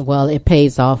 Well, it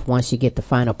pays off once you get the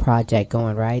final project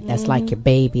going, right? That's like your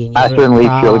baby. And I certainly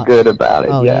feel good about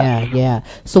it. Oh, yeah.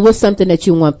 So what's something that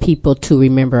you want people to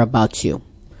remember about you?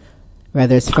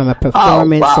 Whether it's from a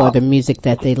performance or the music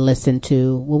that they listen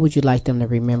to, what would you like them to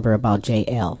remember about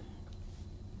JL?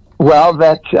 Well,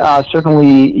 that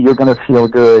certainly you're going to feel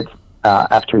good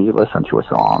after you listen to a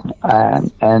song,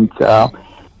 and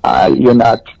you're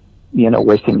not,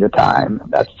 wasting your time.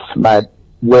 That's my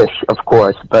wish, of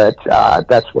course, but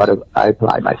that's what I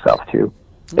apply myself to,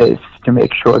 is to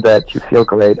make sure that you feel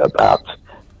great about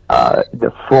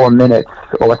the 4 minutes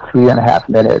or 3.5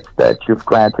 minutes that you've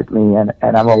granted me, and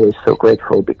I'm always so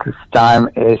grateful because time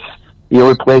is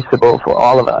irreplaceable for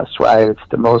all of us, right? It's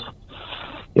the most,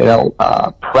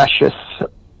 precious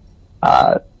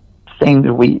thing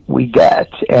that we get,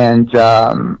 and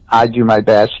I do my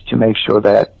best to make sure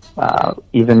that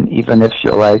even if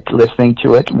you're like listening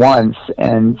to it once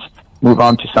and move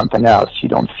on to something else, you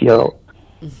don't feel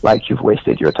like you've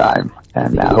wasted your time.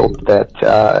 And I hope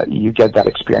that you get that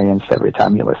experience every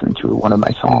time you listen to one of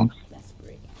my songs.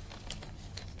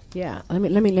 Yeah, let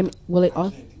me. Will it?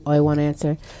 Oh, I want to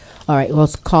answer. All right. Well,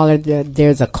 caller,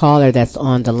 there's a caller that's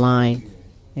on the line.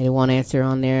 They want to answer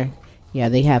on there. Yeah,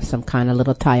 they have some kind of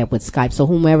little tie-up with Skype. So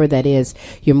whomever that is,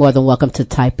 you're more than welcome to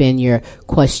type in your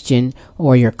question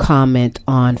or your comment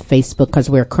on Facebook, because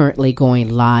we're currently going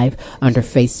live under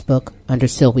Facebook under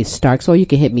Silvy Starks. Or you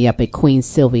can hit me up at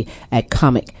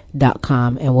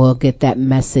queensylvy@comic.com, and we'll get that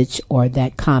message or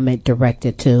that comment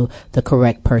directed to the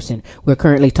correct person. We're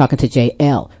currently talking to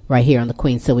JL right here on the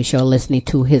Queen Silvy Show, listening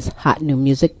to his hot new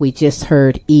music. We just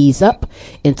heard Ease Up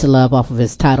Into Love off of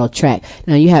his title track.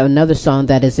 Now you have another song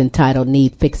that is entitled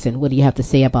Need Fixin'. What do you have to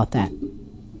say about that?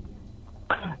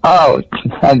 Oh,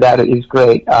 that is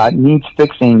great. Needs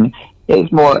Fixing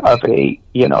is more of a,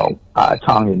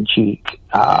 tongue-in-cheek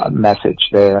message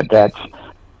there that,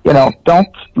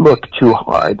 don't look too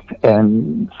hard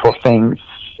and for things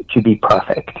to be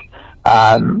perfect.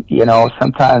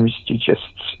 Sometimes you just,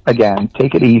 again,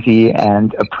 take it easy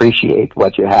and appreciate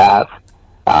what you have.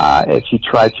 If you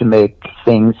try to make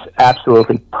things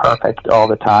absolutely perfect all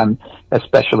the time,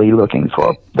 especially looking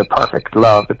for the perfect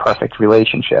love, the perfect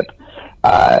relationship,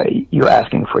 you're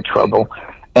asking for trouble.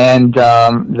 And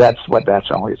that's what that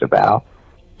song is about.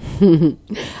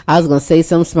 I was going to say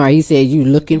something smart. He said you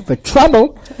looking for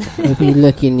trouble if you're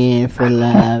looking in for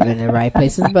love in the right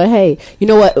places. But hey, you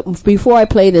know what? Before I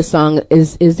play this song,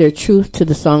 is there truth to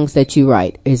the songs that you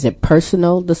write? Is it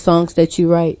personal, the songs that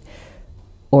you write?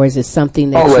 Or is it something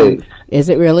that always. Is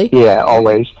it really? Yeah,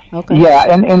 always. Okay.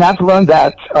 Yeah, and I've learned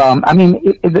that,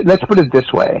 let's put it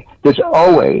this way. There's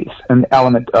always an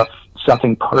element of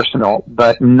something personal,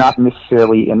 but not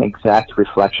necessarily an exact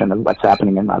reflection of what's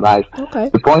happening in my life. Okay.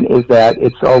 The point is that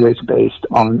it's always based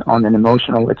on an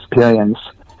emotional experience.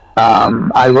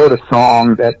 I wrote a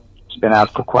song that's been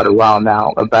out for quite a while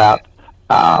now about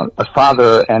a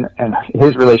father and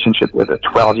his relationship with a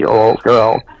 12-year-old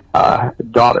girl,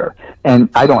 daughter. And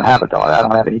I don't have a daughter. I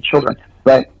don't have any children.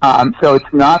 But so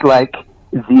it's not like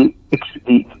the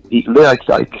lyrics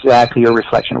are exactly a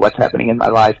reflection of what's happening in my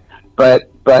life.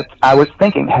 But I was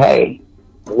thinking, hey,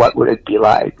 what would it be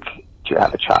like to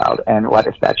have a child? And what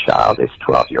if that child is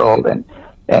 12 years old and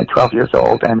 12 years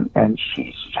old and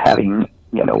she's having,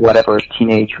 whatever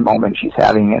teenage moment she's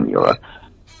having, and you're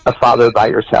a father by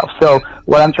yourself. So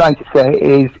what I'm trying to say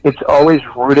is it's always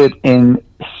rooted in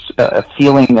a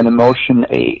feeling, an emotion,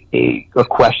 a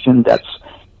question that's,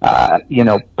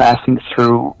 passing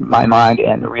through my mind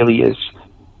and really is,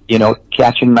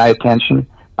 catching my attention.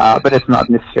 But it's not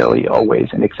necessarily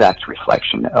always an exact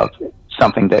reflection of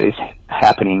something that is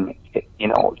happening,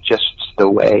 just the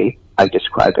way I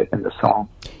describe it in the song.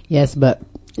 Yes, but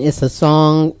it's a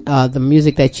song, the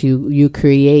music that you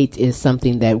create is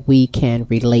something that we can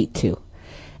relate to.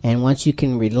 And once you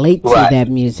can relate to that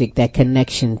music, that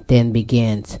connection then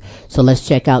begins. So let's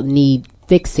check out Need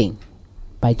Fixing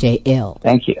by JL.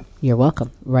 Thank you. You're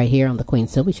welcome. Right here on the Queen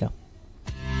Silvy Show.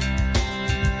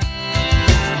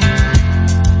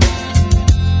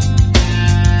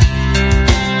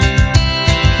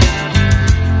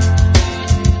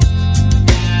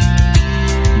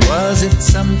 Was it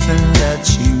something that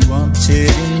she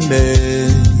wanted in bed?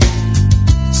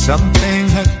 Something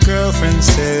her girlfriend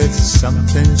said,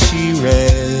 something she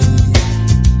read?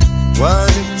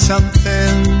 Was it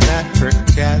something that her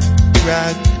cat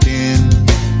dragged in?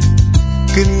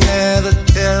 Could never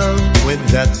tell with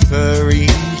that furry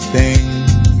thing.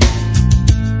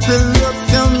 The look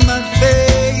on my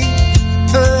face,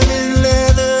 hurting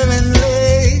leather and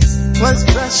lace, was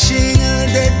brushing a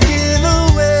dead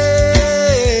giveaway.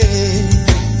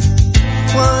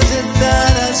 Was it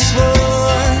that I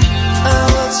swore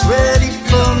I was ready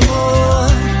for more?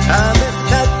 I bet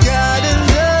that got in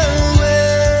the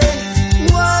way.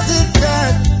 Was it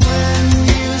that when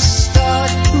you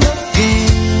start looking,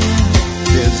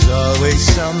 there's always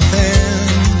something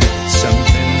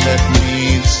that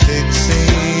needs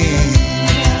fixing,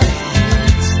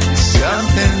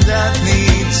 something that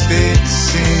needs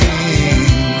fixing,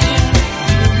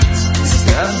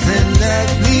 something that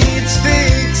needs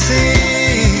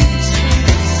fixing.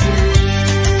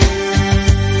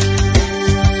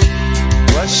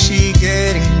 Was she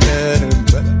getting better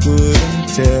but wouldn't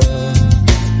tell?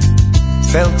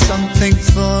 Felt something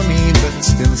for me but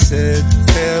still said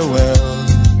farewell.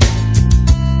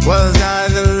 Was I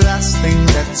the last thing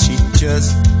that she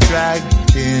just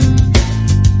dragged in?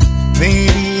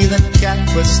 Maybe the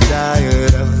cat was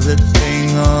tired of the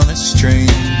thing on a string.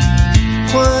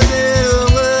 Was it a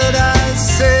word I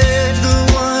said, the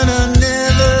one I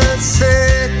never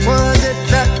said? Was it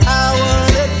that I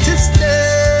wanted to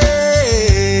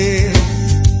stay?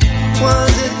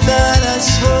 Was it that I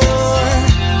swore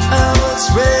I was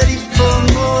ready for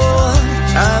more?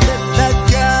 I bet that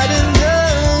got in the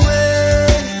way.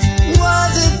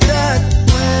 Was it that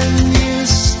when you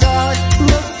start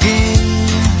looking,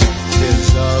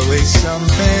 there's always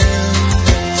something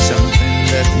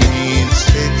that needs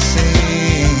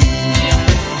fixing,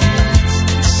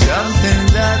 something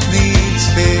that needs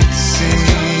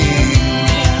fixing,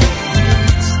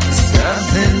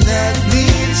 something that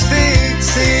needs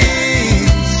fixing.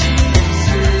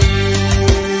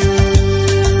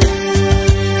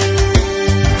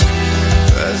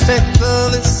 Perfect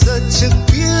love is such a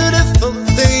beautiful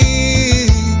thing,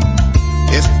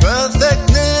 if perfect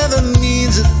never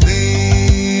means a thing.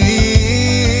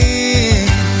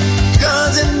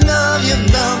 'Cause in love you're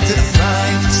bound to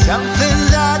find something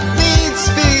that needs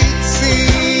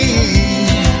fixing,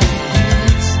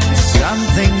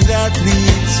 something that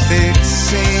needs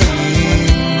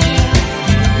fixing,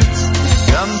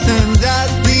 something that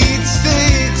needs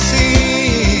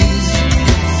fixing.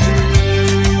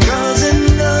 'Cause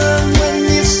in love when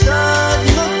you start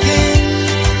looking,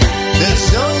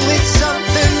 there's always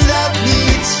something that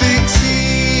needs fixing.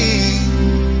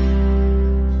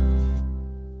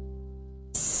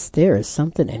 There is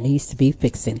something that needs to be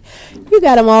fixing. You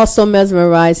got them all so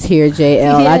mesmerized here,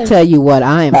 JL. I Yes. tell you what,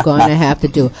 I am going to have to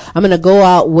do. I'm going to go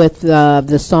out with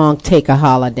the song "Take a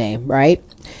Holiday." Right?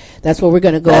 That's what we're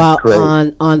going to go That's out great.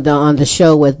 on the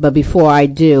show with. But before I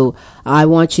do, I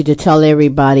want you to tell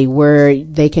everybody where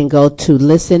they can go to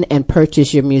listen and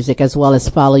purchase your music, as well as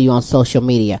follow you on social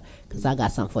media. Because I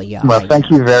got something for you. Well, thank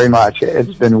you very much.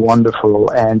 It's been wonderful,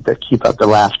 and keep up the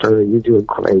laughter. You do a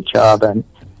great job, and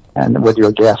with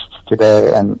your guests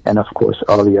today, and of course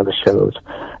all the other shows.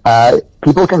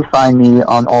 People can find me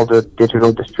on all the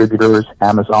digital distributors,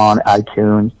 Amazon,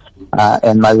 iTunes,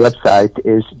 and my website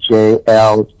is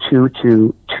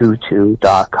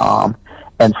jl2222.com.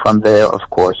 And from there, of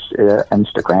course,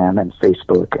 Instagram and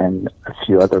Facebook and a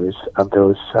few others of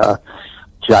those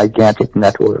gigantic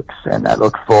networks. And I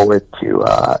look forward to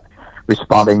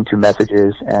responding to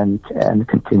messages and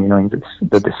continuing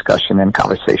the discussion and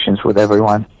conversations with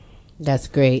everyone. That's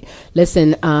great.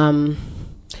 Listen,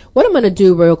 what I'm going to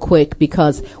do real quick,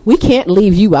 because we can't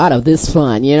leave you out of this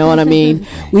fun. You know what I mean?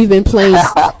 We've been playing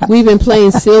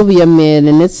Sylvia Min,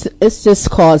 and it's just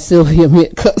called Sylvia Min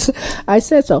because I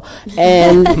said so.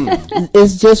 And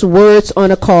it's just words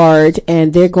on a card,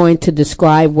 and they're going to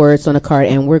describe words on a card,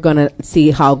 and we're going to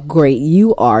see how great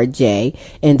you are, Jay,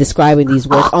 in describing these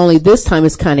words. Only this time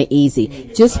it's kind of easy.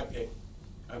 Just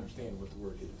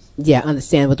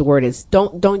understand what the word is.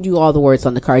 Don't do all the words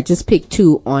on the card. Just pick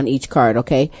two on each card,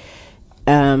 okay?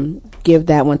 Give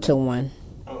that one to one.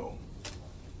 Oh.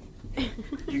 You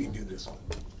can do this one.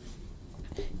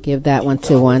 Give that one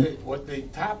to one. What the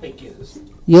topic is.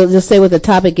 You'll just say what the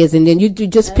topic is, and then you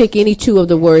just pick any two of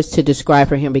the words to describe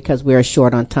for him, because we're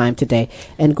short on time today.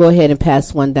 And go ahead and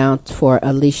pass one down for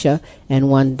Alicia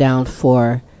and one down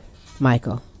for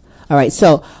Michael. All right,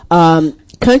 so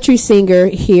country singer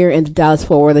here in the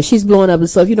Dallas-Fort Worth. She's blowing up,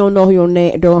 so if you don't know her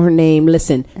name,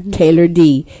 listen. Taylor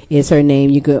D is her name.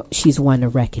 She's one to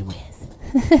reckon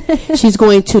with. She's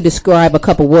going to describe a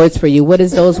couple words for you. What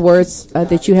is those words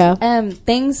that you have?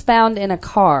 Things found in a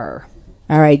car.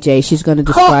 All right, Jay. She's going to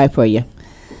describe for you.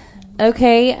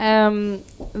 Okay,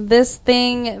 this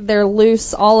thing, they're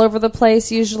loose all over the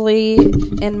place, usually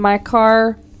in my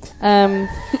car.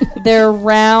 They're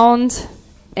round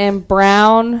and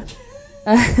brown.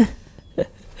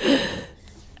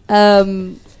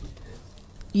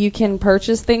 You can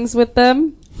purchase things with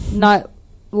them. Not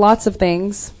lots of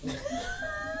things.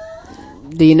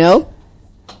 Do you know?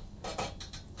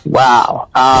 Wow.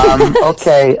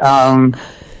 Okay.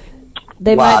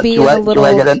 They wow. might be do in I, a little, do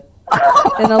I get an,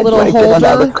 in a little do I get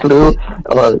another holder. clue?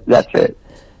 Or that's it?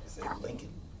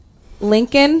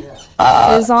 Lincoln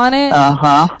is on it.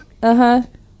 Uh-huh. Uh-huh.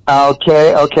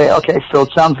 Okay. So it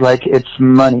sounds like it's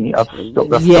money of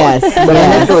Yes, but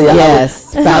initially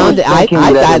yes. Found it. I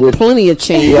got plenty of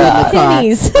change in the car,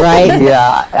 right?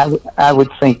 Yeah, I would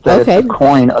think that it's a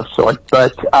coin of sort.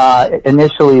 But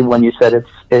initially, when you said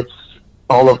it's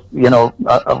all of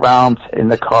around in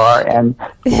the car and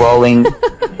rolling,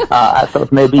 I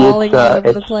thought maybe Falling all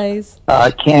over the it's place.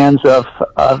 cans of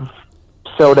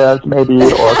sodas maybe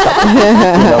or of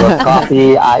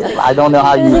coffee. I don't know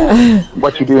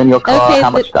what you do in your car,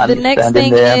 how much time the you next spend thing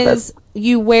in there. is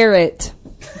you wear it.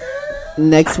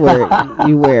 Next word,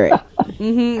 you wear it.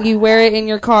 You wear it in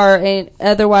your car, and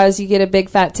otherwise you get a big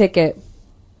fat ticket.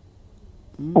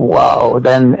 Wow,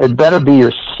 then it better be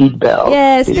your seatbelt.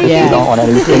 Yes, because you don't want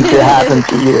anything to happen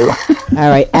to you. All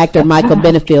right, actor Michael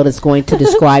Benefield is going to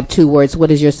describe 2 words. What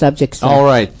is your subject, sir? All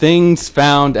right, things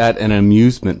found at an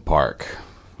amusement park.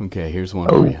 Okay, here's one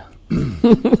for you.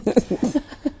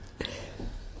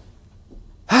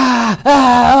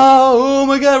 Oh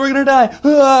my God, we're gonna die!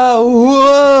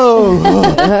 Whoa!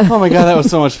 Oh my God, that was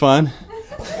so much fun.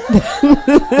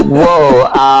 Whoa,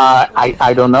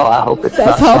 I don't know. I hope it's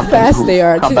That's not how fast they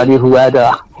are, too. somebody who had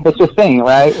it's a thing,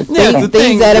 right? It's Yeah, it's a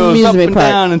thing. at Goes amusement up and park.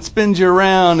 down and spins you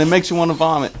around and makes you want to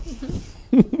vomit.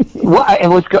 Well, I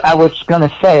was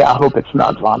gonna say I hope it's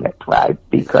not vomit, right?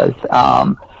 Because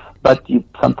but you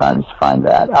sometimes find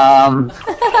that.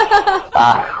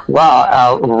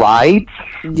 Right?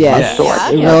 Yes.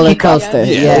 Yeah. Roller coaster.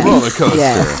 Yeah, Yes. roller coaster.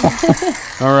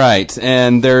 Yes. All right,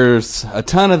 and there's a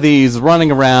ton of these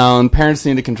running around. Parents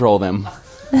need to control them.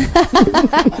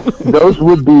 Those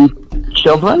would be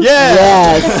children?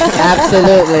 Yes,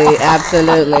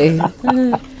 absolutely.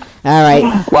 All right.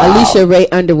 Wow. Alicia Ray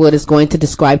Underwood is going to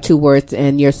describe 2 words,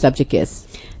 and your subject is?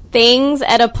 Things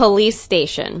at a police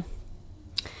station.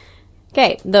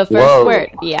 Okay, the first Whoa.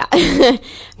 word. Yeah.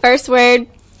 First word.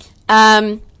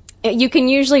 You can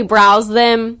usually browse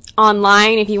them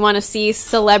online if you want to see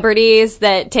celebrities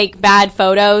that take bad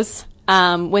photos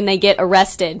when they get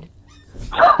arrested.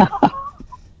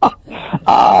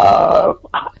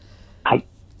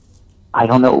 I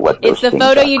don't know what those It's the things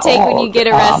photo are you take when you called. get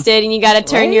arrested, and you got to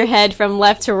turn your head from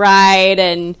left to right,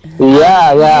 and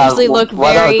Yeah. you usually look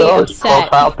What very are those? upset.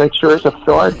 Profile pictures of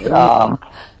sorts?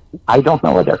 I don't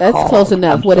know what they're That's called. close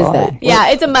enough. I'm What is sorry. that? Yeah,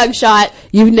 it's a mugshot.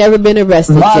 You've never been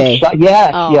arrested, Jay. Mugshot.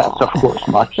 Yes, Oh. yes, of course,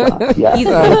 mugshot. Yes. He's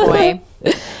a good boy.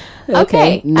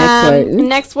 Okay. Next word.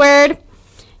 Next word.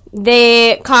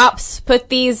 The cops put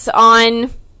these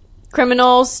on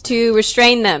criminals to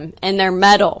restrain them, and they're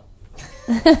metal.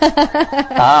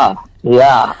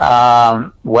 Yeah.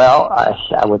 Well,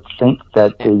 I would think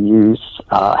that they use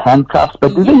handcuffs,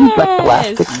 but do they use like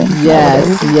plastic things? Yes.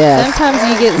 Sometimes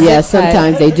you get Yes, zip tied.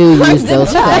 sometimes they do use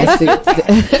those plastic.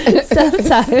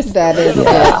 Sometimes. That is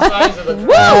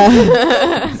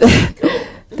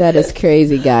that is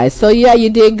crazy, guys. So yeah, you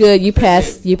did good. You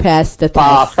passed the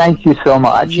test. Thank you so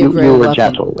much. You're You very were welcome.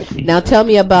 gentle with me. Now tell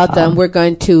me about we're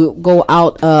going to go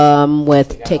out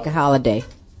with Take a Holiday.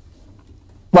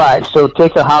 Right, so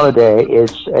Take a Holiday is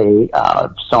a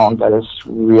song that is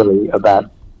really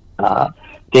about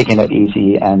taking it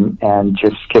easy and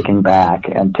just kicking back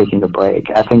and taking a break.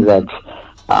 I think that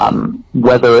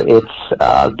whether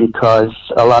it's because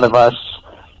a lot of us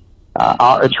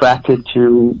are attracted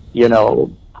to,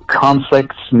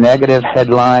 conflicts, negative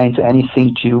headlines,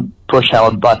 anything to push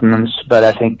our buttons, but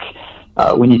I think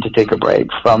we need to take a break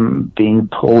from being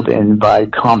pulled in by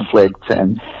conflict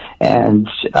and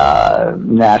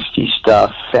nasty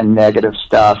stuff and negative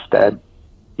stuff that,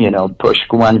 push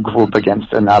one group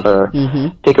against another. Mm-hmm.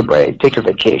 Take a break, take a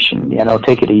vacation,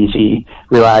 take it easy,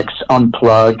 relax,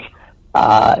 unplug,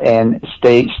 and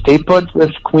stay put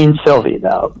with Queen Silvy,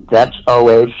 though. That's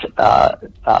always,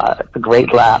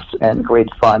 great laughs and great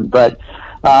fun. But,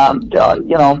 there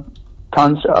are,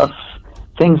 tons of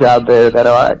things out there that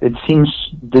are, it seems,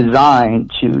 designed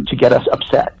to get us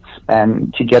upset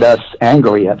and to get us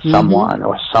angry at someone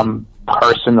or some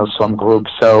person or some group.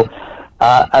 So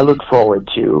I look forward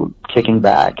to kicking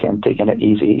back and taking it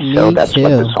easy. So Me that's too. what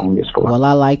the song is for. Well,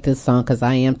 I like this song because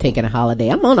I am taking a holiday.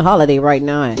 I'm on a holiday right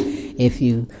now, if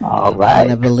you want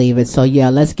to believe it. So, yeah,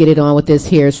 let's get it on with this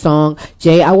here song.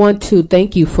 Jay, I want to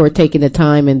thank you for taking the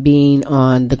time and being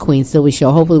on the Queen Silvy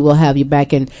Show. Hopefully we'll have you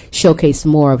back and showcase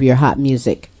more of your hot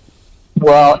music.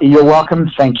 Well, you're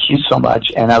welcome. Thank you so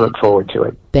much, and I look forward to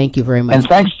it. Thank you very much. And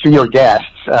thanks to your guests.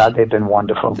 They've been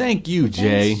wonderful. Thank you,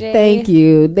 Jay. Thank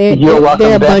you. They're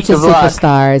a bunch Best of of luck.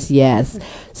 superstars, yes.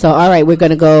 So, all right, we're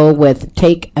going to go with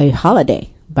Take a Holiday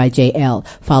by JL.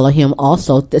 Follow him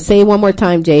also. Say it one more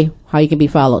time, Jay, how you can be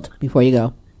followed before you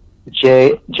go.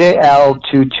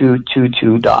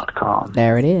 JL2222.com.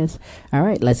 There it is. All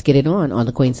right, let's get it on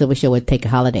the Queen Silvy Show with Take a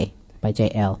Holiday by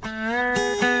JL.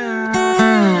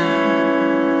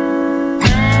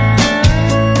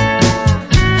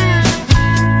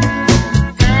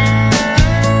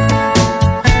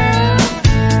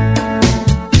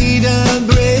 Need a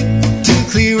break to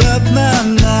clear up my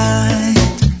mind.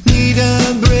 Need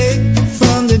a break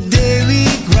from the daily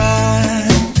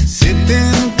grind.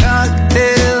 Sipping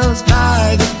cocktails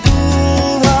by the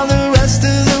pool while the rest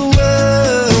of the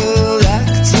world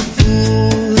acts a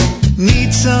fool.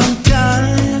 Need some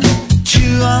time to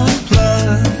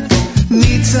unplug.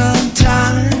 Need some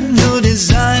time, no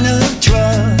designer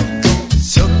drug.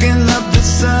 Soaking up the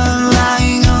sun,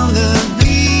 lying on the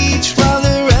beach while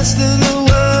the rest of the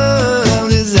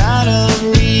world is out of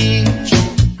reach.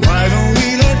 Why don't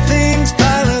we let things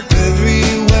pile up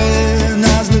everywhere?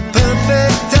 Now's the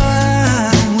perfect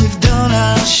time, we've done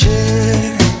our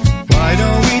share. Why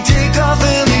don't we take off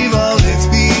and leave all this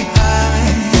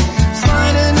behind?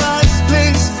 Find a nice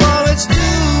place for us to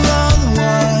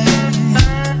unwind.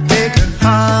 Take a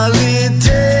holiday.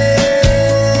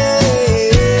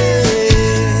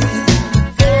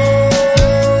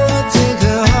 Take a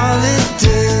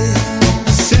holiday.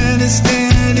 Santa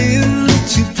standing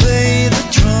to play the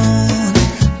drum.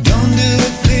 Don't do a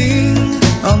thing,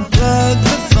 unplug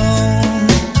the phone.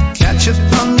 Catch up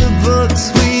on the books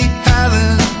we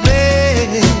haven't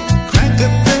read. Crank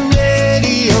up the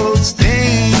radio,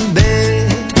 stay in bed.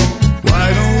 Why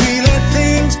don't we let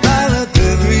things pile up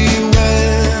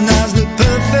everywhere? Now's the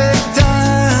perfect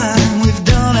time, we've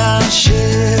done our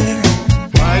share.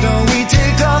 Why don't we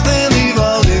take off and leave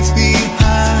all this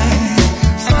behind?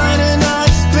 Find a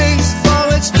nice place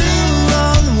for us to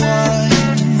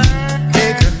unwind.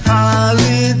 Take a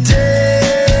holiday.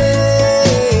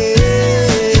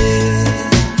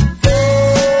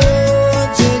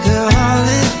 Take a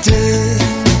holiday.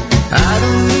 I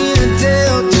don't need a day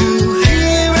or two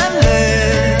here and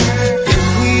there. If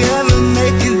we ever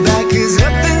make it back is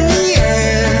up in the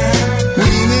air. We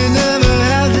may never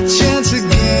have the chance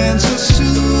again so soon.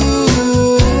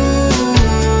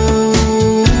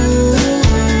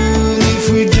 If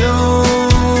we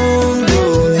don't go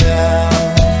now,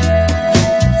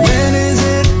 when is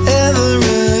it ever a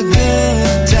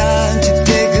good time to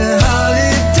take a holiday?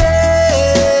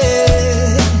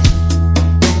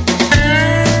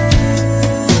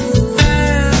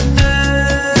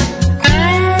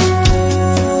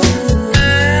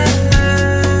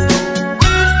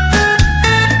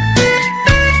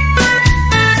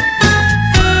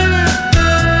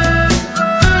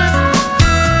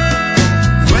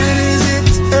 When is it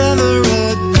ever a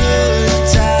good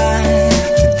time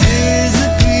to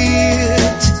disappear,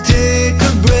 to take a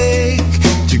break,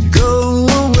 to go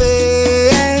away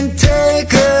and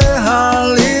take a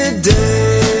holiday?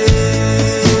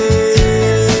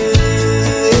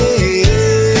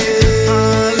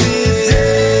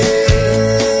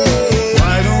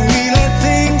 Why don't we let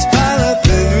things pile up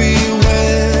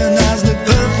everywhere? Now's the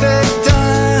perfect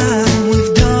time,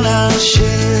 we've done our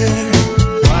share.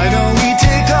 Why don't we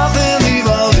take off and leave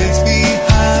all this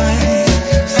behind?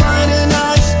 Find a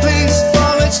nice place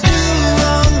for us to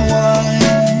unwind.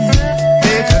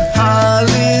 Take a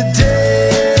holiday.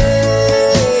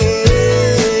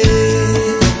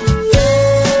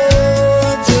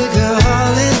 Take a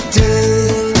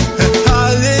holiday. A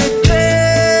holiday.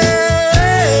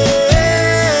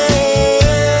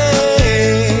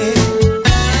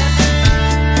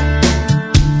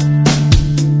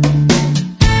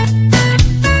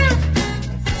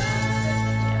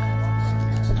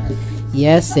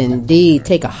 Yes, indeed.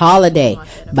 Take a Holiday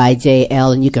by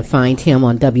JL, and you can find him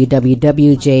on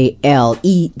www.jle,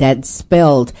 that's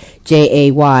spelled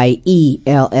JAYELLE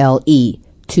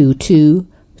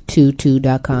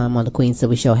 2222.com on the Queen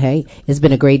Silvy Show. Hey, it's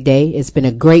been a great day. It's been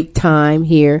a great time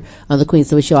here on the Queen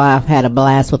Silvy Show. I've had a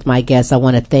blast with my guests. I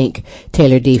want to thank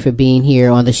Taylor D for being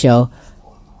here on the show.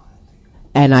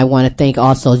 And I want to thank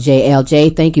also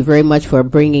JLJ. Thank you very much for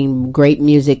bringing great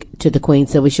music to the Queen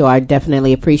Silvy Show. I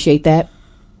definitely appreciate that.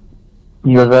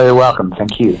 You're very welcome.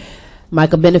 Thank you.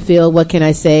 Michael Benefield, what can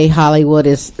I say? Hollywood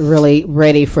is really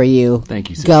ready for you. Thank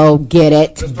you, Silvy. Go get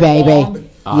it, baby.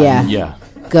 Yeah.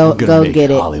 Go make get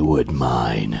it. Hollywood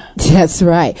mine. That's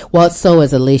right. Well, so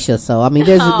is Alicia. So I mean,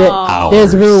 there's Aw.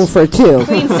 there's room for two.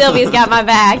 Queen Sylvia's got my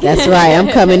back. That's right. I'm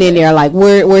coming in there like,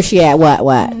 where's she at? What?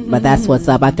 But that's what's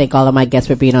up. I thank all of my guests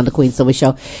for being on the Queen Silvy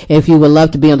Show. If you would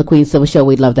love to be on the Queen Silvy Show,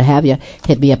 we'd love to have you.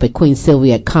 Hit me up at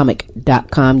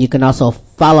queensylvia@comic.com. You can also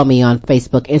follow me on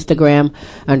Facebook, Instagram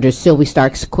under Silvy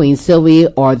Starks Queen Silvy,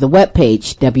 or the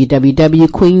webpage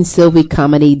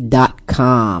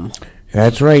www.queensylvycomedy.com.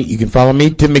 That's right. You can follow me,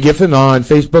 Tim McGiffin, on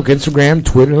Facebook, Instagram,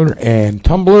 Twitter, and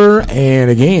Tumblr.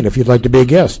 And again, if you'd like to be a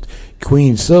guest,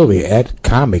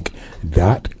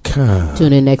 queensylvia@comic.com.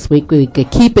 Tune in next week. We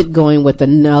could keep it going with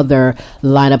another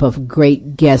lineup of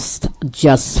great guests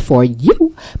just for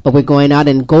you. But we're going out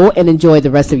and go and enjoy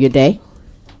the rest of your day.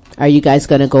 Are you guys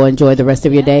going to go enjoy the rest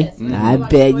of your day? I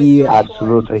bet you.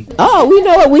 Absolutely. Oh, we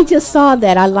know what. We just saw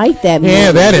that. I like that movie.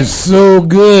 Yeah, that is so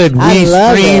good. I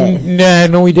love streamed. Nah,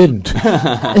 no, we didn't.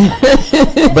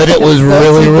 But it was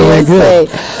really, really good.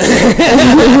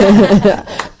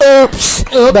 Oops.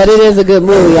 But it is a good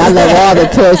movie. I love all the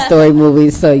Toy Story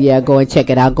movies. So, yeah, go and check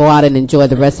it out. Go out and enjoy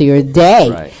the rest of your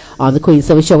day. On the Queen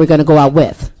Silvy Show, we're going to go out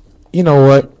with. You know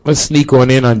what? Let's sneak one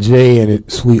in on Jay and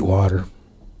Sweetwater.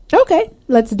 Okay,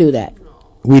 let's do that.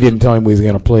 We didn't tell him we was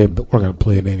going to play it, but we're going to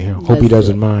play it anyhow. Hope he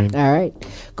doesn't mind. All right.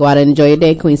 Go out and enjoy your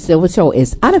day. Queen Silvy Show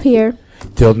is out of here.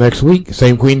 Till next week.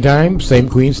 Same Queen time, same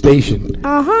Queen station.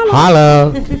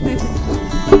 Holla.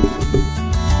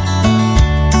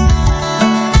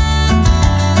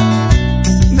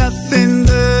 Nothing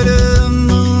but a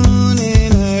moon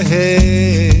in her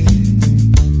head.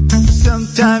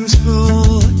 Sometimes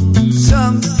full,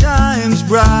 sometimes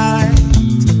bright.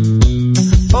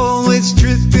 Always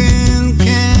dripping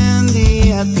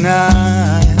candy at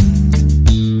night.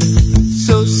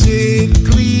 So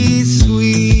sickly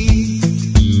sweet.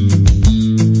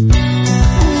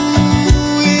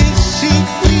 Ooh, is she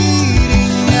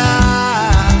fleeting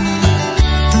now?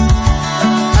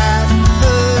 At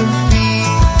her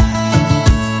feet.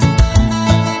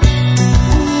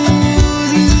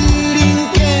 Ooh, eating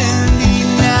candy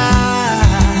now.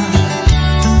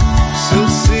 So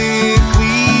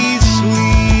sickly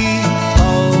sweet.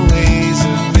 Always a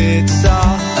bit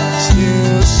soft,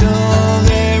 still so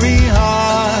very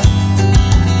hard.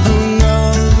 Who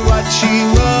knows what she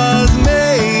was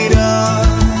made of?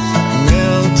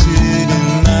 Melted in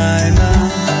my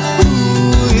mouth. Who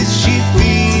is she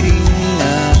feeding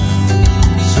now?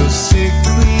 So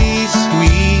sickly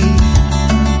sweet.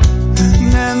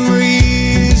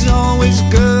 Memories always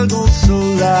gurgle so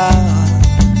loud.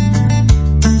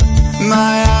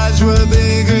 My eyes were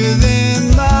bigger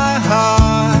than my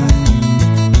heart.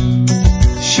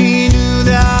 She knew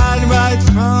that right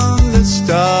from the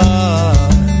start.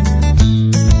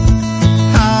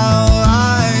 How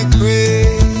I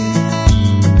crave.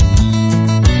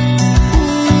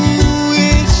 Ooh,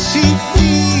 is she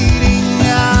feeding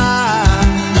now?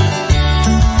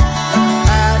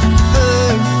 At her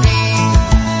feet.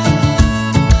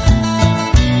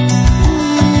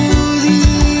 Ooh,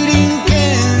 eating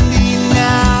candy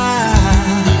now.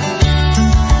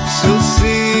 So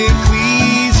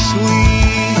sickly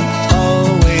sweet.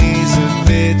 Always a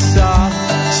bit soft,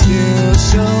 still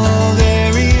so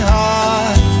very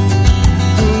hard.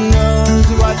 Who knows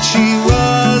what she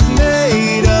was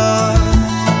made of?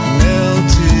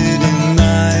 Melted in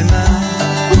my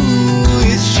mouth. Who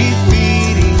is she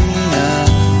feeding now?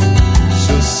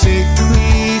 So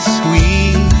sickly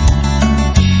sweet.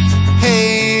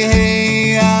 Hey,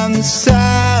 hey, I'm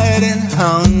sad and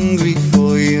hungry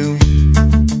for you.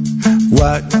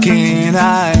 What can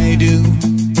I do?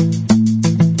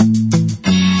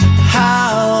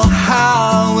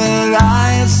 How will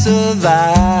I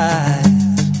survive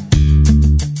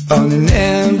on an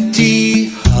empty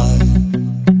heart,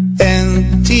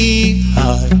 empty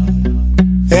heart,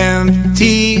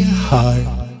 empty heart?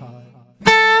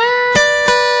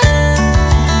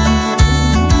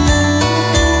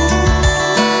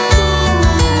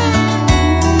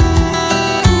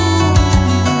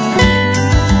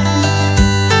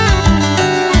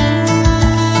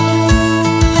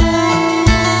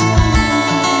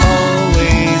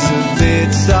 Always a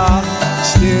bit soft,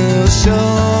 still so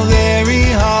very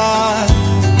hard.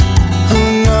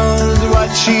 Who knows what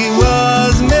she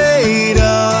was made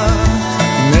of?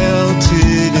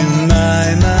 Melted in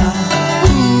my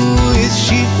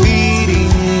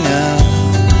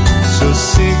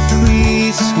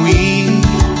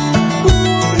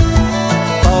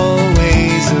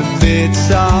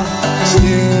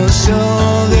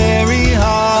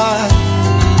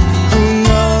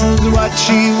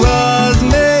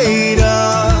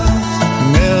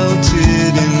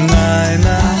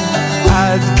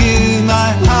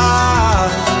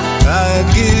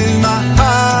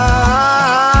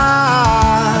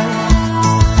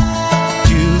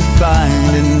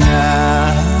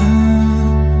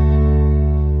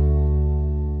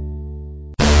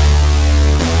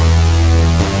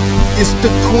It's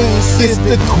the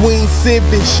Queen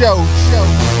Silvy Show.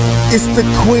 It's the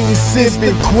Queen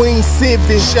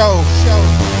Silvy Show.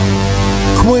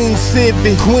 Queen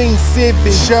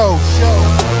Silvy Show.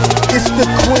 It's the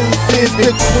Queen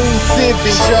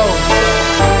Silvy Show.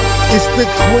 It's the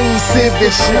Queen Silvy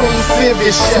Show.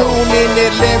 Tune in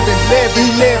at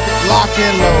 11. Lock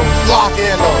and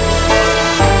load.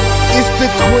 It's the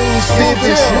Queen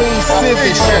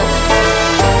Silvy Show.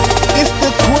 It's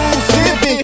the Queen